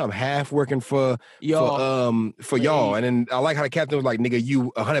Hajime, I'm half working for y'all. And then I like how the captain was like, nigga,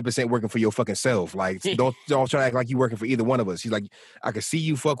 you 100% working for your fucking self. Like, don't try to act like you working for either one of us. He's like, I can see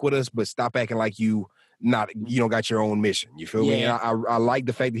you fuck with us, but stop acting like you don't got your own mission. You feel me? And I like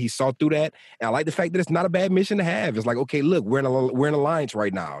the fact that he saw through that, and I like the fact that it's not a bad mission to have. It's like, okay, look, we're in alliance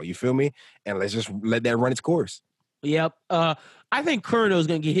right now. You feel me? And let's just let that run its course. Yep. I think Kureno's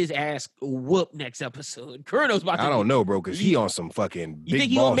gonna get his ass whooped next episode. Kureno's about to. I don't know, bro, because he on some fucking big. You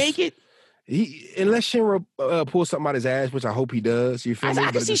think he gonna make it? Unless Shinra pulls something out his ass, which I hope he does. You feel me?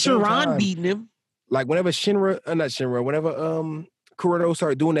 I can see Sharon beating him. Like whenever Kureno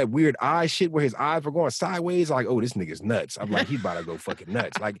started doing that weird eye shit where his eyes were going sideways, like, oh, this nigga's nuts. I'm like, he's about to go fucking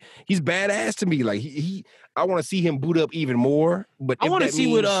nuts. Like, he's badass to me. Like, I want to see him boot up even more. But I want to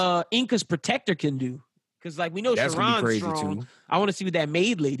see what Inca's protector can do. Because, like, we know Sharon's strong. Too. I want to see what that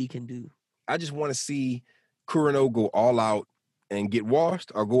maid lady can do. I just want to see Kureno go all out and get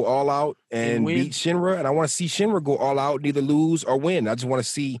washed, or go all out and beat Shinra. And I want to see Shinra go all out, neither lose or win. I just want to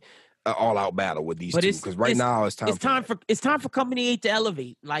see an all-out battle with these two, because right now it's time for Company 8 to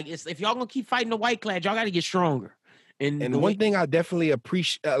elevate. Like, if y'all gonna keep fighting the White Clad, y'all got to get stronger. And one thing I definitely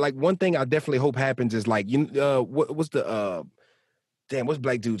appreciate, one thing I definitely hope happens is like, what's the what's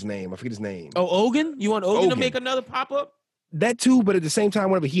black dude's name? I forget his name. Oh, Ogun? You want Ogun to make another pop up? That too, but at the same time,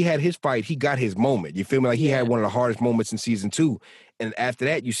 whenever he had his fight, he got his moment. You feel me? Like, he had one of the hardest moments in season 2, and after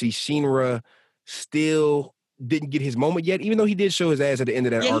that, you see Shinra still didn't get his moment yet, even though he did show his ass at the end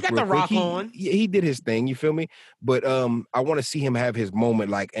of that arc. He got the rock on. He did his thing, you feel me? But I want to see him have his moment,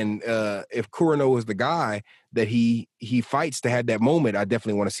 like, and if Kureno is the guy, that he fights to have that moment. I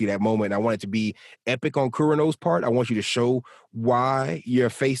definitely want to see that moment. I want it to be epic on Kureno's part. I want you to show why you're a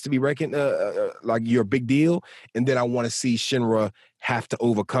face to be reckoned, like you're a big deal. And then I want to see Shinra have to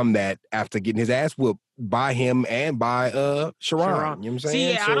overcome that after getting his ass whooped by him and by Chiron. You know what I'm saying?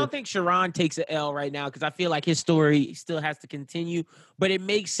 See, yeah, I don't think Chiron takes an L right now because I feel like his story still has to continue. But it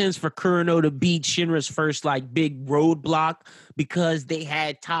makes sense for Kureno to beat Shinra's first like big roadblock because they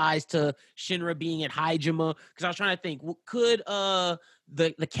had ties to Shinra being at Hyjima. Because I was trying to think, could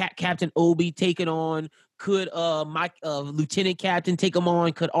the Captain Obi take it on? Could Mike Lieutenant Captain take him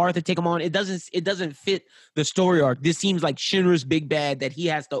on? Could Arthur take him on? It doesn't fit the story arc. This seems like Shinra's big bad that he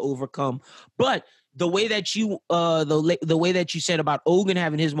has to overcome. But the way that you the way that you said about Ogun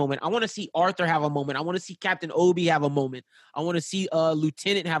having his moment, I want to see Arthur have a moment. I want to see Captain Obi have a moment. I want to see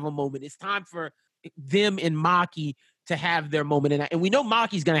Lieutenant have a moment. It's time for them and Maki to have their moment, and we know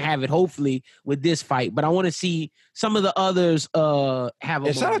Maki's gonna have it hopefully with this fight. But I want to see some of the others have a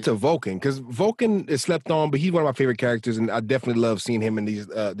moment. Shout out to Vulcan because Vulcan is slept on, but he's one of my favorite characters, and I definitely love seeing him in these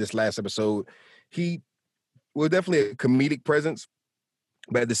this last episode. He was definitely a comedic presence.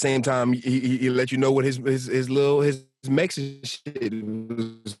 But at the same time, he let you know what his Mexican shit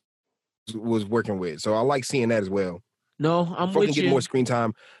was working with. So I like seeing that as well. No, I'm with you. Get more screen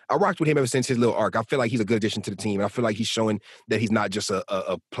time. I rocked with him ever since his little arc. I feel like he's a good addition to the team. I feel like he's showing that he's not just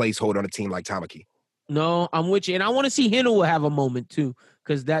a placeholder on a team like Tamaki. No, I'm with you. And I want to see Hino have a moment too.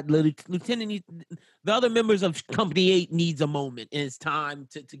 Because that lieutenant needs, the other members of Company 8 needs a moment. And it's time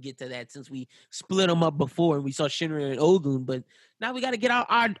to get to that since we split them up before and we saw Shinra and Ogun. But now we got to get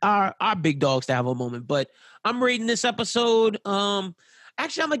our big dogs to have a moment. But I'm rating this episode.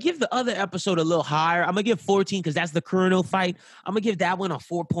 Actually, I'm going to give the other episode a little higher. I'm going to give 14 because that's the Kureno fight. I'm going to give that one a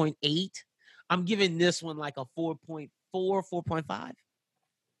 4.8. I'm giving this one like a 4.4, 4.5.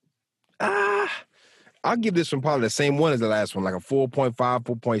 I'll give this one probably the same one as the last one, like a 4.5,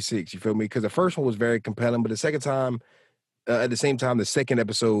 4.6. You feel me? Because the first one was very compelling, but the second time, at the same time, the second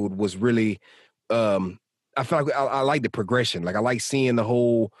episode was really, I felt like I like the progression. Like I like seeing the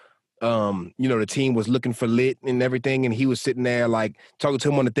whole, the team was looking for Lit and everything, and he was sitting there like talking to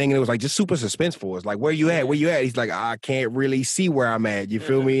him on the thing, and it was like just super suspenseful. It's like, where you at? Where you at? He's like, I can't really see where I'm at. You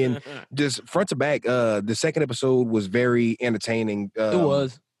feel me? And just front to back, the second episode was very entertaining. It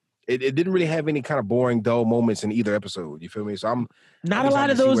was. It didn't really have any kind of boring, dull moments in either episode. You feel me? So I'm not a lot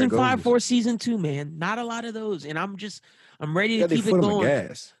of those in Fire Force season 2, man. Not a lot of those, and I'm ready to keep it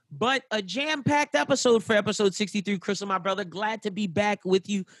going. But a jam-packed episode for episode 63. Crystal, my brother, glad to be back with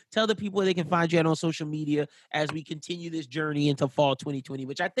you. Tell the people where they can find you on social media as we continue this journey into fall 2020,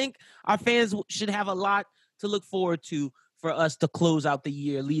 which I think our fans should have a lot to look forward to for us to close out the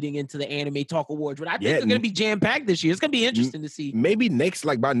year leading into the Anime Talk Awards. But I think they're going to be jam-packed this year. It's going to be interesting to see. Maybe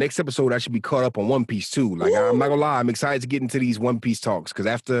by next episode, I should be caught up on One Piece too. Like, I'm not going to lie. I'm excited to get into these One Piece talks because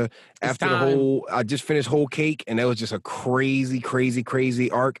after I just finished Whole Cake, and that was just a crazy, crazy,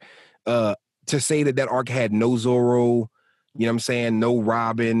 crazy arc. To say that arc had no Zoro, you know what I'm saying, no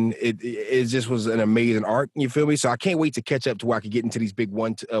Robin, it just was an amazing arc. You feel me? So I can't wait to catch up to where I could get into these big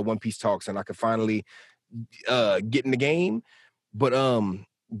One Piece talks and I could finally get in the game. But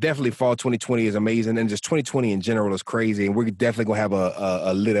definitely fall 2020 is amazing, and just 2020 in general is crazy, and we're definitely gonna have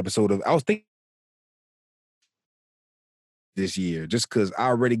a lit episode of. I was thinking this year just because I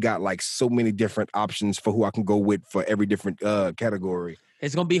already got like so many different options for who I can go with for every different category.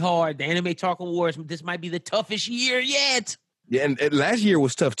 It's gonna be hard. The Anime Talk Awards, this might be the toughest year yet. Yeah, and last year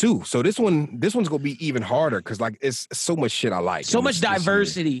was tough too. So this one's gonna be even harder because like it's so much shit I like. So much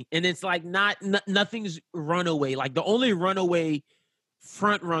diversity, and it's like nothing's runaway. Like the only runaway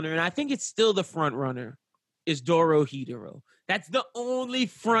front runner, and I think it's still the front runner, is Dorohedoro. That's the only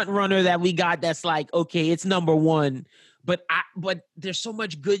front runner that we got. That's like okay, it's number one. But there's so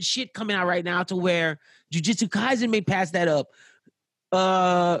much good shit coming out right now to where Jujutsu Kaisen may pass that up.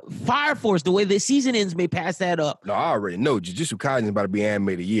 Fire Force, the way the season ends, may pass that up. No, I already know Jujutsu Kaisen is about to be anime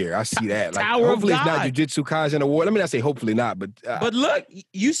of the year. I see that. Like, Tower hopefully of God. It's not Jujutsu Kaisen award. Let me not say hopefully not, but look,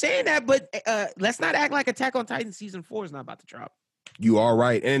 you saying that, but let's not act like Attack on Titan season 4 is not about to drop. You are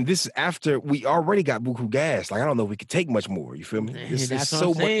right, and this is after we already got buku gas. Like I don't know if we could take much more. You feel me? This is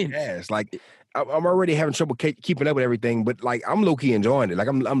so much gas. Like I'm already having trouble keeping up with everything, but like I'm low key enjoying it. Like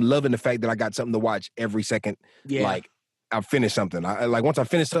I'm loving the fact that I got something to watch every second. Yeah. Like I finished something. I like once I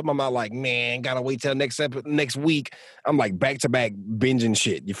finish something, I'm not like, man, gotta wait till next week. I'm like back to back binging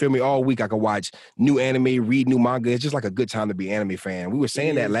shit. You feel me? All week I could watch new anime, read new manga. It's just like a good time to be an anime fan. We were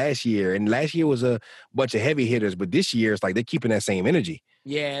saying that last year, and last year was a bunch of heavy hitters, but this year it's like they're keeping that same energy.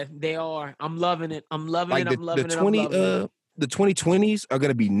 Yeah, they are. I'm loving it. I'm loving it. I'm loving it. the 2020s are going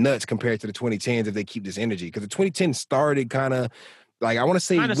to be nuts compared to the 2010s if they keep this energy. Because the 2010s started kind of like, I want to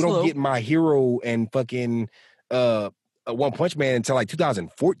say kinda we slow. Don't get My Hero and fucking One Punch Man until like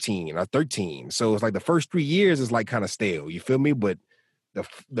 2014 or 13. So it's like the first 3 years is like kind of stale. You feel me? But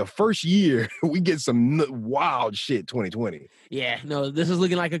the first year we get some wild shit. 2020. Yeah, no, this is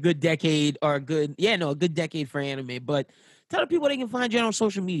looking like a good decade or a good decade for anime. But tell the people they can find you on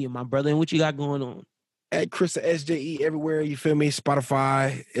social media, my brother, and what you got going on. At Chris SJE everywhere, you feel me?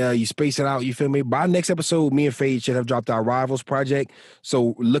 Spotify, you space it out, you feel me? By next episode, me and Fade should have dropped our Rivals project.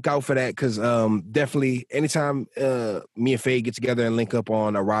 So look out for that, because definitely anytime me and Fade get together and link up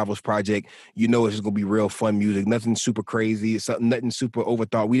on a Rivals project, you know it's just going to be real fun music. Nothing super crazy, nothing super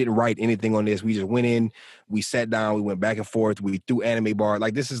overthought. We didn't write anything on this. We just went in, we sat down, we went back and forth, we threw anime bars.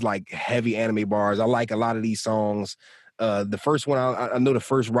 Like, this is like heavy anime bars. I like a lot of these songs. The first one, I know the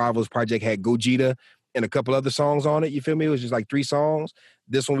first Rivals project had Gogeta and a couple other songs on it. You feel me? It was just like 3 songs.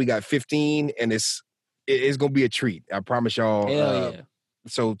 This one we got 15, and it's gonna be a treat. I promise y'all. Hell yeah.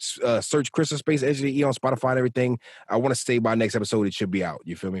 So search Crystal Space SJE on Spotify and everything. I want to say by next episode it should be out.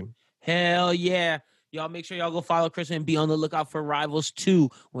 You feel me? Hell yeah. Y'all make sure y'all go follow Chris and be on the lookout for Rivals 2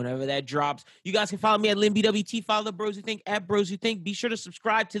 whenever that drops. You guys can follow me at LinBWT. Follow the Bros Who Think at Bros Who Think. Be sure to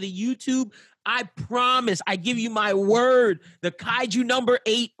subscribe to the YouTube. I promise, I give you my word, the Kaiju number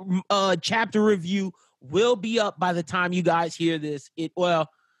 8 chapter review will be up by the time you guys hear this.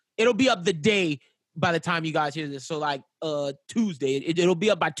 It'll be up the day by the time you guys hear this. So like Tuesday, it'll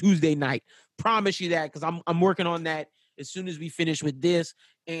be up by Tuesday night. Promise you that, because I'm working on that as soon as we finish with this.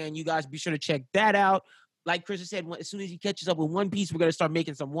 And you guys be sure to check that out. Like Chris said, as soon as he catches up with One Piece, we're going to start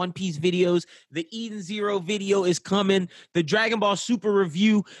making some One Piece videos. The Eden Zero video is coming. The Dragon Ball Super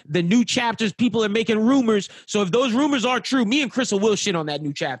review, the new chapters, people are making rumors. So if those rumors are true, me and Chris will shit on that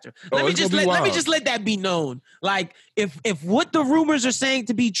new chapter. Let me just let that be known. Like, if what the rumors are saying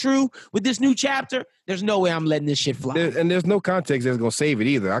to be true with this new chapter, there's no way I'm letting this shit fly. There's no context that's going to save it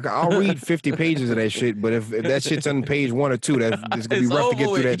either. I'll read 50 pages of that shit, but if that shit's on page 1 or 2, it's going to be rough to get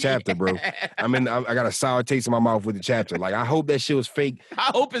through that chapter, bro. I mean, I got a sour taste in my mouth with the chapter. Like, I hope that shit was fake.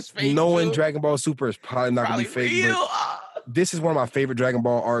 I hope it's fake. Knowing too. Dragon Ball Super is probably not going to be fake. This is one of my favorite Dragon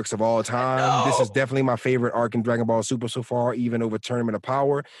Ball arcs of all time. This is definitely my favorite arc in Dragon Ball Super so far, even over Tournament of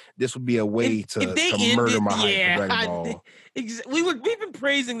Power. This would be a way to murder my hype for Dragon Ball. We've been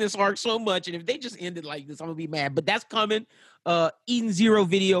praising this arc so much, and if they just ended like this, I'm gonna be mad. But that's coming. Eden Zero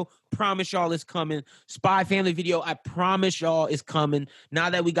video, promise y'all is coming. Spy Family video, I promise y'all is coming. Now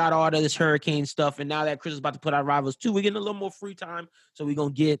that we got all of this hurricane stuff, and now that Chris is about to put out Rivals 2, we're getting a little more free time, so we're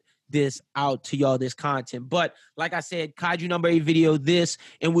gonna get this out to y'all, this content. But like I said, Kaiju number 8 video, this,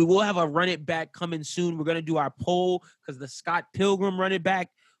 and we will have a Run It Back coming soon. We're gonna do our poll because the Scott Pilgrim Run It Back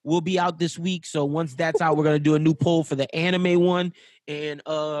will be out this week. So once that's out, we're gonna do a new poll for the anime one. And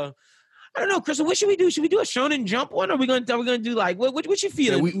I don't know, Chris, what should we do? Should we do a Shonen Jump one, or are we gonna do like what you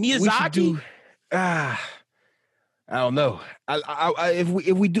feeling? Yeah, Miyazaki? I don't know. If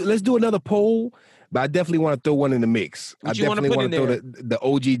we do, let's do another poll. But I definitely want to throw one in the mix. I definitely want to throw the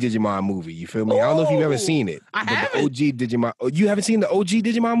OG Digimon movie. You feel me? Ooh, I don't know if you've ever seen it. I haven't. The OG Digimon. Oh, you haven't seen the OG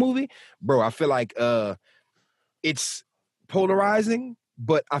Digimon movie? Bro, I feel like it's polarizing,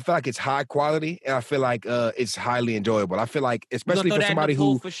 but I feel like it's high quality, and I feel like it's highly enjoyable. I feel like, especially for somebody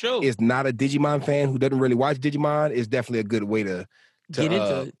who is not a Digimon fan, who doesn't really watch Digimon, it's definitely a good way to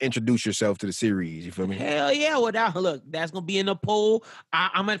introduce yourself to the series. You feel me? Hell yeah. Well, look, that's going to be in the poll.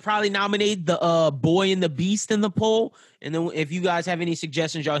 I'm going to probably nominate the Boy and the Beast in the poll. And then if you guys have any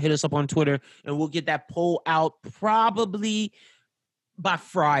suggestions, y'all hit us up on Twitter, and we'll get that poll out probably by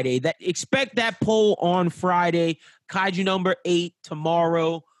Friday. Expect that poll on Friday. Kaiju number 8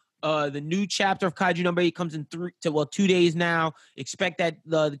 tomorrow. The new chapter of Kaiju number 8 comes in 2 days now. Expect that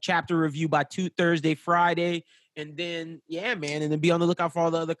the chapter review by Thursday, Friday. And then, yeah, man, and then be on the lookout for all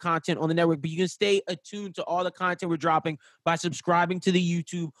the other content on the network. But you can stay attuned to all the content we're dropping by subscribing to the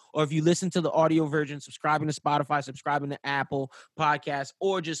YouTube, or if you listen to the audio version, subscribing to Spotify, subscribing to Apple Podcasts,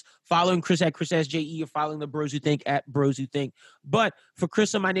 or just following Chris at Chris SJE, or following the Bros Who Think at Bros Who Think. But for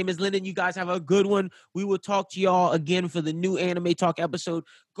Chris, my name is Lyndon. You guys have a good one. We will talk to y'all again for the new Anime Talk episode.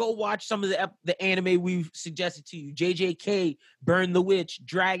 Go watch some of the anime we've suggested to you. JJK, Burn the Witch,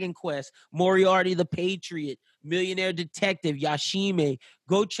 Dragon Quest, Moriarty the Patriot, Millionaire Detective, Yashime.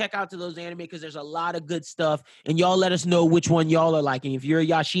 Go check out to those anime because there's a lot of good stuff. And y'all let us know which one y'all are liking. If you're a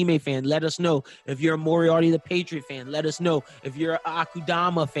Yashime fan, let us know. If you're a Moriarty the Patriot fan, let us know. If you're an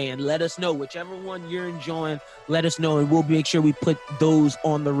Akudama fan, let us know. Whichever one you're enjoying, let us know. And we'll make sure we put those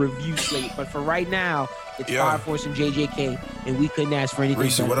on the review slate. But for right now, it's Fire Force and JJK, and we couldn't ask for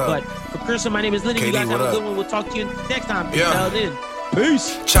anything better. But for Chris, my name is Lenny. You guys have a good one. We'll talk to you next time. Until then.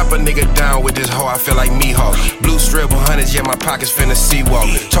 Peace. Chop a nigga down with this hoe, I feel like Mihawk. Blue strip 100s, yeah, my pockets finna sea-walk.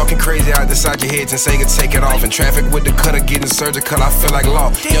 Talking crazy out inside your heads and say take it off. In traffic with the cutter, getting surgical, I feel like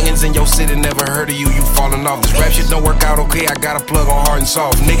law. Youngins in your city never heard of you falling off. This rap shit don't work out okay, I got a plug on hard and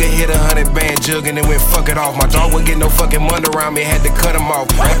soft. Nigga hit 100 band jug and then went fuck it off. My dog wouldn't get no fucking money around me, had to cut him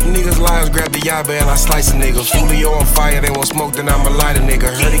off. Rap niggas lives, grab the yaba and I slice a nigga. Julio on fire, they won't smoke, then I'ma light a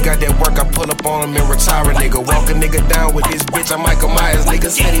nigga. Heard he got that work, I pull up on him and retire a nigga. Walk a nigga down with this bitch, I'm Michael Myers, nigga.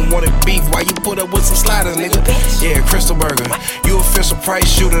 Said he wanted beef, why you put up with some sliders, nigga? Yeah, Crystal Burger. You official price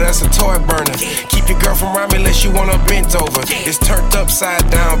shooter, that's a toy burner. Keep your girl from around me unless you want her bent over. It's turned upside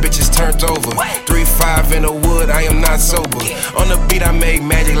down, bitch, it's turned over. 3-5 in the wood, I am not sober. On the beat, I make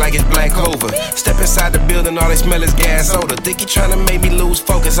magic like it's Black Clover. Step inside the building, all they smell is gas odor. Think he tryna make me lose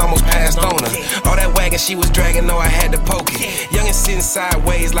focus, almost passed on her. All that wagon she was dragging, know I had to poke it. Young and sitting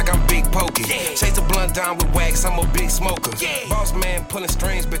sideways like I'm Big Pokey. Chase the blunt down with wax, I'm a big smoker. Boss man pulling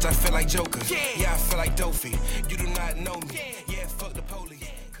strings, bitch, I feel like Joker. Yeah, I feel like Dofi. You do not know me.